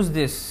can use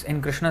this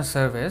in Krishna's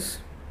service,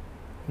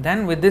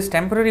 then with this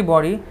temporary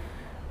body,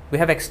 we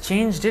have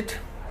exchanged it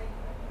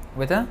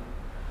with a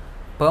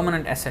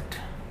permanent asset,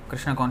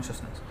 Krishna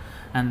consciousness.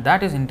 And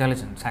that is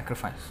intelligent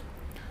sacrifice.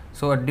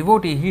 So a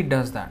devotee, he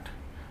does that.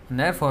 And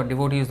therefore,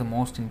 devotee is the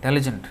most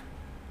intelligent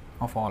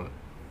of all.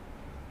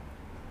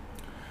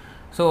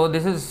 So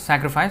this is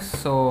sacrifice.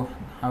 So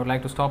I would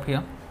like to stop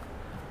here.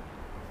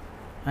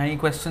 Any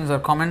questions or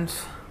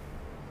comments?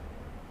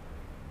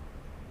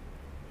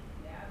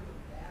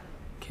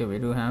 Okay, we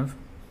do have.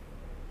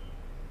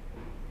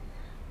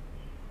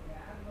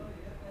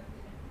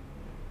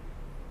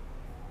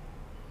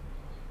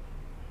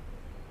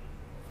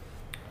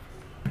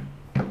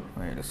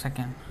 Wait a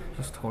second,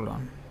 just hold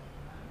on.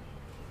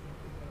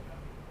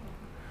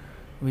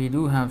 We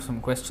do have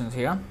some questions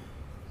here.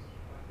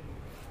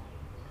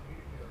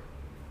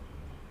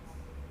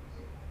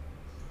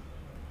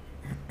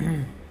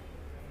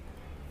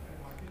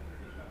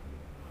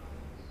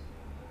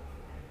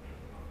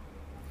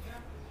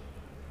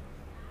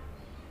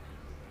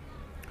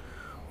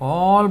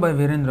 All by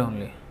Virendra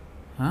only.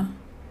 Huh?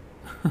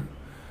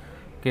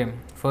 Okay,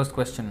 first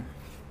question.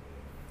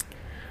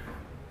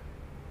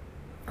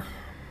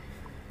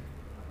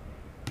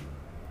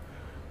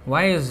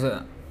 Why is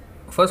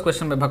first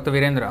question by Bhakta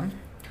Virendra?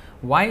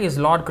 Why is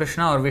Lord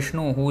Krishna or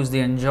Vishnu, who is the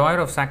enjoyer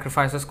of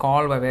sacrifices,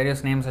 called by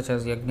various names such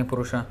as Yajna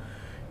Purusha,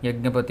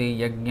 Yajnapati,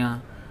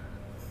 Yajna,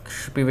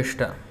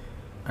 Kshipivishta?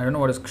 I don't know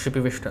what is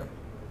Kshipivishta.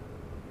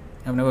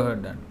 I've never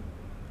heard that.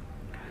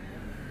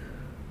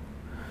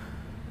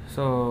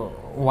 So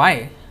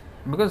why?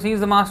 Because he is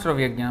the master of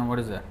Yajna. What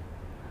is that?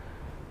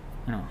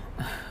 You know,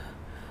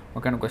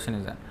 what kind of question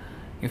is that?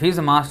 If he is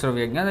the master of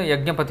Yajna, the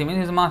Yajnapati means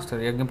he is the master.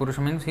 Yajna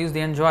Purusha means he is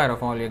the enjoyer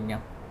of all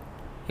Yajna.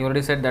 He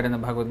already said that in the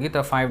Bhagavad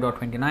Gita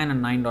 5.29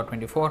 and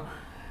 9.24.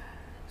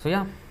 So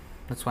yeah,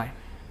 that's why.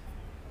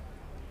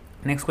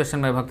 Next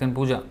question by Bhaktin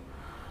Puja.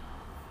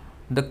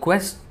 The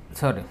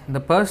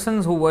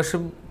persons who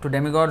worship to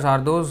demigods,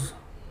 are those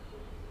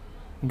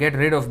get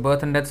rid of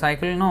birth and death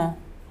cycle? No.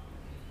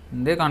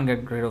 They can't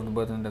get rid of the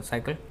birth and death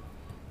cycle.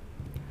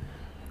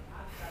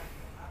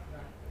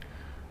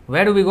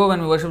 Where do we go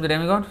when we worship the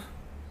demigods?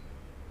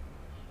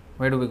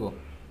 Where do we go?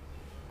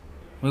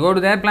 We go to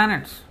their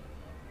planets.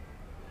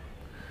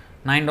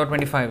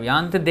 9.25.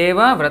 Yanti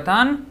Deva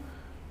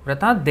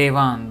Vratat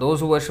Devan.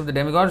 Those who worship the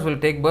demigods will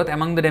take birth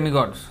among the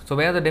demigods. So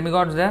where are the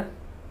demigods there?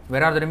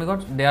 Where are the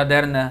demigods? They are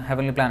there in the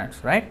heavenly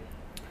planets, right?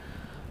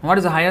 What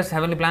is the highest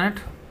heavenly planet?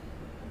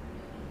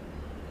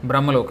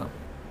 Brahmaloka.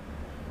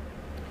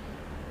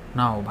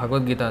 Now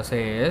Bhagavad Gita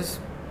says,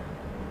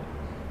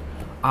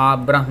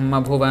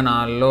 Abrahma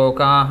bhuvana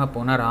lokaha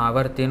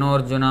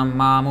punaravartinorjuna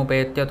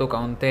mamupetya tu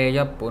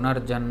kaunteya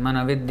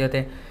punarjanmana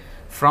vidyate.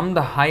 From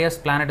the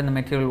highest planet in the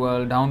material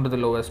world down to the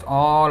lowest,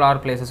 all are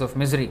places of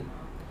misery,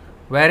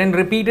 wherein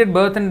repeated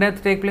birth and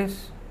death take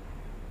place.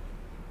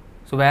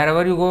 So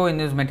wherever you go in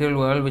this material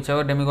world,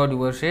 whichever demigod you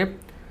worship,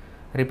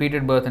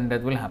 repeated birth and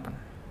death will happen.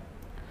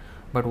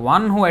 But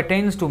one who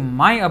attains to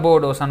my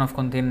abode, O son of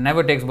Kunti,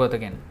 never takes birth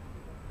again.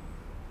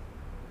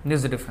 This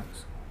is the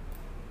difference.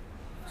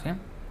 See?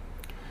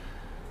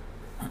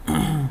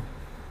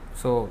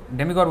 So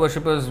demigod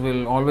worshippers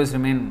will always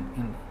remain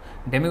in.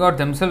 Demigods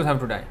themselves have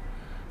to die.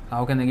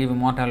 How can they give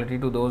immortality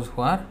to those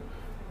who are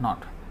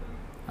not?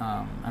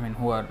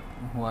 Who are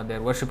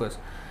their worshippers?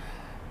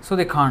 So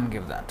they can't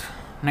give that.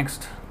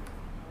 Next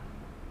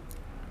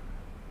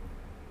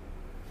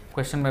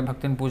question by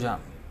Bhaktin Puja.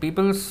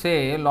 People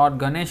say Lord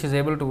Ganesh is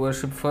able to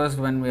worship first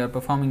when we are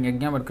performing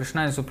yajna, but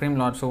Krishna is Supreme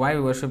Lord. So why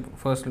we worship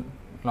first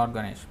Lord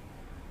Ganesh?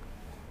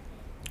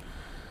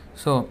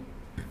 So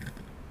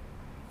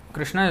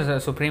Krishna is a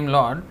Supreme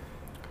Lord.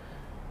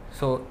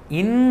 So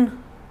in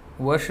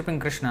worshipping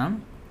Krishna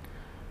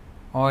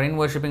or in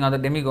worshipping other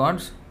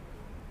demigods,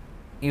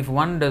 if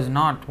one does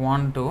not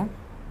want to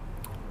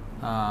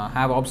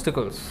have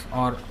obstacles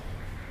or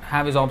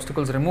have his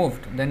obstacles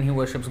removed, then he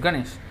worships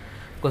Ganesh,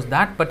 because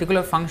that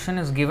particular function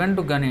is given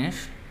to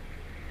Ganesh,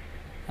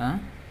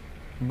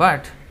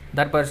 but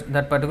that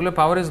particular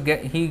power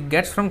he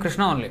gets from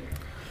Krishna only.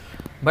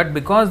 But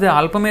because they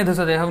are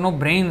Alpamedhasa, they have no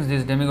brains,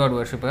 these demigod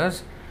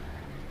worshippers.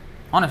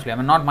 Honestly,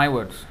 not my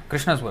words,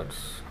 Krishna's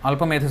words.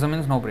 Alpamedhasa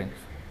means no brains,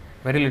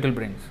 very little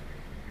brains.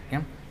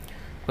 Okay?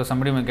 So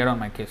somebody may get on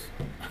my case.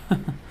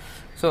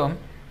 So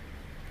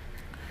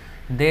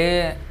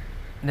they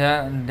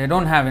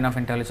don't have enough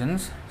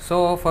intelligence.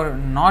 So for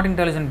not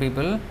intelligent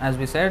people, as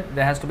we said,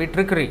 there has to be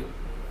trickery.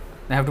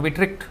 They have to be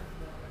tricked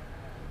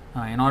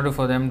in order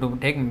for them to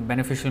take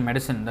beneficial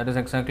medicine. That is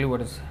exactly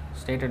what is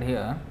stated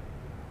here.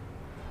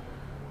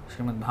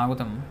 Srimad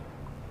Bhagavatam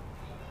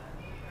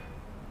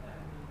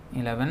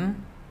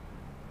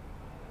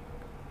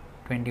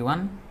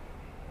 11:21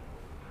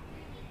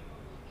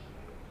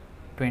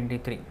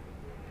 23.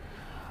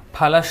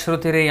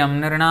 Phalashrutiriam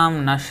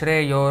nirnam na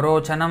shreyo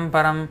rochanam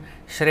param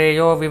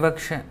shreyo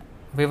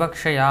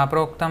vivakshaya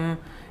proktam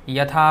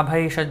yatha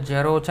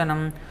bhaishajya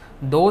rochanam.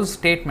 Those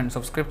statements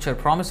of scripture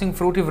promising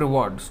fruitive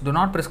rewards do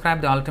not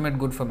prescribe the ultimate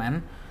good for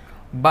men,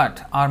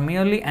 but are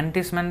merely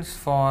enticements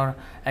for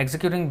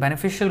executing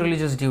beneficial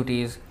religious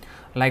duties,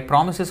 like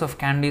promises of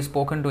candy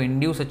spoken to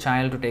induce a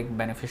child to take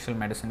beneficial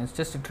medicine. It's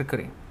just a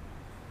trickery.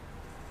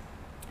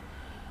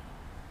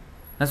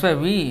 That's why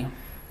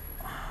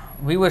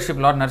we worship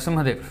Lord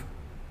Narasimhadev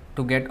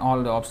to get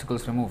all the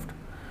obstacles removed.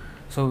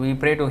 So we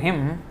pray to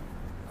him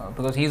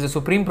because he is the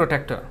supreme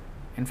protector.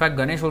 In fact,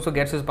 Ganesh also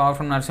gets his power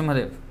from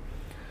Narasimhadev.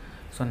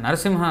 So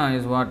Narasimha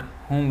is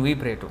whom we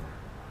pray to.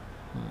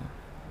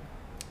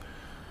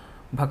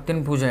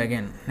 Bhaktin Puja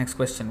again. Next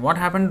question. What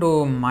happened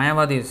to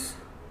Mayavadis,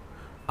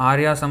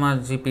 Arya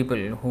Samajji people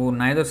who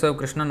neither serve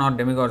Krishna nor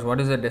demigods? What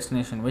is their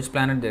destination? Which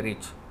planet they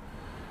reach?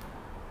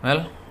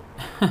 Well,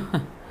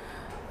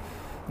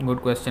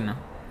 good question.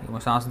 You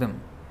must ask them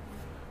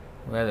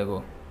where they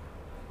go.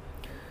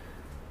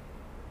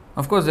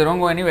 Of course, they don't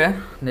go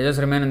anywhere. They just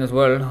remain in this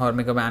world or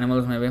become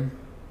animals maybe.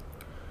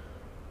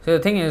 So the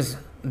thing is,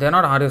 they are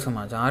not Arya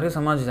Samaj. Arya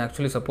Samaj is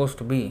actually supposed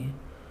to be,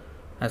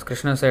 as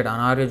Krishna said,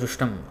 Anarya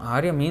Jushtam.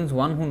 Arya means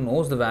one who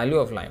knows the value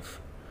of life.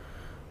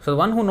 So the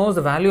one who knows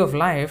the value of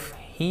life,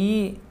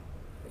 he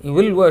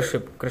will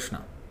worship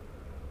Krishna.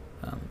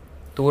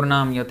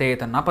 Turnam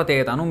yateta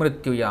napatet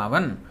anumrityu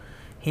yavan.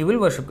 He will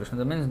worship Krishna.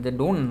 That means they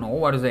don't know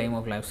what is the aim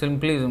of life.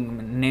 Simply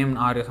named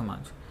Arya Samaj.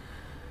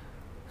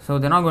 So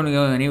they are not going to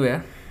go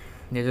anywhere.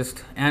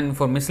 And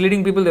for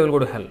misleading people, they will go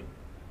to hell.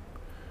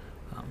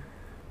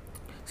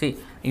 See,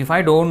 if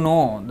I don't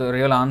know the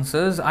real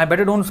answers, I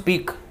better don't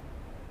speak.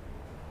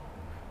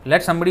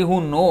 Let somebody who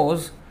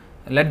knows,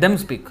 let them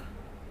speak.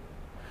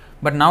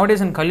 But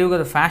nowadays in Kali Yuga,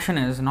 the fashion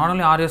is not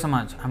only Arya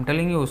Samaj. I am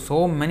telling you,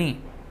 so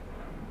many.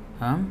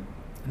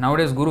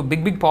 Nowadays,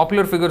 big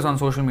popular figures on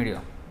social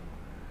media,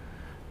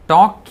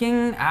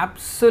 talking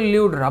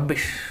absolute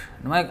rubbish,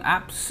 like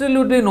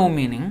absolutely no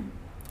meaning.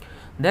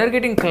 They are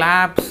getting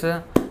claps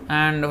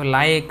and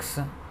likes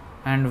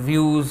and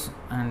views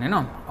and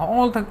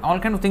all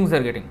kind of things they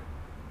are getting.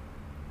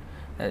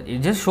 It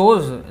just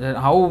shows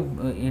how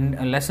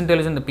less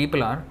intelligent the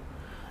people are,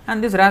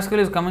 and this rascal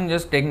is coming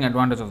just taking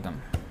advantage of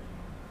them.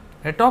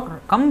 They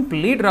talk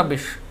complete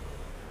rubbish.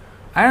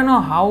 I don't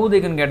know how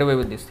they can get away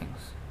with these things.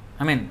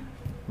 I mean,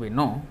 we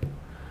know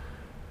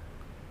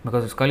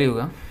because it's Kali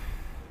Yuga.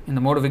 In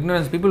the mode of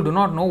ignorance, people do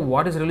not know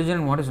what is religion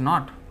and what is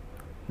not.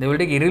 They will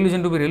take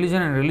irreligion to be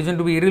religion and religion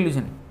to be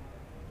irreligion.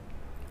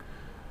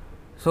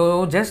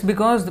 So just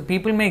because the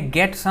people may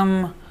get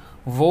some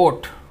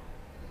vote,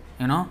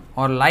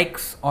 or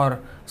likes or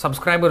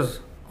subscribers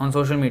on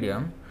social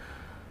media,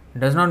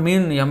 does not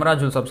mean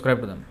Yamaraj will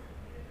subscribe to them.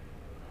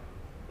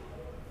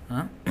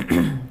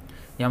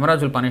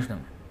 Yamaraj will punish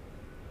them.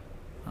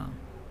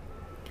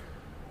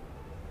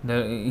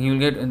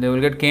 They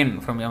will get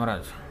cane from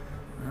Yamaraj.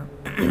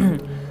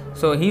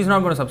 So he is not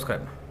going to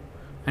subscribe,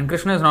 and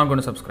Krishna is not going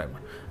to subscribe.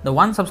 The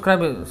one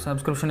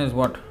subscription is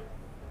what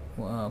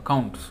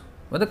counts.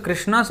 Whether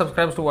Krishna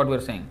subscribes to what we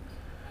are saying,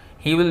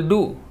 he will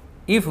do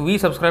if we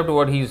subscribe to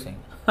what he is saying.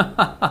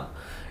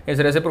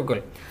 It's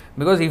reciprocal.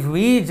 Because if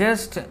we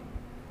just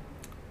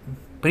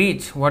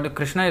preach what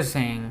Krishna is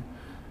saying,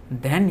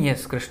 then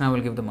yes, Krishna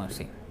will give the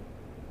mercy.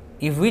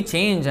 If we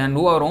change and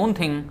do our own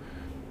thing,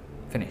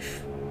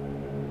 finish.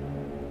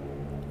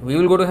 We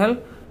will go to hell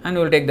and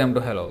we will take them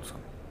to hell also.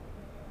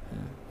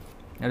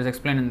 That is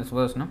explained in this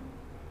verse, no?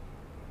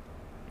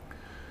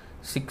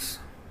 6,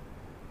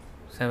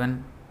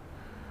 7,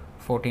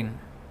 14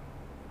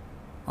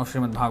 of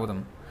Srimad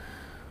Bhagavatam.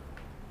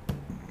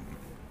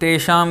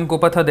 Tesham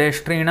kupatha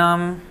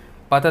destrinam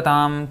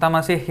patatam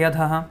tamasi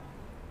hyadha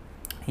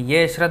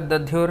ye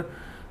shraddadhyur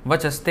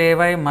vachaste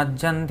vai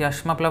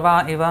majjantyashma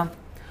plava iva.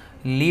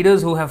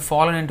 Leaders who have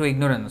fallen into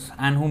ignorance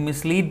and who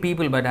mislead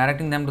people by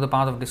directing them to the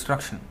path of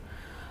destruction,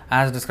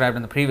 as described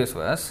in the previous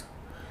verse,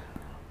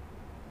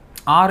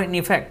 are in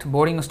effect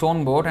boarding a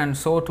stone boat, and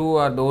so too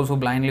are those who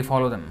blindly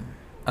follow them.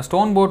 A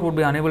stone boat would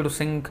be unable to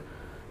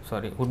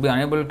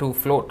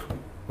float,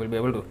 will be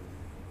able to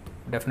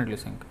definitely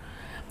sink,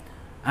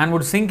 and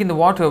would sink in the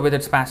water with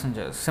its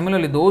passengers.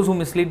 Similarly, those who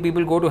mislead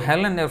people go to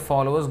hell and their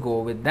followers go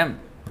with them.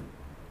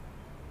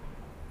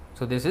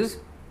 So this is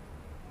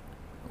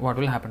what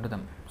will happen to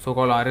them.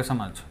 So-called Arya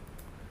Samaj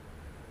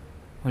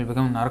will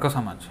become Naraka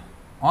Samaj.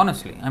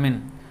 Honestly, I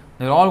mean,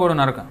 they will all go to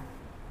Naraka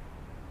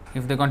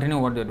if they continue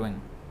what they are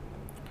doing.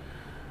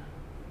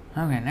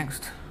 Okay,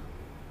 next.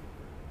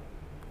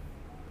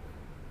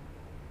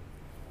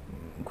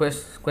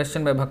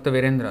 Question by Bhakta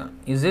Virendra.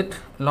 Is it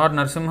Lord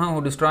Narasimha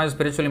who destroys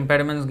spiritual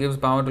impediments, gives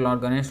power to Lord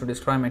Ganesh to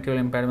destroy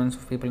material impediments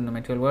of people in the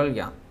material world?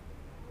 Yeah.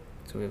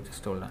 So we have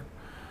just told that.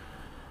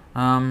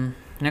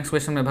 Next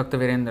question by Bhakta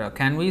Virendra.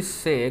 Can we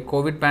say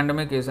COVID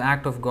pandemic is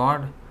act of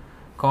God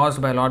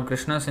caused by Lord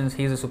Krishna, since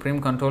he is the supreme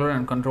controller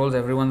and controls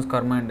everyone's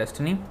karma and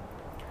destiny?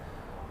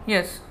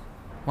 Yes.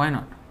 Why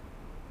not?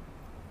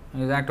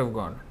 It is act of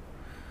God.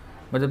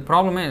 But the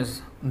problem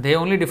is, they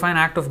only define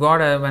act of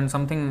God when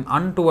something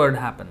untoward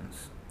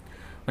happens.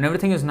 When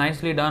everything is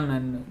nicely done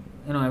and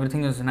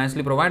everything is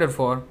nicely provided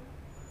for,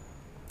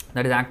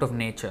 that is act of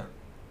nature.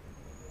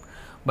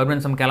 But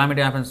when some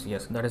calamity happens,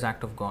 yes, that is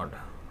act of God.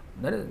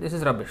 This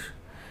is rubbish.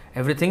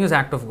 Everything is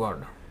act of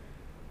God.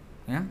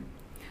 Yeah.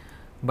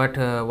 But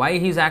why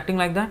he is acting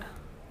like that?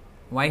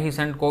 Why he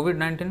sent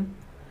COVID-19?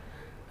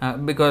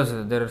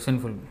 Because there are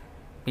sinful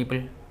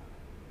people.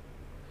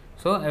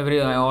 So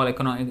all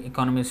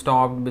economy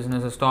stopped,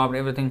 businesses stopped,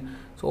 everything.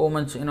 So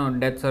much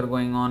deaths are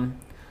going on.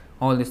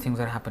 All these things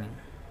are happening.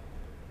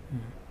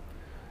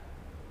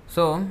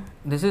 So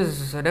this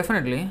is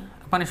definitely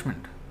a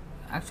punishment.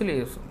 Actually,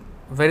 it's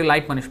very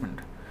light punishment.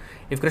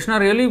 If Krishna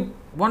really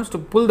wants to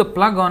pull the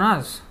plug on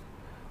us,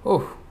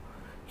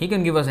 he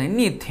can give us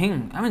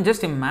anything. I mean,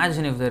 just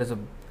imagine if there is a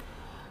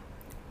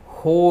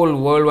whole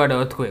worldwide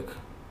earthquake,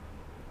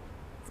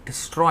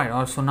 destroyed,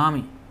 or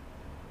tsunami.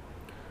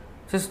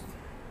 Just,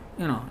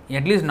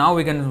 at least now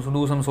we can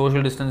do some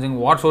social distancing.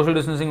 What social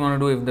distancing you want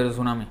to do if there is a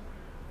tsunami?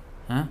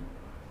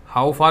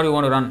 How far you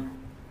want to run?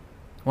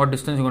 What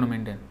distance you want to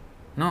maintain?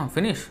 No,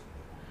 finish.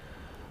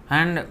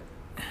 And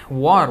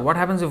war, what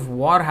happens if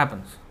war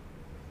happens?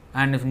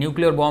 And if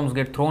nuclear bombs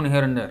get thrown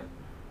here and there?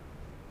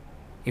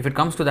 If it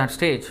comes to that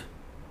stage,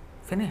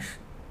 finish.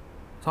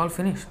 It's all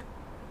finished.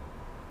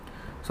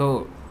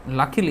 So,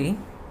 luckily,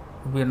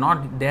 we are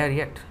not there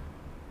yet.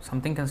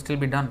 Something can still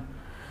be done.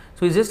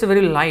 So, it's just a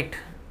very light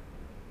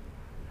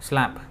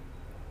slap.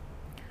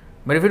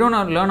 But if we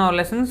don't learn our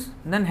lessons,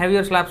 then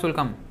heavier slaps will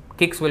come,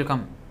 kicks will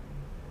come.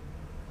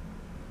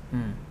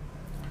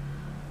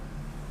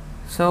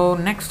 So,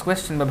 next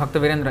question by Bhakta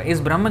Virendra.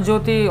 Is Brahma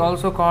Jyoti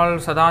also called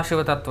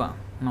Sadashiva Tattva?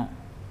 No.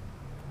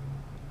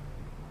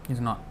 It's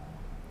not.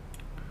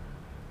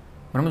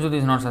 Brahma Jyoti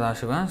is not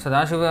Sadashiva.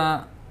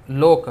 Sadashiva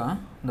Loka,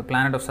 the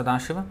planet of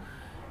Sadashiva,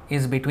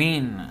 is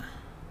between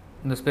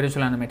the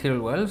spiritual and the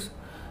material worlds,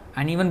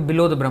 and even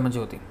below the Brahma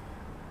Jyoti.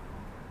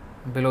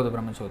 Below the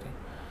Brahma Jyoti.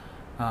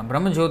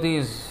 Brahma Jyoti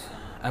is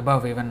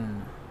above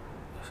even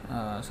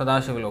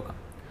Sadashiva Loka.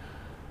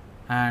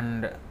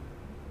 And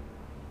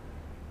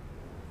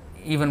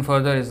even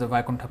further is the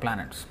Vaikuntha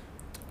planets.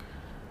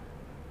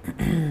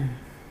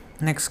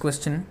 Next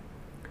question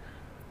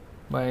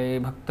by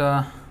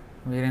Bhakta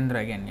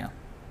Virendra again. Yeah.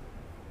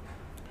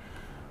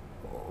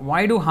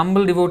 Why do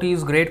humble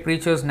devotees, great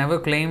preachers never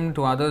claim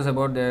to others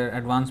about their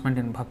advancement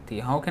in bhakti?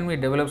 How can we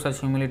develop such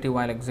humility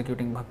while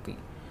executing bhakti?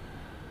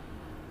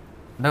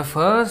 The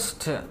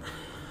first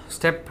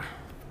step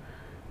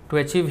to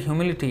achieve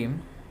humility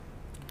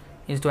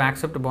is to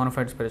accept a bona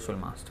fide spiritual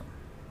master.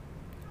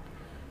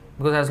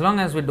 Because as long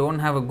as we don't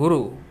have a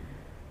guru,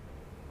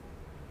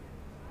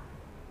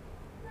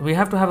 we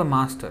have to have a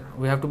master.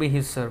 We have to be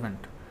his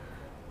servant.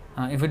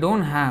 If we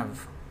don't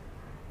have,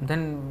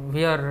 then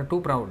we are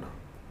too proud.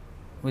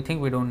 We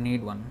think we don't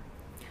need one.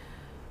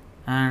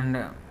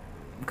 And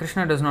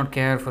Krishna does not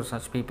care for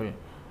such people.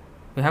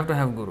 We have to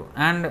have guru.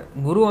 And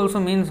guru also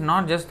means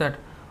not just that,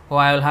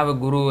 I will have a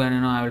guru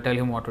and I will tell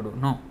him what to do.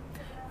 No.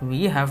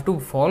 We have to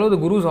follow the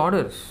guru's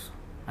orders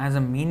as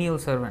a menial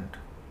servant.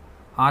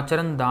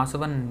 Acharan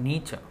dasavan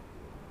nicha.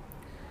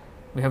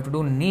 We have to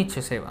do nicha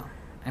seva.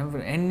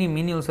 Any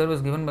menial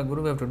service given by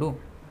guru we have to do.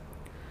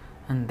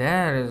 And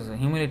there is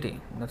humility.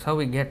 That's how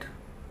we get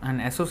an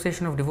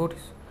association of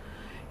devotees.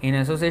 In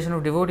association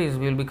of devotees,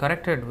 we will be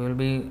corrected. We will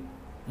be,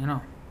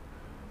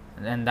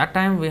 and that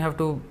time we have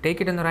to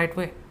take it in the right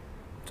way.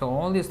 So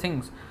all these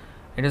things,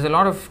 it is a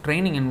lot of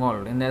training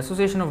involved. In the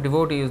association of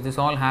devotees, this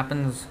all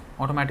happens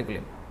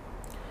automatically.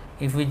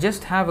 If we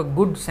just have a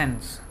good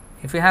sense,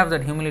 if we have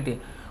that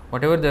humility,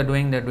 whatever they are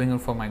doing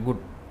it for my good.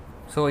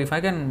 So if I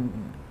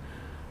can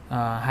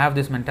have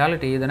this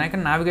mentality, then I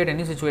can navigate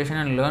any situation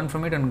and learn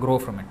from it and grow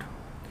from it.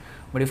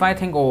 But if I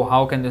think,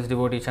 how can this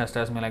devotee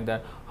chastise me like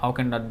that? How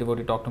can that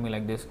devotee talk to me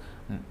like this?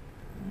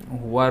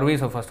 Who are we,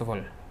 so first of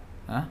all?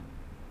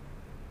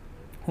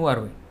 Who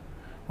are we?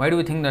 Why do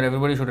we think that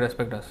everybody should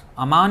respect us?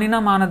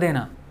 Amanina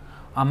manadena.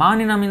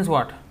 Amanina means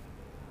what?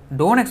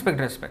 Don't expect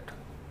respect.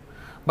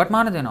 But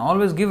manadena,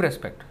 always give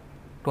respect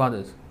to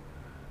others.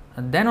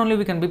 And then only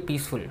we can be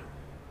peaceful.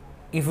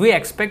 If we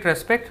expect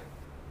respect,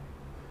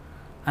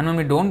 and when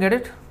we don't get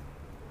it,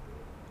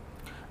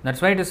 that's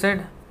why it is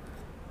said,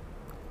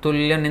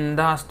 Tulya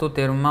nindastu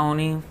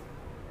tirmauni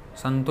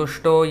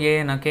santushto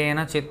ye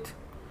nakena chit.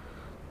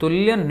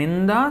 Tulya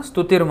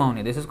nindastu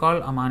tirmauni. This is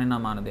called amanina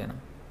manadena.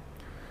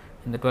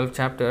 In the 12th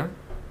chapter,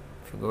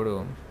 if you go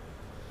to,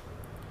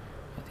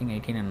 I think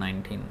 18 and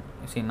 19,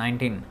 you see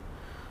 19.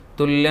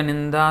 Tulya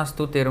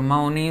nindastu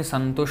tirmauni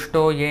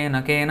santushto ye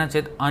nakena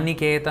chit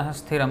aniketah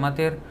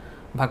sthiramatir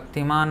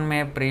bhaktiman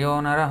me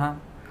priyo naraha.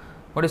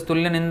 What is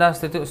tulya ninda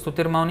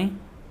stutir mauni?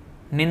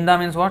 Ninda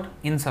means what?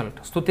 Insult.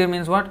 Stutir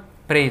means what?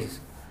 Praise.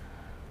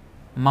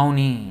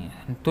 Mauni.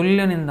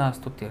 Tulya ninda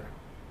stutir.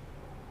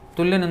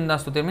 Tulya ninda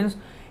stutir means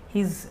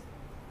he's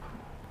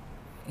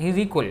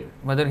equal,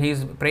 whether he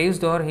is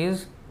praised or he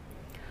is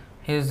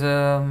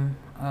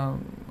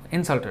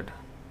insulted.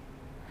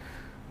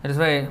 That is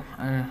why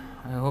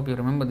I hope you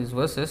remember these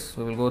verses.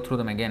 We will go through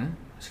them again.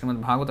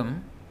 Srimad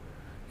Bhagavatam.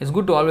 It's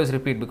good to always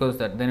repeat because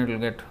that then it will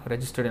get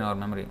registered in our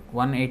memory.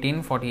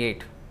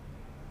 1:18:48.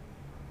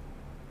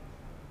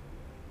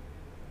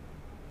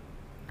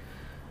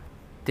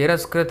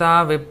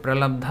 तिरस्कृता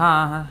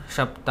विप्रलब्धाः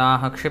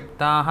शप्ताः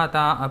क्षिप्ताः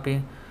ता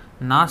अपि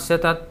नास्य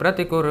तत्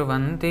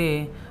प्रतिकुर्वन्ति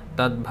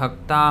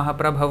तद्भक्ताः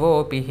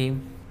प्रभवोऽपि हि.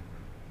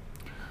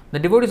 The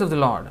devotees of the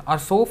Lord are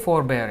so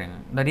forbearing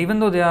that even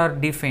though they are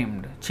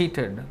defamed,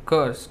 cheated,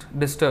 cursed,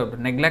 disturbed,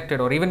 neglected,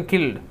 or even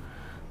killed,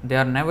 they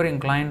are never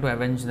inclined to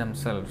avenge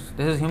themselves.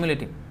 This is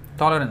humility,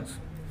 tolerance.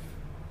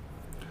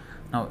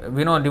 Now,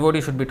 we know a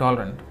devotee should be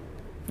tolerant.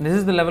 This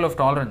is the level of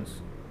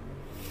tolerance.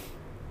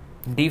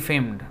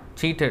 Defamed,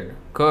 cheated,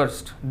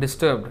 cursed,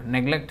 disturbed,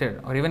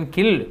 neglected, or even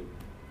killed,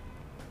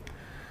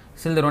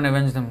 still they don't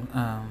avenge them.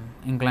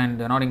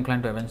 They are not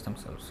inclined to avenge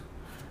themselves.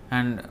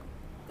 And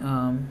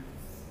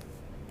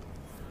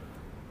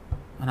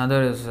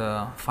another is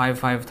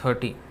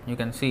 5:5:30. You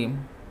can see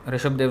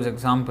Rishabdev's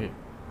example.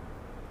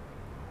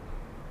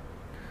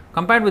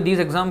 Compared with these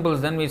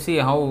examples, then we see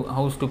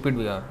how stupid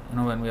we are.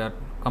 When we are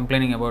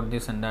complaining about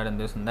this and that and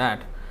this and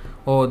that.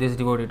 Oh, this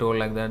devotee told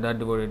like that. That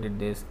devotee did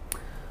this.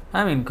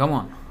 I mean, come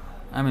on.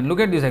 I mean, look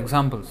at these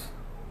examples.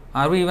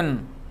 Are we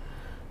even,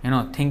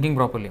 thinking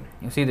properly?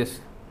 You see this.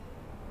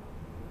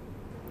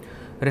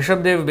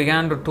 Rishabdev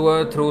began to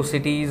tour through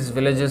cities,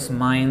 villages,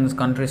 mines,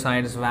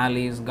 countrysides,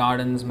 valleys,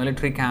 gardens,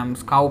 military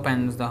camps, cow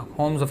pens, the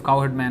homes of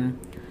cowherd men,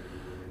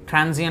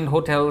 transient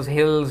hotels,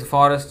 hills,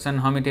 forests,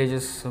 and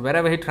hermitages.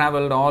 Wherever he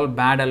travelled, all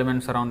bad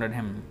elements surrounded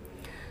him,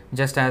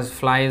 just as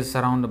flies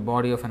surround the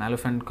body of an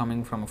elephant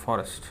coming from a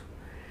forest.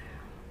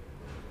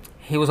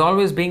 He was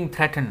always being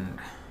threatened,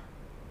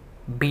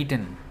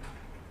 beaten,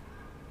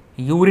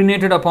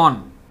 urinated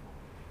upon,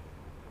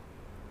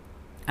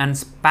 and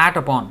spat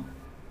upon.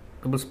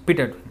 People spit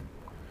at him,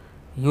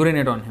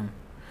 urinate on him.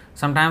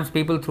 Sometimes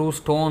people threw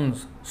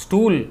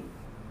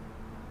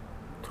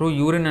threw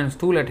urine and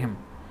stool at him,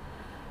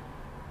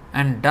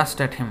 and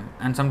dust at him.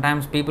 And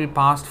sometimes people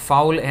passed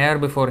foul air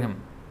before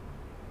him.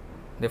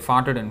 They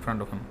farted in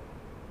front of him,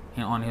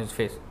 on his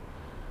face.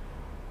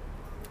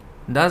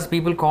 Thus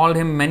people called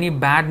him many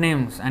bad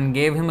names and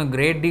gave him a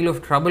great deal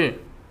of trouble.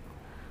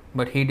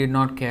 But he did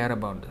not care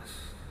about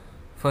this,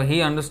 for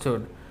he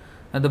understood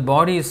that the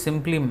body is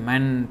simply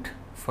meant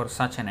for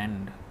such an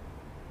end.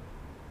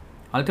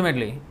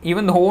 Ultimately,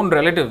 even the own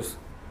relatives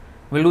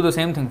will do the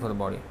same thing for the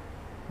body.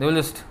 They will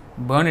just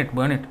burn it.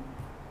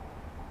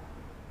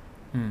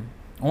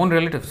 Own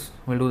relatives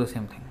will do the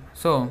same thing.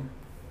 So,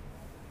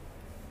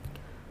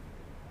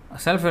 a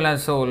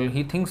self-realized soul,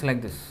 he thinks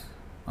like this.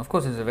 Of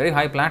course, it's a very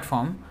high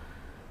platform,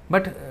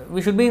 but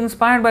we should be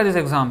inspired by these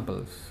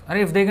examples. And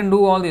if they can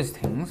do all these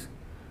things,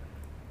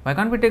 why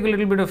can't we take a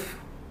little bit of,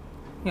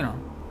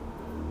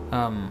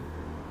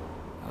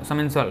 some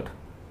insult?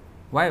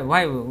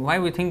 Why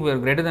we think we are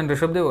greater than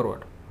Rishabdev or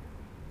what?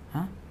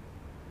 Huh?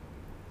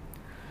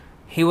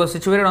 He was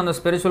situated on the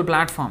spiritual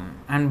platform,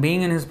 and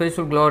being in his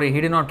spiritual glory, he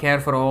did not care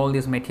for all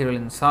these material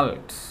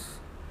insults.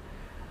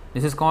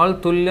 This is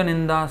called Tulya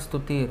Ninda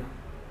Stutir.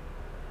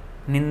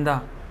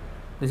 Ninda.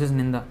 This is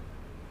Ninda.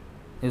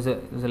 Is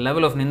a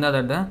level of Ninda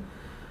that the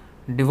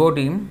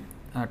devotee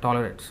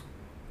tolerates.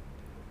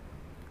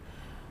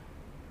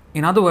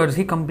 In other words,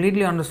 he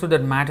completely understood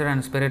that matter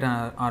and spirit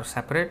are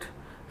separate,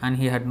 and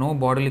he had no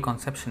bodily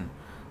conception.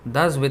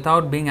 Thus,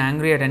 without being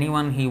angry at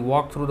anyone, he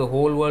walked through the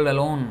whole world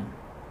alone.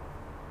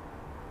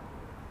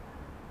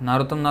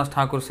 Narottam Das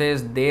Thakur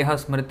says, Deha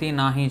smriti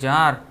nahi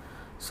jar,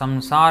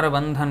 samsara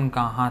bandhan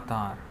kahan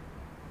tar.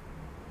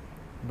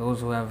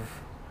 Those who have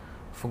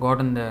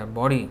forgotten their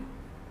body,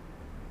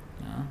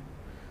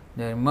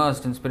 they are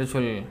immersed in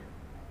spiritual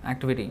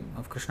activity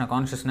of Krishna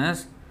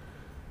consciousness,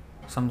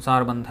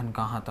 samsara bandhan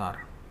kahan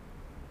tar.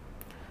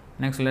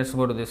 Next, let's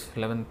go to this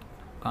 11th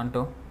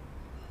canto.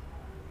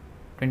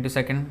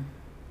 22nd,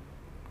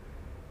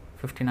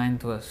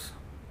 59th verse,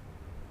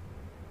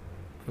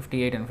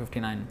 58 and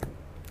 59.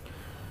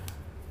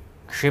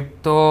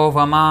 Kshipto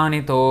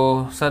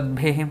vamanito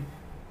sadbhih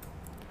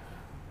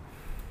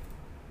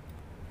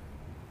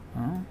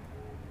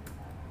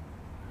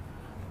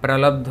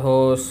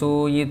pralabdho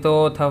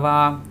suyito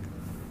thava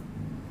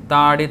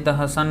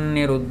taditah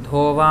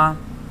sanniruddho va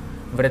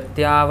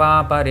vrittya va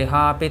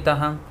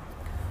parihapitah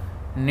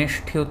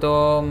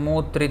nishthyuto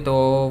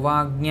mutrito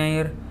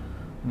vagnair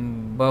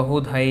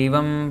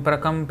bahudhaivam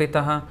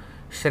prakampitah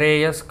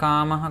shreyas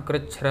kamah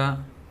krichra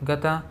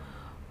gata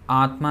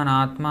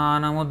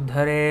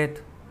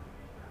atmanatmanamuddharet.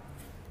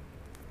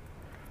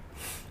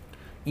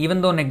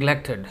 Even though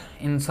neglected,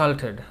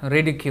 insulted,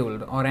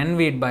 ridiculed, or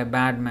envied by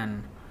bad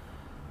men,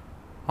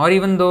 or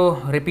even though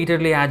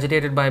repeatedly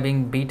agitated by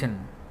being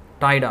beaten,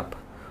 tied up,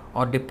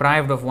 or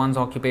deprived of one's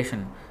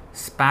occupation,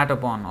 spat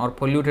upon, or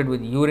polluted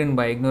with urine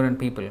by ignorant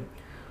people,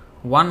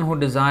 one who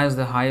desires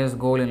the highest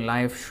goal in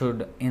life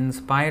should, in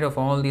spite of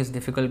all these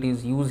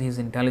difficulties, use his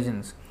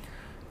intelligence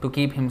to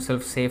keep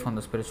himself safe on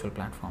the spiritual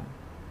platform.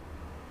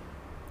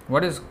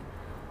 What is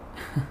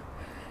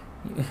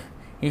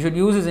He should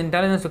use his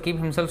intelligence to keep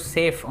himself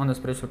safe on the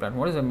spiritual platform.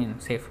 What does that mean,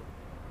 safe?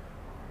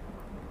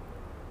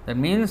 That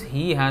means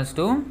he has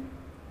to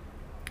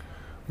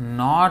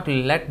not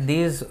let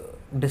these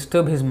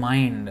disturb his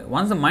mind.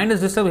 Once the mind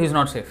is disturbed, he is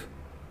not safe.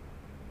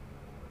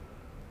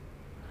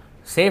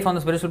 Safe on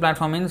the spiritual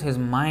platform means his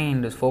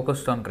mind is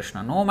focused on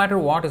Krishna. No matter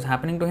what is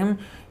happening to him,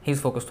 he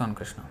is focused on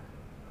Krishna.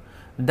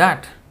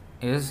 That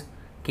is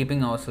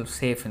keeping ourselves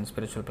safe in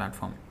spiritual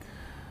platform.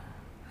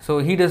 So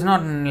he does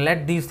not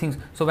let these things.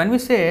 So when we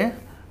say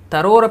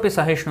tarorapi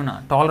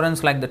sahishnuna,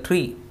 tolerance like the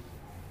tree,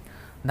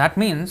 that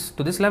means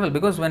to this level,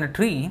 because when a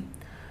tree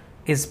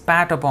is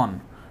spat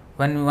upon,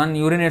 when one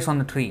urinates on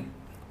the tree,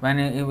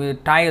 when we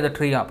tie the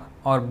tree up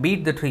or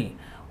beat the tree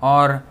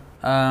or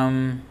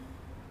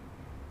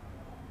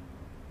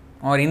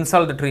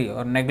insult the tree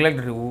or neglect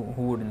the tree, who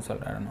would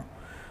insult? I don't know.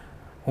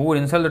 Who would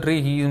insult the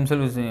tree? He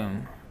himself is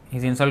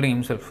he's insulting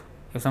himself.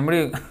 If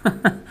somebody,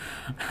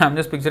 I'm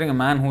just picturing a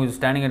man who is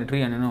standing at a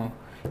tree and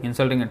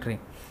insulting a tree.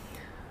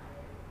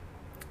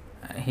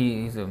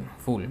 He is a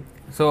fool.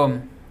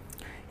 So,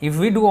 if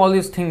we do all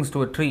these things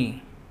to a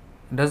tree,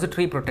 does the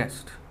tree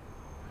protest?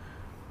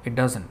 It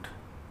doesn't.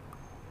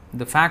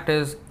 The fact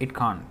is, it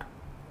can't.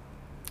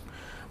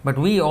 But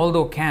we,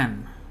 although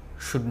can,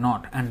 should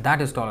not, and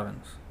that is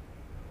tolerance.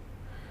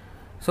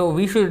 So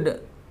we should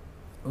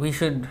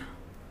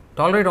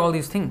tolerate all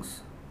these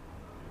things.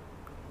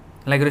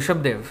 Like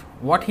Rishabdev,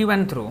 what he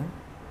went through,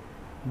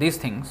 these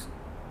things,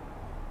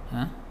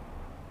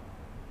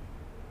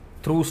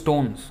 through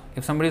stones.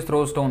 If somebody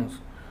throws stones,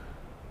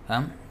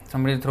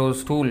 somebody throws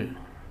stool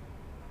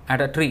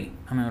at a tree,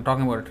 we're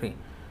talking about a tree,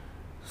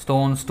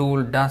 stone,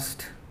 stool,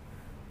 dust,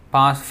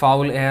 pass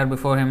foul air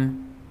before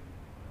him.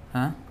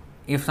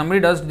 If somebody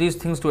does these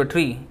things to a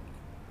tree,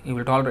 he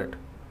will tolerate.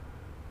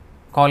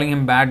 Calling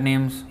him bad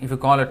names, if you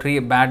call a tree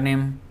a bad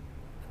name,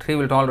 tree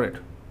will tolerate.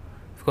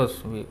 Of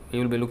course, he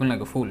will be looking like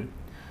a fool.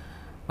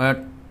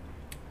 But,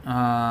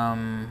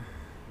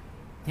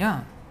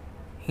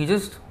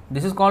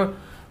 this is called,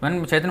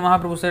 when Chaitanya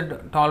Mahaprabhu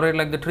said, tolerate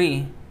like the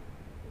tree,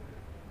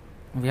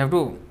 we have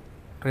to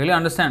really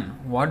understand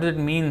what it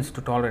means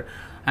to tolerate.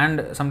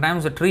 And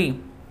sometimes a tree,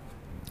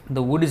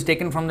 the wood is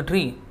taken from the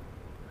tree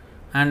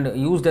and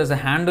used as a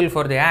handle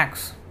for the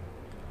axe.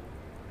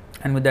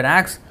 And with that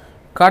axe,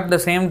 cut the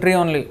same tree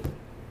only.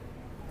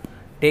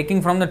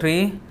 Taking from the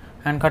tree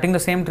and cutting the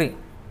same tree.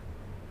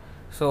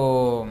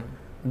 So,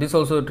 this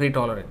also the tree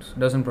tolerates,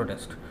 doesn't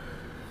protest.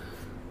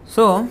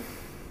 So,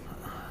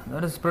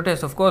 that is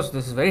protest. Of course,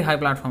 this is very high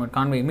platform, it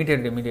can't be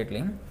imitated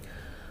immediately.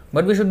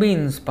 But we should be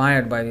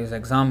inspired by these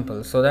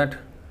examples so that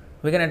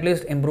we can at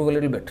least improve a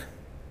little bit.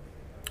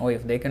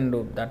 If they can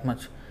do that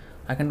much,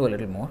 I can do a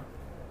little more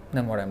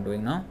than what I am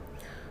doing now.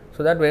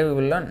 So that way we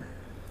will learn.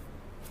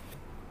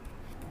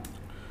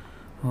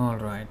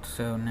 Alright,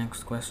 so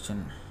next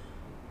question.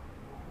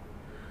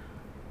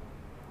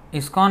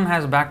 ISKCON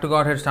has Back to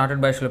Godhead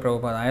started by Srila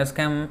Prabhupada.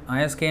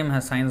 ISKM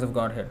has Signs of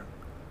Godhead.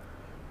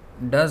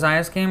 Does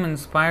ISKM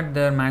inspired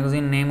their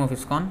magazine name of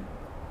ISKCON?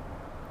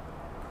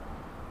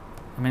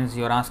 It means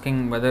you are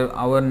asking whether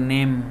our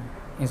name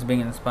is being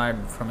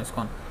inspired from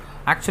ISKCON.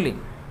 Actually,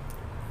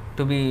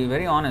 to be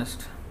very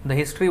honest, the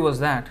history was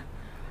that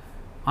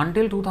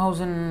until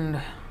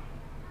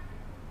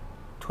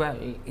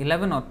 2012,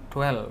 11 or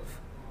 12,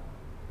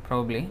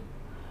 probably,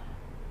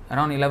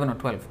 around 11 or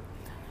 12,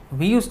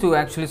 we used to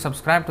actually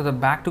subscribe to the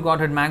Back to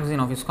Godhead magazine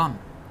of ISKCON.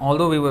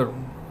 Although we were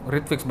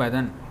Ritviks by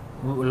then,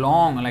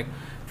 long, like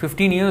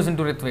 15 years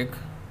into Ritvik,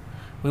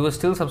 we were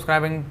still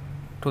subscribing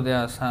to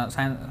the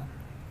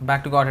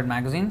Back to Godhead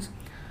magazines.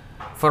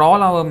 For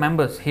all our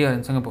members here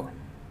in Singapore,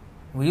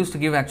 we used to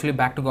give actually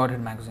Back to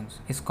Godhead magazines,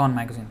 ISKCON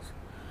magazines.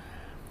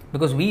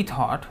 Because we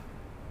thought,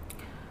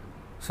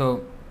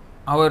 so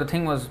our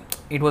thing was,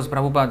 it was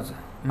Prabhupada's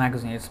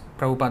magazine,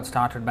 Prabhupada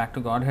started Back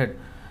to Godhead.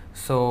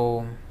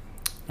 So,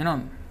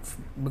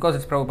 because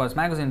it's Prabhupada's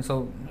magazine,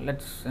 so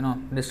let's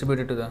distribute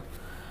it to the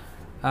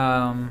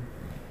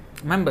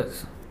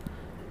members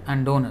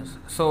and donors.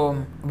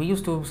 So we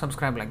used to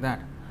subscribe like that,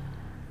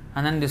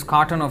 and then this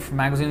carton of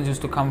magazines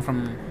used to come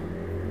from,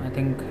 I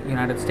think,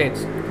 United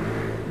States.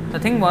 The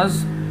thing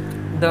was,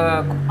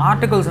 the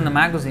articles in the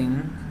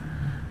magazine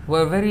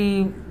were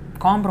very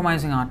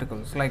compromising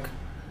articles, like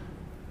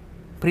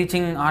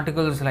preaching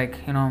articles, like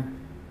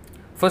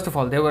first of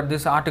all, there were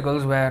these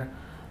articles where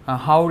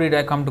how did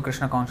I come to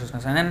Krishna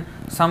consciousness, and then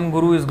some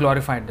guru is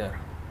glorified there,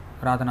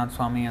 Radhanath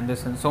Swami, and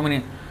this, and so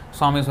many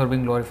Swamis were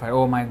being glorified.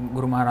 Oh, my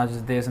Guru Maharaj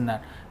is this and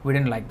that. We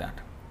didn't like that.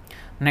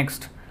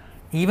 Next,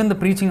 even the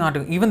preaching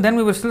article, even then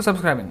we were still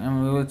subscribing,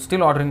 we were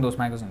still ordering those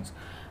magazines.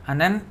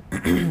 And then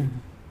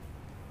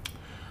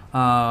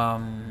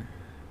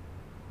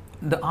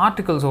the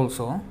articles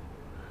also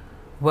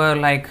were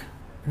like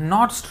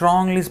not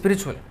strongly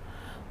spiritual.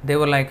 They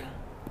were like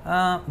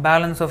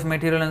balance of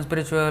material and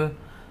spiritual,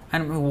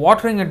 and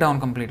watering it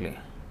down completely.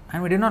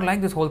 And we did not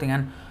like this whole thing.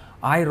 And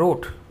I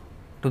wrote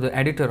to the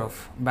editor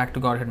of Back to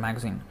Godhead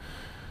magazine,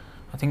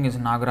 I think it's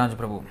Nagaraj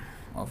Prabhu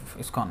of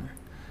ISKCON.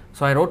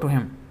 So I wrote to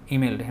him,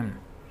 emailed him,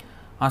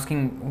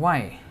 asking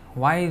why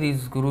why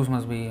these gurus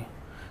must be.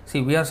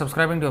 See, we are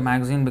subscribing to a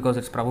magazine because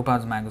it's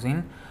Prabhupada's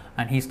magazine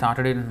and he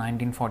started it in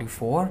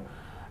 1944,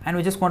 and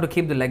we just want to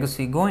keep the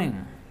legacy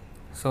going.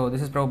 So,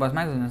 this is Prabhupada's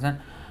magazine.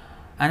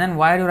 And then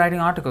why are you writing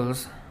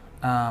articles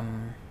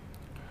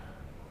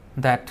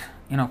that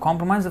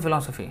compromise the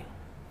philosophy?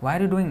 Why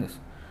are you doing this?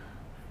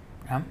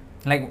 Yeah?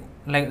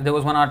 Like there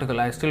was one article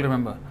I still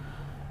remember.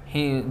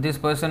 This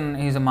person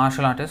is a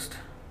martial artist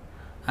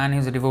and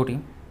he's a devotee,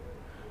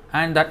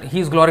 and that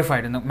he's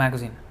glorified in the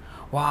magazine.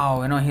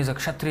 Wow, he's a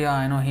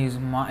kshatriya,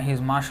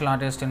 he's martial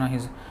artist,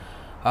 he's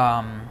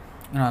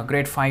a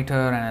great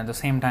fighter, and at the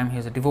same time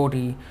he's a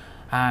devotee,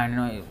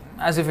 and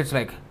as if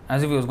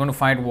he was going to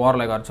fight war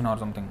like Arjuna or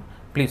something.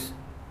 Please,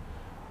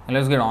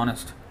 let's get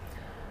honest.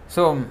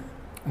 So,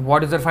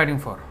 what is that fighting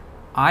for?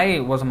 I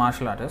was a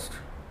martial artist.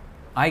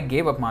 I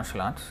gave up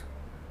martial arts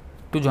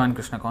to join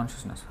Krishna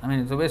consciousness. I mean,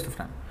 it's a waste of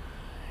time.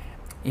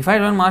 If I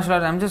learn martial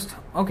arts, I'm just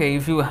okay.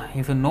 If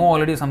you know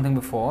already something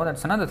before,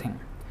 that's another thing.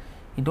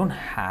 You don't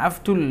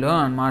have to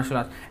learn martial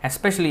arts,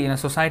 especially in a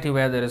society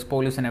where there is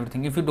police and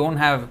everything. If you don't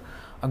have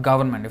a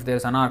government, if there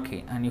is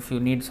anarchy, and if you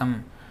need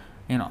some,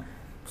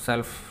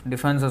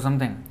 self-defense or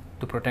something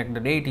to protect the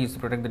deities, to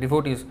protect the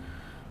devotees,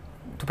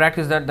 to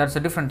practice that's a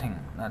different thing.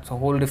 That's a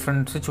whole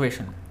different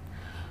situation.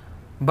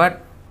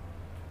 But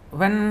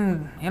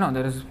when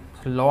there is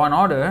law and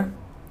order,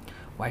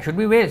 why should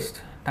we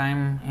waste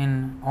time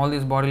in all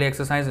these bodily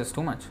exercises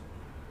too much?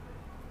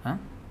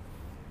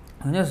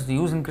 Just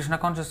use in Krishna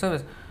conscious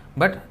service.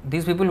 But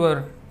these people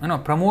were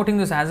promoting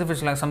this as if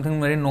it's like something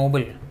very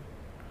noble.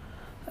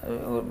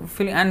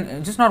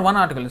 And just not one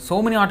article,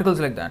 so many articles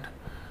like that.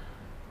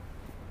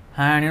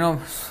 And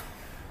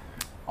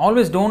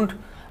always don't,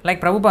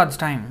 like Prabhupada's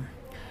time,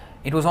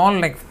 it was all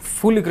like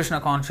fully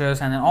Krishna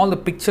conscious, and then all the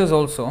pictures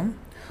also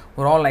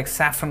were all like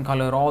saffron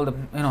color, all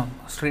the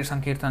street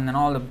sankirtan and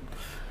all the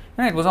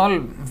it was all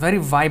very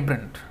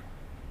vibrant,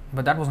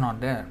 but that was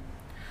not there.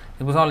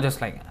 It was all just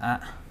like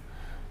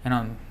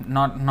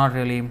not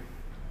really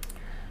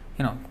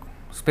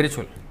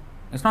spiritual.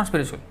 It's not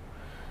spiritual.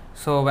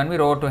 So when we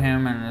wrote to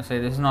him and say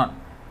this is not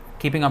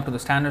keeping up to the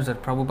standards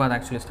that Prabhupada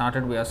actually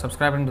started, we are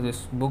subscribing to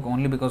this book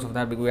only because of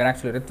that, because we are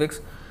actually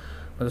Ritviks,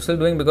 but we're still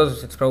doing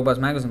because it's Prabhupada's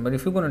magazine. But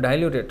if you're going to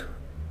dilute it,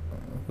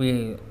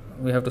 we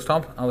have to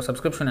stop our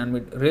subscription, and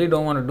we really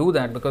don't want to do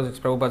that because it's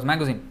Prabhupada's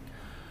magazine.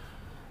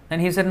 Then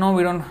he said, no,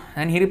 we don't.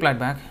 And he replied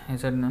back. He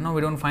said, no,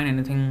 we don't find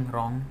anything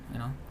wrong.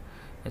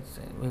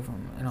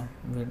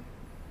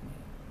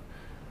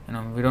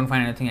 We don't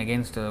find anything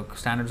against the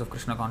standards of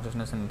Krishna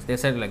consciousness. And they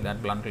said like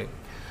that bluntly.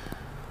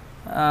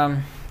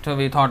 So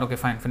we thought, okay,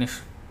 fine,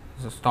 finish.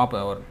 So stop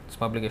this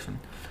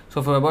publication.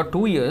 So for about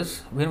 2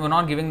 years, we were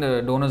not giving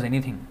the donors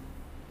anything.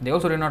 They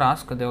also did not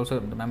ask.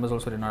 The members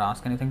also did not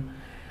ask anything.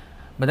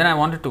 But then I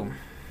wanted to.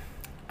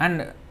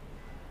 And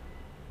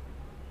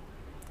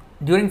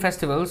during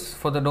festivals,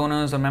 for the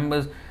donors or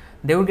members,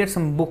 they would get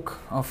some book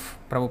of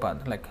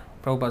Prabhupada, like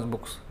Prabhupada's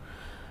books.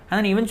 And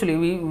then eventually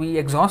we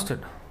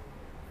exhausted.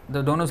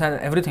 The donors had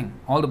everything,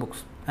 all the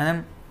books. And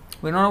then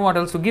we don't know what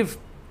else to give.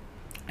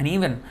 And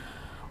even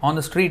on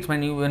the streets,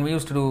 when we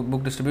used to do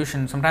book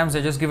distribution, sometimes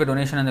they just give a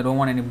donation and they don't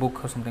want any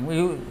book or something.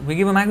 We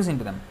give a magazine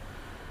to them.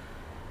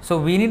 So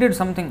we needed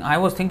something. I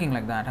was thinking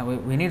like that.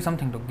 We need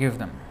something to give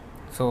them.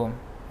 So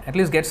at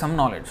least get some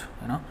knowledge,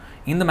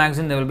 In the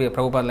magazine, there will be a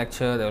Prabhupada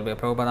lecture, there will be a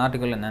Prabhupada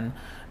article, and then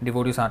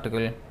devotees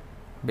article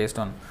based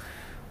on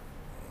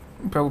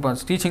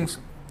Prabhupada's teachings.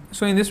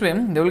 So in this way,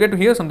 they will get to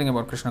hear something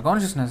about Krishna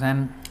consciousness,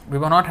 and we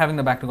were not having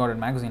the Back to Godhead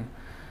magazine.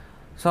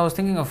 So I was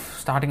thinking of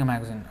starting a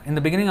magazine. In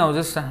the beginning, I was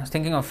just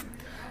thinking of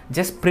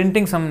just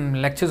printing some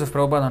lectures of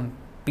Prabhupada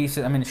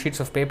on sheets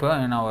of paper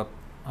in our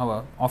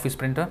office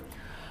printer,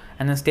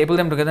 and then staple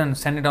them together and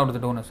send it out to the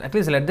donors. At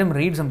least let them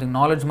read something.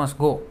 Knowledge must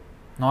go.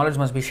 Knowledge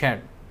must be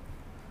shared.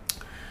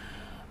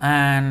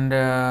 And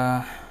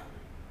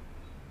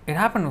it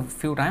happened a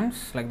few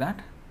times like that.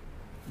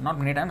 Not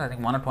many times, I think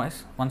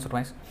once or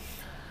twice.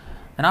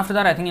 And after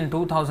that, I think in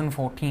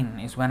 2014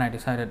 is when I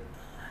decided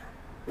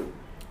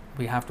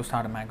we have to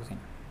start a magazine.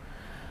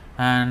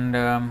 And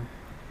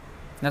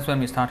that's when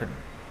we started.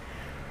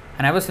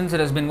 And ever since it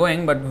has been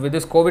going, but with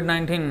this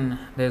COVID-19,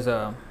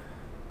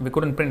 we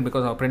couldn't print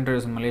because our printer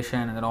is in Malaysia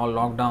and they're all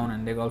locked down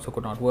and they also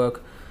could not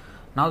work.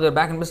 Now they're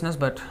back in business,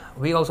 but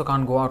we also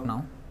can't go out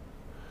now.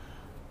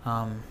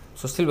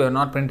 So still we are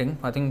not printing.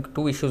 I think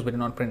 2 issues we did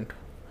not print.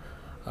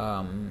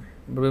 But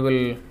we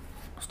will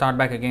start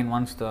back again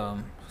once the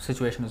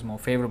situation is more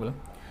favorable.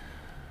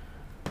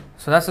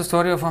 So that's the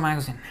story of our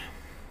magazine.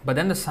 But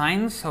then the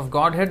Science of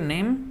Godhead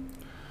name,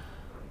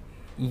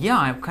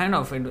 yeah,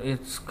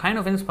 it's kind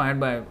of inspired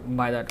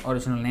by that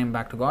original name,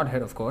 Back to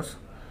Godhead, of course.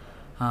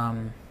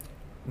 But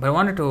I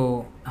wanted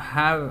to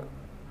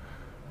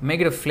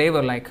make it a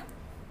flavor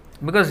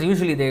because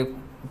usually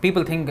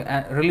people think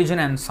religion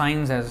and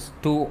science as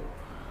two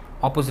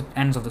opposite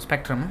ends of the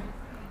spectrum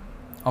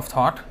of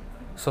thought.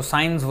 So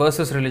science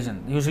versus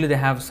religion. Usually they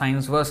have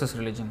science versus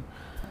religion.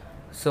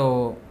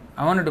 So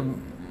I wanted to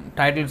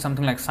title it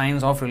something like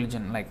Science of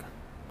Religion, like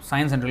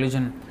science and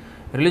religion.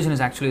 Religion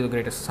is actually the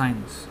greatest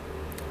science.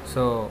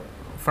 So,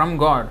 from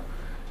God,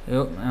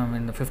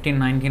 in the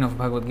 15:19 of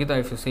Bhagavad Gita,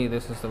 if you see,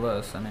 this is the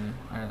verse.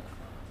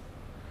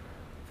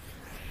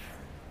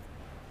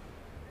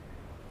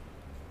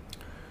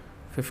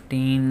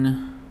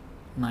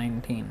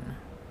 15:19.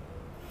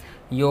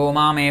 Yo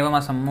mam evam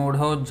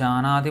asammudho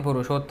janati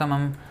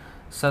purushottamam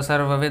sa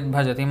sarvavid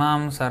bhajati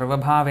mam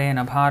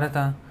sarvabhavena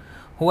bharata.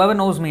 Whoever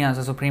knows me as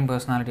the Supreme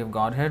Personality of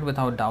Godhead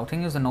without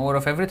doubting is the knower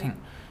of everything.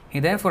 He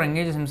therefore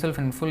engages himself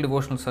in full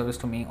devotional service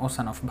to me, O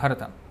son of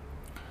Bharata.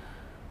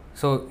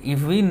 So,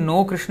 if we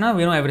know Krishna,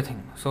 we know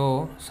everything.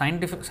 So,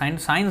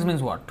 science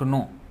means what? To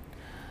know.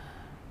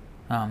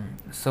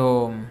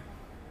 So,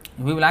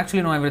 we will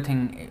actually know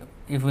everything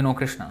if we know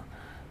Krishna.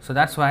 So,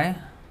 that's why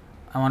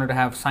I wanted to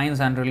have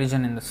science and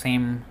religion in the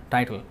same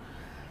title.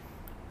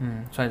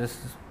 So, I just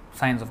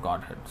Science of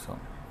Godhead. So,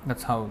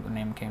 that's how the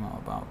name came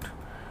about.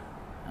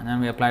 And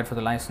then we applied for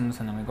the license,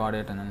 and then we got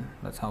it, and then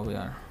that's how we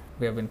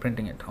have been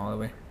printing it all the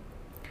way.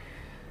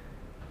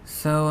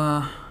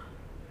 So,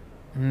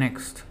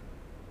 next.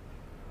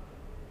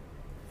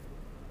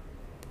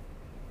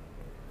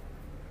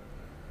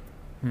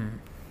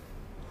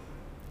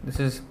 This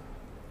is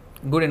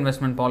good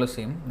investment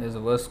policy. There's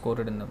a verse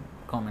quoted in the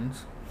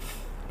comments.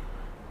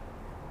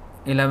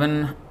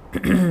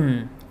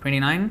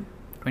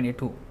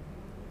 11:29-22.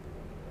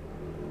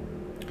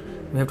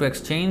 We have to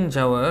exchange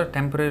our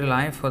temporary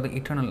life for the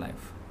eternal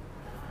life.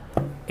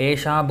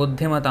 Esha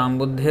buddhimatam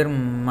buddhir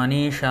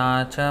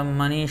manisha cha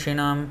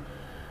manishinam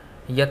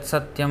yat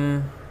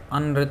satyam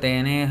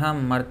anriteneha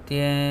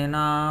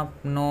martyena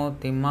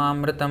pnoti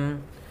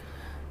mamritam.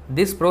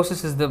 This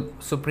process is the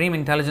supreme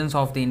intelligence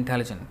of the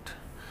intelligent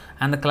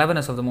and the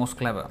cleverness of the most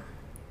clever.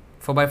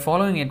 For by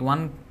following it,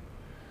 one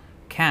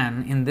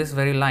can, in this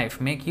very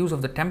life, make use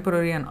of the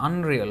temporary and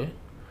unreal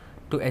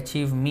to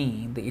achieve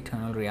me, the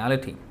eternal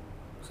reality.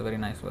 It's a very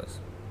nice verse.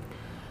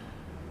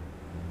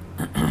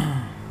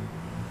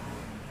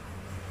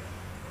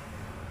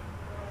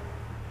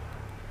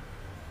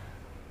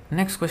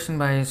 Next question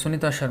by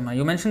Sunita Sharma.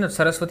 You mentioned that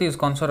Saraswati is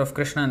consort of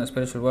Krishna in the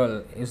spiritual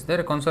world. Is there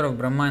a consort of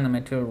Brahma in the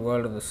material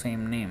world of the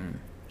same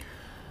name?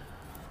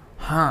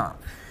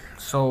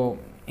 So,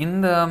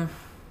 in the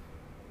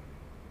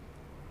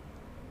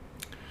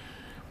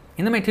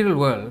material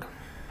world,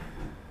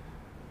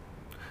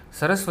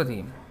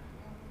 Saraswati,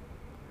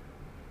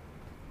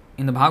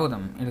 in the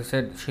Bhagavatam, it is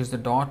said she is the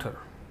daughter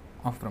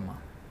of Brahma.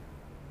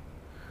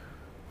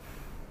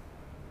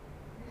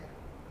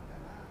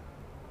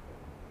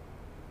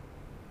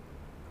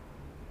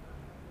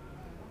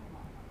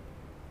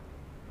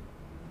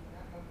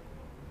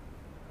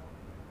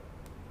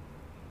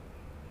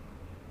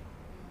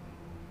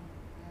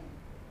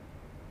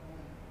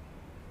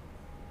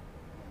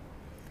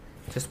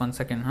 Just 1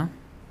 second,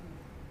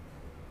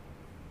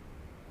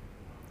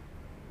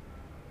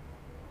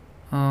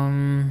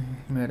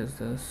 where is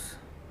this?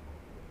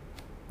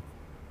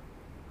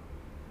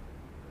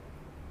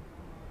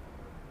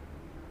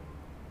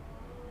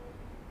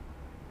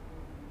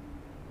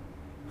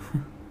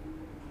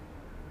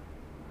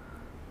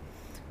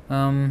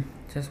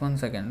 Just 1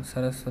 second.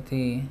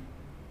 Saraswati.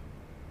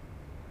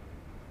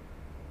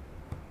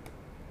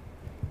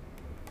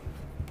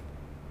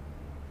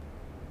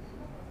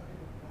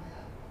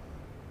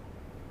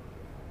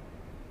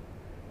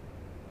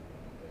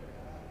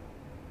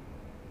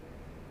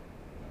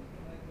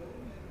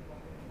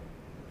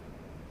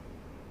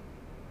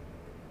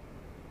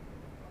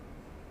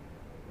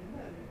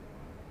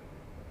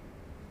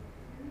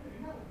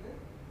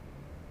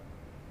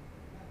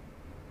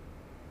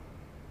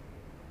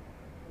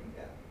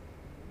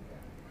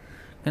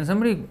 Can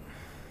somebody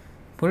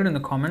put it in the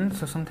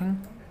comments or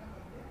something?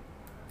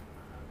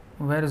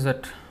 Where is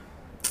it?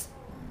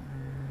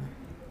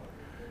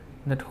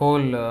 That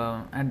whole,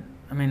 the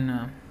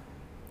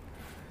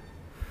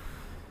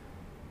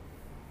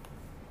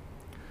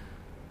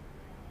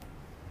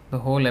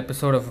whole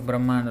episode of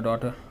Brahma and the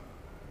daughter.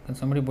 Can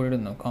somebody put it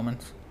in the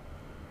comments?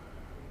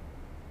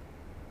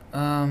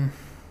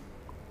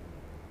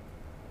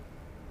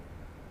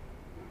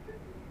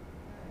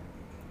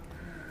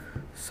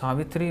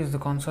 Savitri is the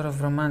consort of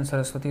Brahma and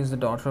Saraswati is the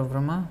daughter of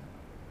Brahma.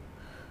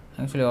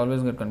 Actually, I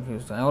always get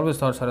confused. I always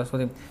thought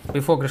Saraswati,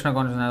 before Krishna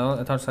consciousness,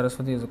 I thought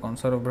Saraswati is the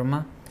consort of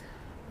Brahma.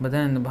 But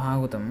then in the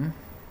Bhagavatam,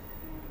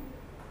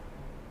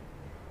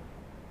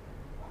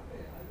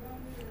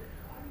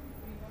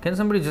 can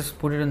somebody just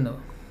put it in the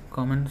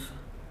comments?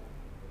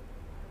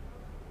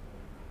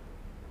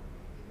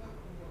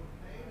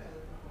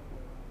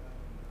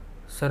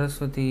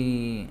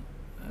 Saraswati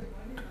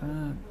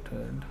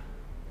attracted.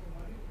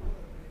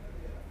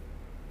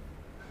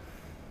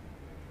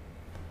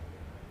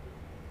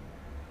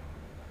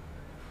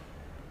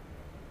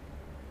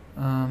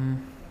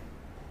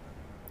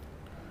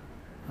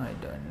 I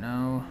don't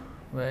know.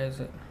 Where is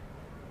it?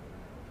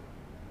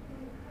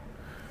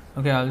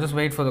 Okay, I'll just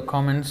wait for the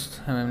comments.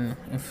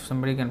 If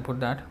somebody can put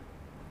that.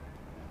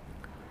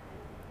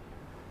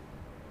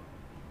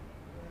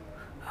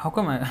 How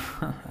come I'm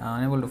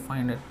unable to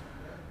find it?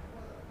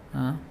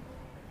 Never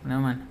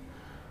mind.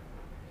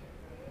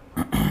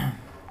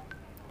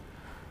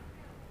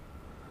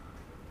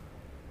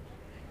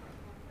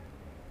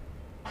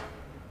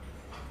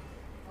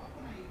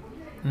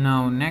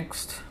 Now,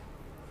 next,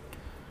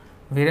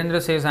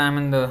 Virendra says, I am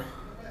in the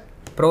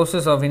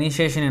process of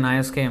initiation in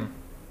ISKM.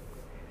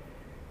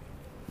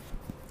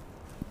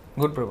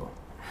 Good, Prabhu.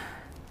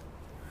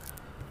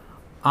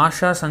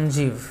 Asha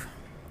Sanjeev,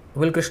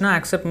 will Krishna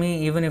accept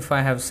me even if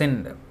I have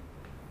sinned?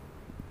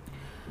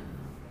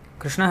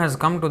 Krishna has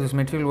come to this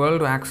material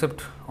world to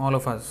accept all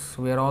of us.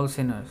 We are all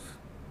sinners.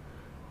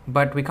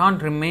 But we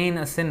can't remain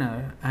a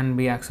sinner and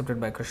be accepted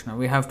by Krishna.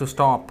 We have to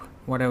stop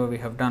whatever we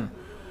have done.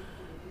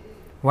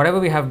 Whatever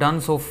we have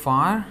done so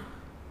far,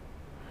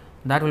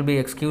 that will be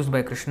excused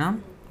by Krishna,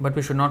 but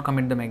we should not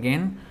commit them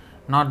again.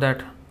 Not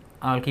that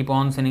I'll keep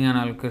on sinning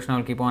and Krishna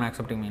will keep on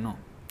accepting me. No.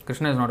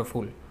 Krishna is not a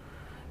fool.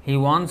 He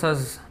wants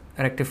us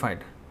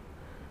rectified.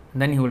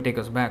 Then he will take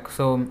us back.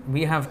 So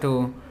we have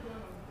to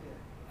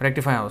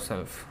rectify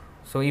ourselves.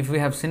 So if we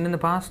have sinned in the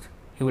past,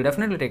 he will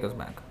definitely take us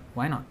back.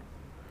 Why not?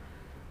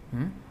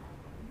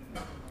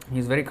 He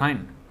is very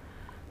kind.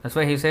 That's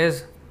why he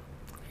says,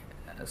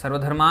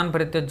 Sarvadharman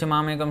parityajya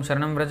mamekam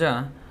sharanam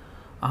vraja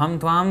aham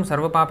tvam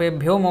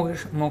sarvapapebhyo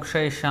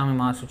mokshayishyami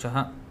ma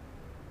suchaha.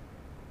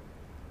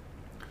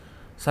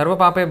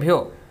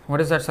 Sarvapapebhyo.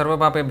 What is that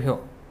sarvapapebhyo?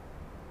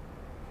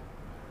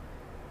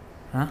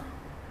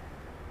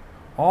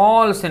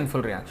 All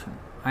sinful reaction.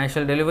 I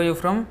shall deliver you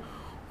from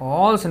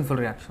all sinful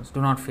reactions.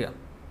 Do not fear.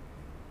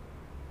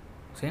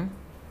 See?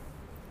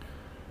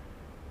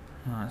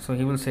 So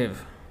he will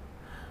save.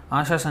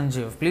 Asha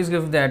Sanjeev, please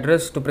give the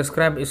address to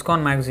prescribe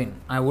ISKCON magazine.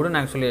 I wouldn't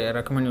actually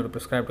recommend you to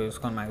prescribe to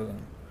ISKCON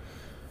magazine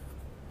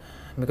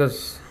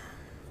because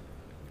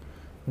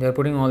they are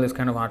putting all these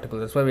kind of articles.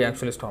 That's why we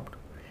actually stopped.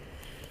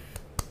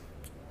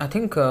 I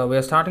think we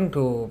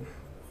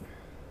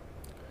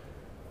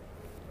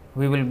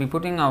will be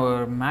putting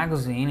our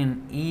magazine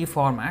in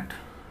e-format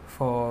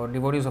for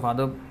devotees of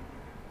other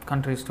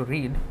countries to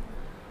read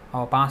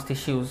our past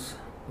issues.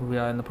 We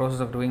are in the process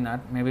of doing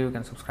that. Maybe we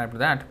can subscribe to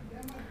that.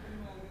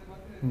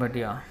 But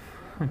yeah,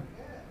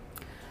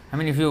 I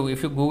mean, if you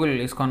Google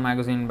ISKCON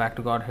magazine Back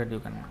to Godhead, you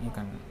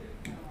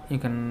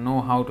can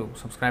know how to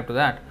subscribe to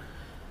that.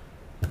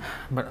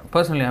 But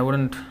personally, I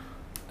wouldn't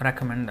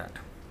recommend that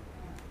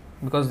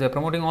because they are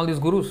promoting all these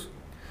gurus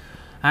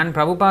and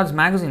Prabhupada's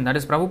magazine. That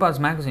is Prabhupada's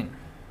magazine,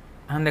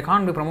 and they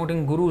can't be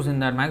promoting gurus in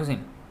that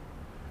magazine.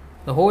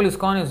 The whole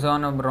ISKCON is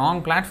on a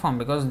wrong platform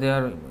because they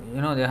are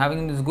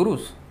having these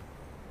gurus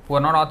who are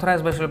not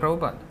authorized by Srila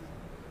Prabhupada.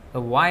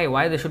 So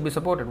why they should be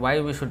supported?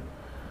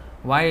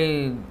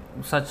 Why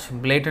such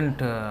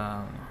blatant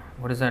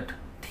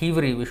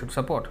thievery we should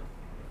support?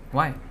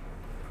 Why?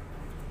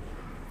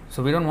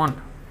 So we don't want.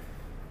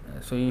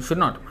 So you should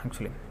not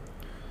actually.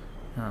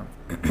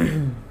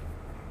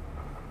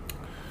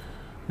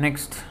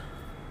 Next,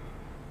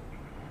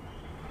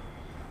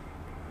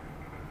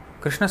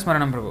 Krishna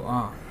Smaranam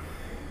Prabhu.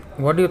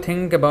 What do you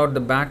think about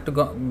the Back to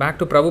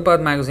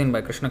Prabhupada magazine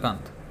by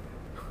Krishnakant?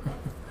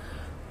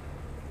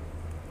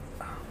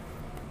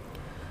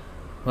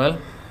 Well,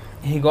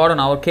 he got on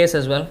our case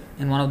as well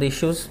in one of the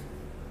issues.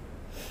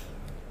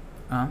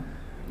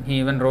 He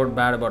even wrote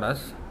bad about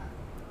us.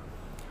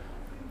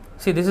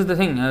 See, this is the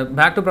thing.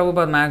 Back to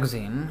Prabhupada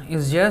magazine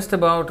is just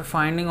about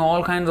finding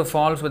all kinds of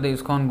faults with the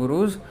ISKCON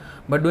gurus,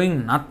 but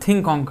doing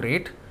nothing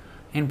concrete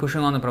in pushing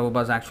on the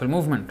Prabhupada's actual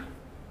movement.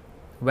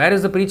 Where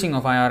is the preaching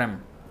of IRM?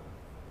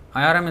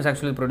 IRM is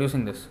actually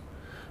producing this.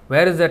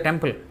 Where is their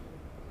temple?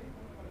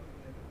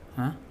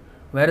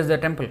 Where is their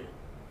temple?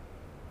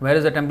 Where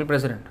is the temple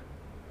president?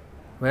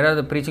 Where are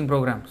the preaching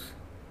programs?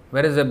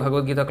 Where is the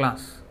Bhagavad Gita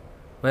class?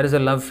 Where is the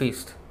love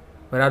feast?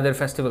 Where are their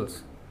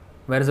festivals?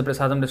 Where is the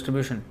prasadam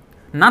distribution?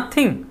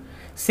 Nothing.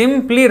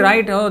 Simply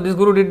write, oh, this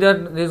guru did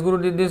that, this guru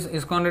did this,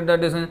 ISKCON did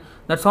that, this.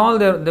 That's all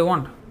they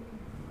want.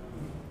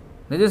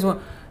 They just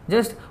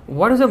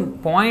what is the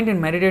point in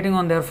meditating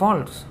on their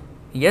faults?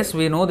 Yes,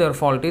 we know they are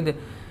faulty.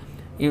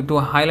 To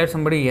highlight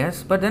somebody,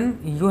 yes, but then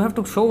you have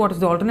to show what is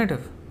the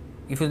alternative.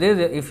 If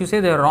you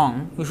say they are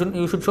wrong,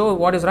 you should show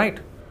what is right.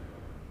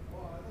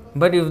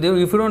 But if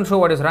you don't show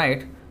what is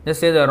right, just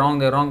say they are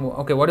wrong.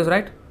 Okay, what is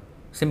right?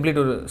 Simply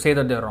to say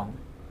that they are wrong.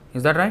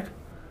 Is that right?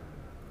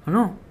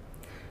 No.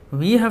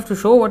 We have to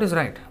show what is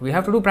right. We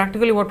have to do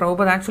practically what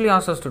Prabhupada actually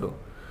asked us to do.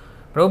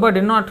 Prabhupada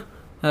did not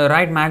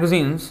write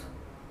magazines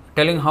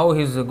telling how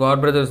his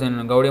god brothers in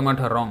Gaudiya Math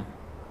are wrong.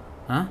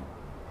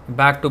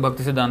 Back to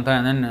Bhakti Siddhanta,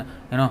 and then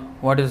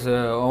what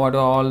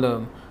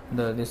all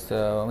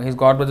his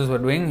god brothers were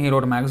doing. He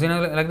wrote a magazine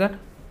like that.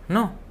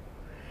 No.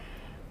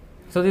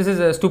 So this is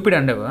a stupid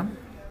endeavor,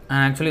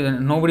 and actually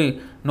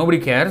nobody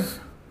cares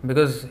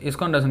because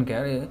ISKCON doesn't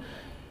care.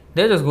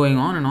 They're just going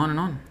on and on and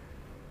on.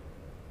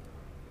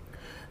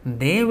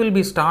 They will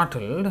be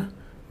startled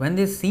when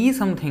they see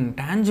something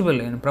tangible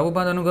in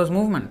Prabhupada Anuga's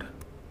movement.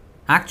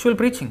 Actual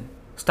preaching.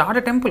 Start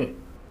a temple.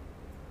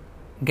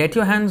 Get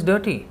your hands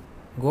dirty.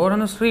 Go out on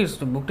the streets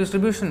to book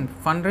distribution,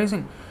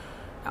 fundraising,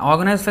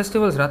 organize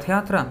festivals, Rath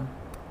Yatra.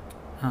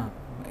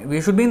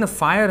 We should be in the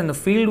fire, in the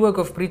field work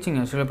of preaching,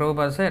 as Srila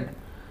Prabhupada said.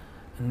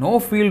 No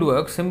field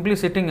work, simply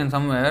sitting in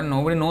somewhere,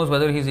 nobody knows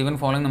whether he's even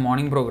following the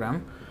morning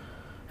program,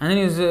 and then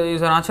he's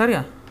an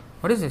acharya.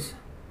 What is this?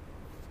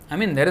 I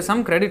mean, there is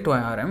some credit to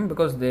IRM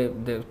because they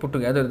put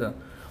together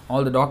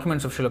all the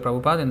documents of Srila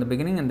Prabhupada in the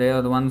beginning, and they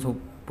are the ones who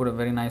put a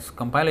very nice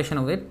compilation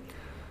of it.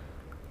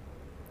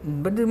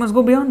 But they must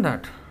go beyond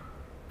that.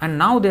 And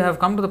now they have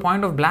come to the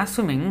point of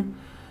blaspheming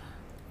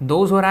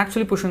those who are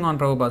actually pushing on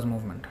Prabhupada's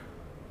movement.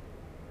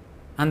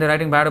 And they're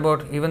writing bad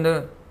about even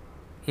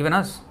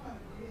us.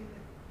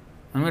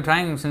 When we're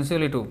trying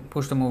sincerely to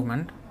push the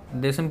movement,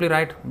 they simply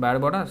write bad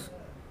about us.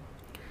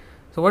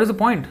 So what is the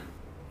point?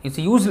 It's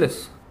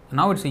useless.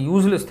 Now it's a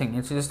useless thing.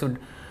 It's just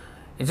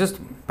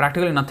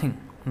practically nothing.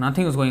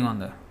 Nothing is going on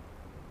there.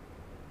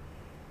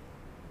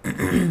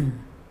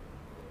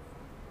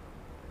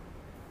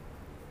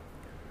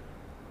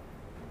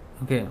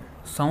 Okay,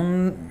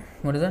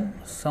 what is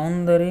that?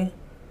 Saundari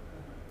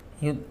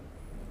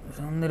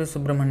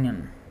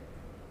Subramanian.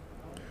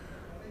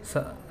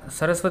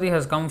 Saraswati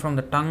has come from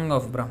the tongue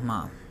of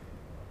Brahma.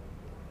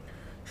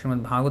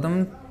 Srimad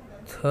Bhagavatam,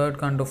 3rd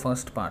canto,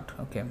 1st part.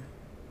 Okay.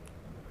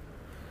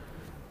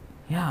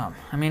 Yeah,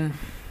 I mean,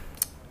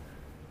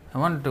 I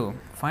want to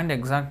find the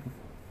exact,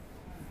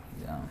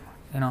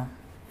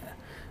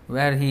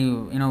 where he,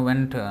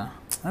 went.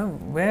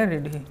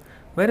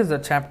 Where is the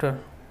chapter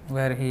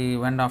where he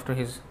went after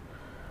his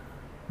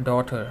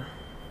daughter?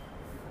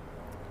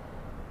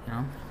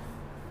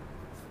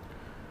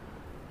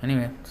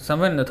 Anyway,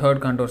 somewhere in the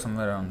 3rd canto,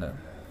 somewhere around there.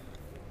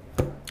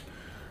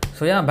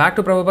 So yeah, back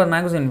to Prabhupada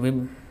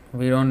magazine.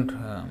 We don't.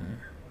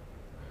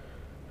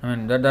 I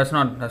mean, that's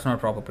not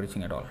proper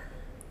preaching at all.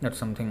 That's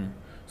something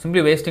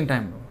simply wasting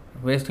time.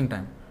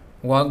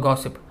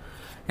 Gossip,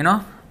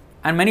 and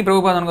many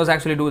Prabhupada Angas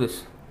actually do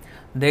this.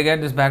 They get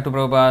this back to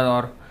Prabhupada,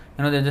 or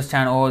they just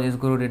chant, oh, this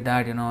guru did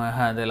that,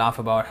 they laugh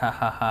about, ha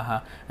ha ha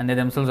ha, and they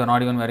themselves are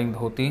not even wearing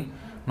dhoti,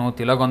 no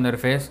tilak on their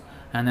face,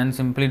 and then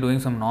simply doing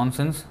some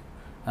nonsense,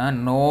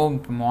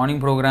 no morning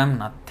program,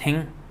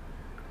 nothing,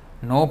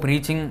 no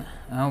preaching.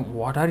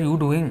 What are you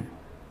doing?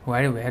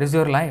 Where is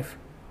your life?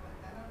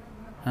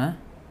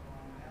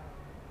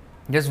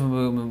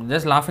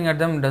 Just laughing at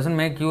them doesn't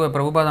make you a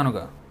Prabhupada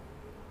Anuga,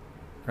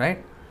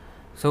 right?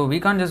 So we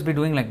can't just be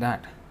doing like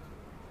that.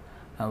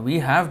 We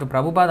have to.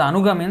 Prabhupada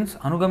Anuga means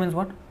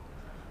what?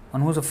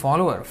 One who is a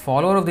follower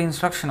of the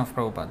instruction of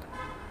Prabhupada.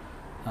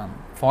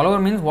 Follower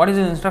means what is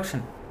his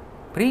instruction?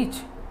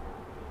 Preach.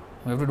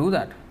 We have to do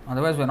that.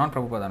 Otherwise, we are not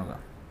Prabhupada Anuga.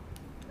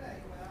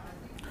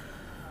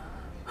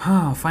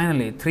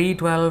 Finally,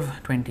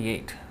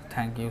 3:12:28.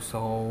 Thank you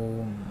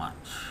so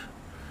much.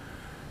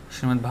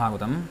 Srimad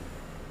Bhagavatam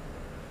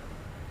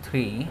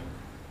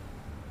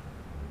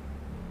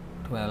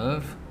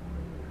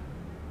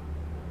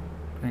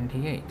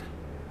 3:12:28.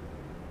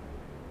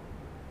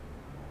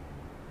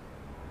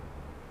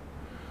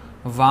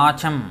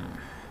 Vacham,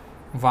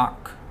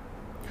 Vak,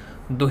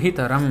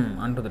 Duhitaram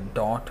unto the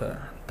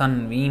daughter,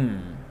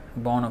 Tanvim,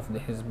 born of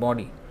his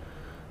body,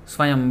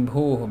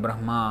 Swayambhu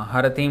Brahma,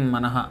 Haratim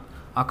Manaha,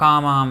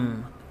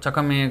 Akamam,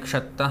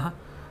 Chakamekshattah,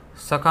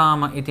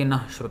 Sakama iti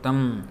nah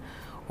shrutam.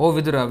 O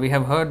Vidura, we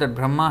have heard that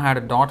Brahma had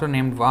a daughter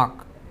named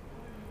Vak,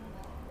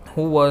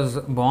 who was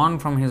born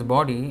from his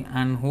body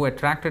and who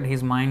attracted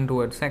his mind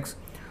towards sex,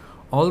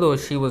 although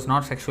she was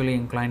not sexually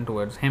inclined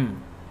towards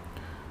him.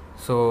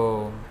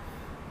 So,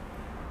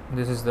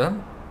 this is the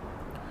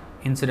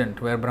incident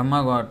where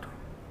Brahma was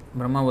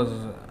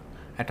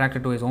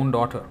attracted to his own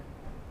daughter.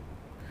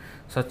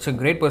 Such a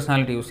great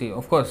personality, you see.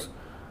 Of course,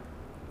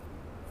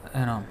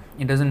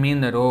 it doesn't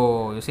mean that,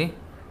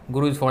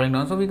 Guru is falling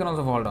down, so we can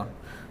also fall down.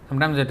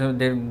 Sometimes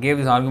they gave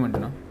this argument,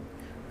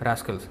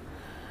 rascals.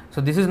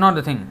 So this is not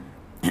the thing.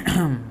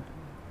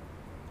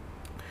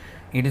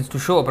 It is to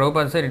show,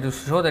 Prabhupada said, it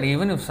is to show that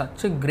even if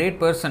such a great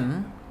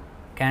person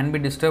can be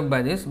disturbed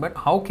by this, but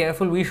how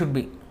careful we should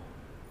be.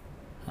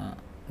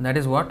 That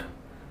is what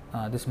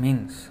this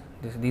means.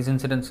 These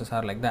incidences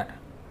are like that.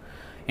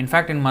 In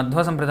fact, in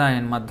Madhva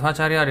Sampradaya,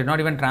 Madhvacharya did not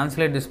even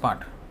translate this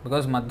part,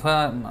 because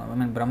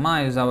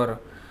Brahma is our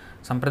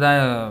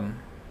Sampradaya,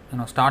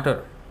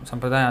 starter,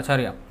 Sampradaya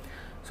Acharya.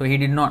 So he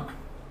did not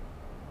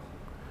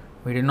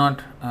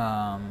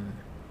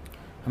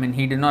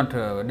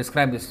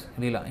describe this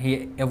Leela.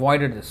 He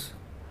avoided this.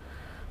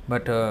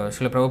 But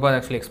Srila Prabhupada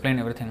actually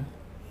explained everything.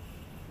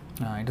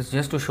 It is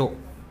just to show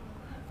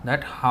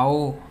that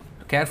how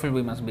careful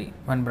we must be.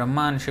 When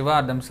Brahma and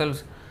Shiva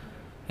themselves,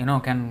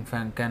 can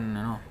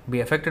be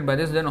affected by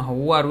this, then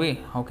who are we?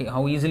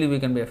 How easily we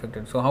can be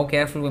affected. So how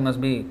careful we must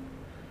be.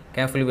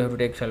 Carefully we have to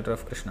take shelter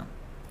of Krishna.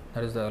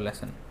 That is the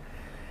lesson.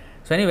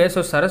 So anyway,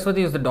 so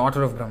Saraswati is the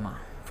daughter of Brahma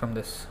from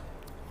this.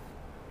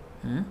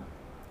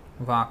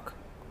 Vak.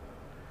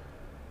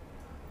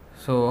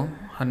 So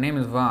her name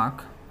is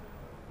Vak.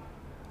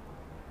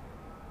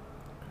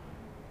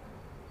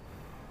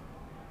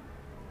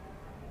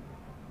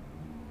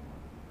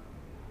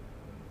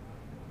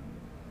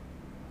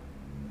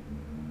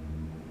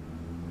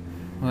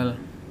 Well,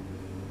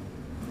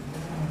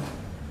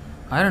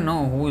 I don't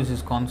know who is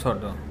his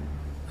consort though.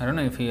 I don't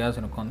know if he has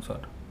a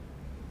consort.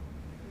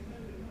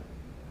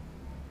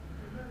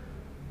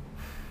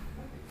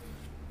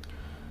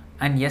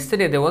 And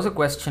yesterday there was a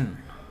question.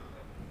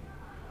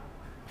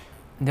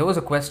 there was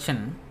a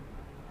question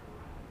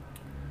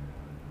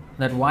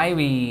that why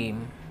we,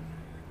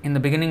 in the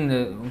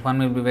beginning, one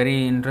will be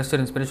very interested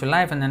in spiritual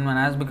life, and then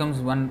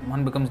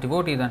one becomes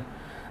devotee, then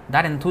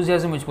that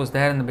enthusiasm which was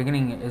there in the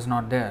beginning is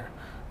not there.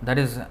 That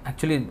is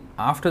actually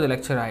after the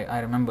lecture I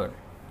remembered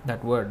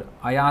that word,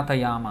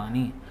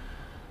 ayatayamani.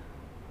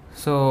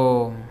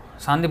 So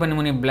Sandipani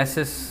Muni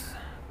blesses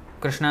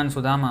Krishna and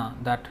Sudama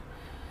that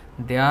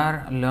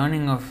their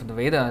learning of the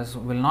Vedas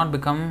will not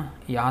become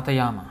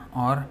yatayama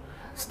or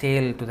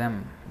stale to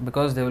them,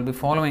 because they will be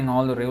following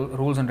all the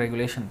rules and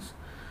regulations.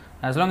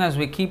 As long as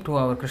we keep to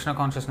our Krishna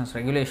consciousness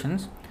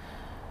regulations,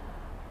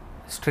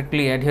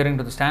 strictly adhering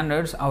to the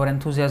standards, our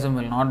enthusiasm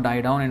will not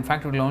die down. In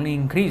fact, it will only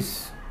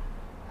increase.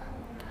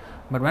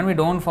 But when we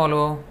don't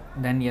follow,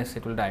 then yes,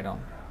 it will die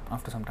down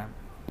after some time.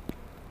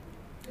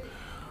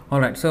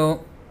 Alright,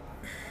 so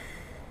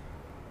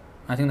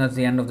I think that's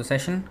the end of the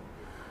session.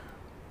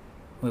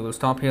 We will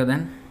stop here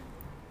then.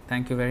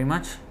 Thank you very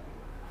much.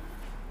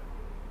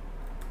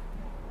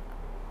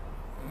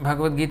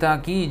 Bhagavad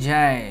Gita ki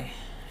jai,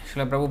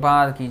 Srila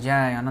Prabhupada ki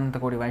jai, Ananta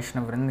Koti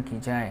Vaishnav Vrind ki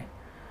jai,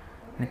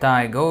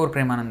 Nitai Gaur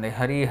Premanande,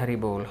 Hari Hari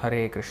Bol,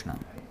 Hare Krishna.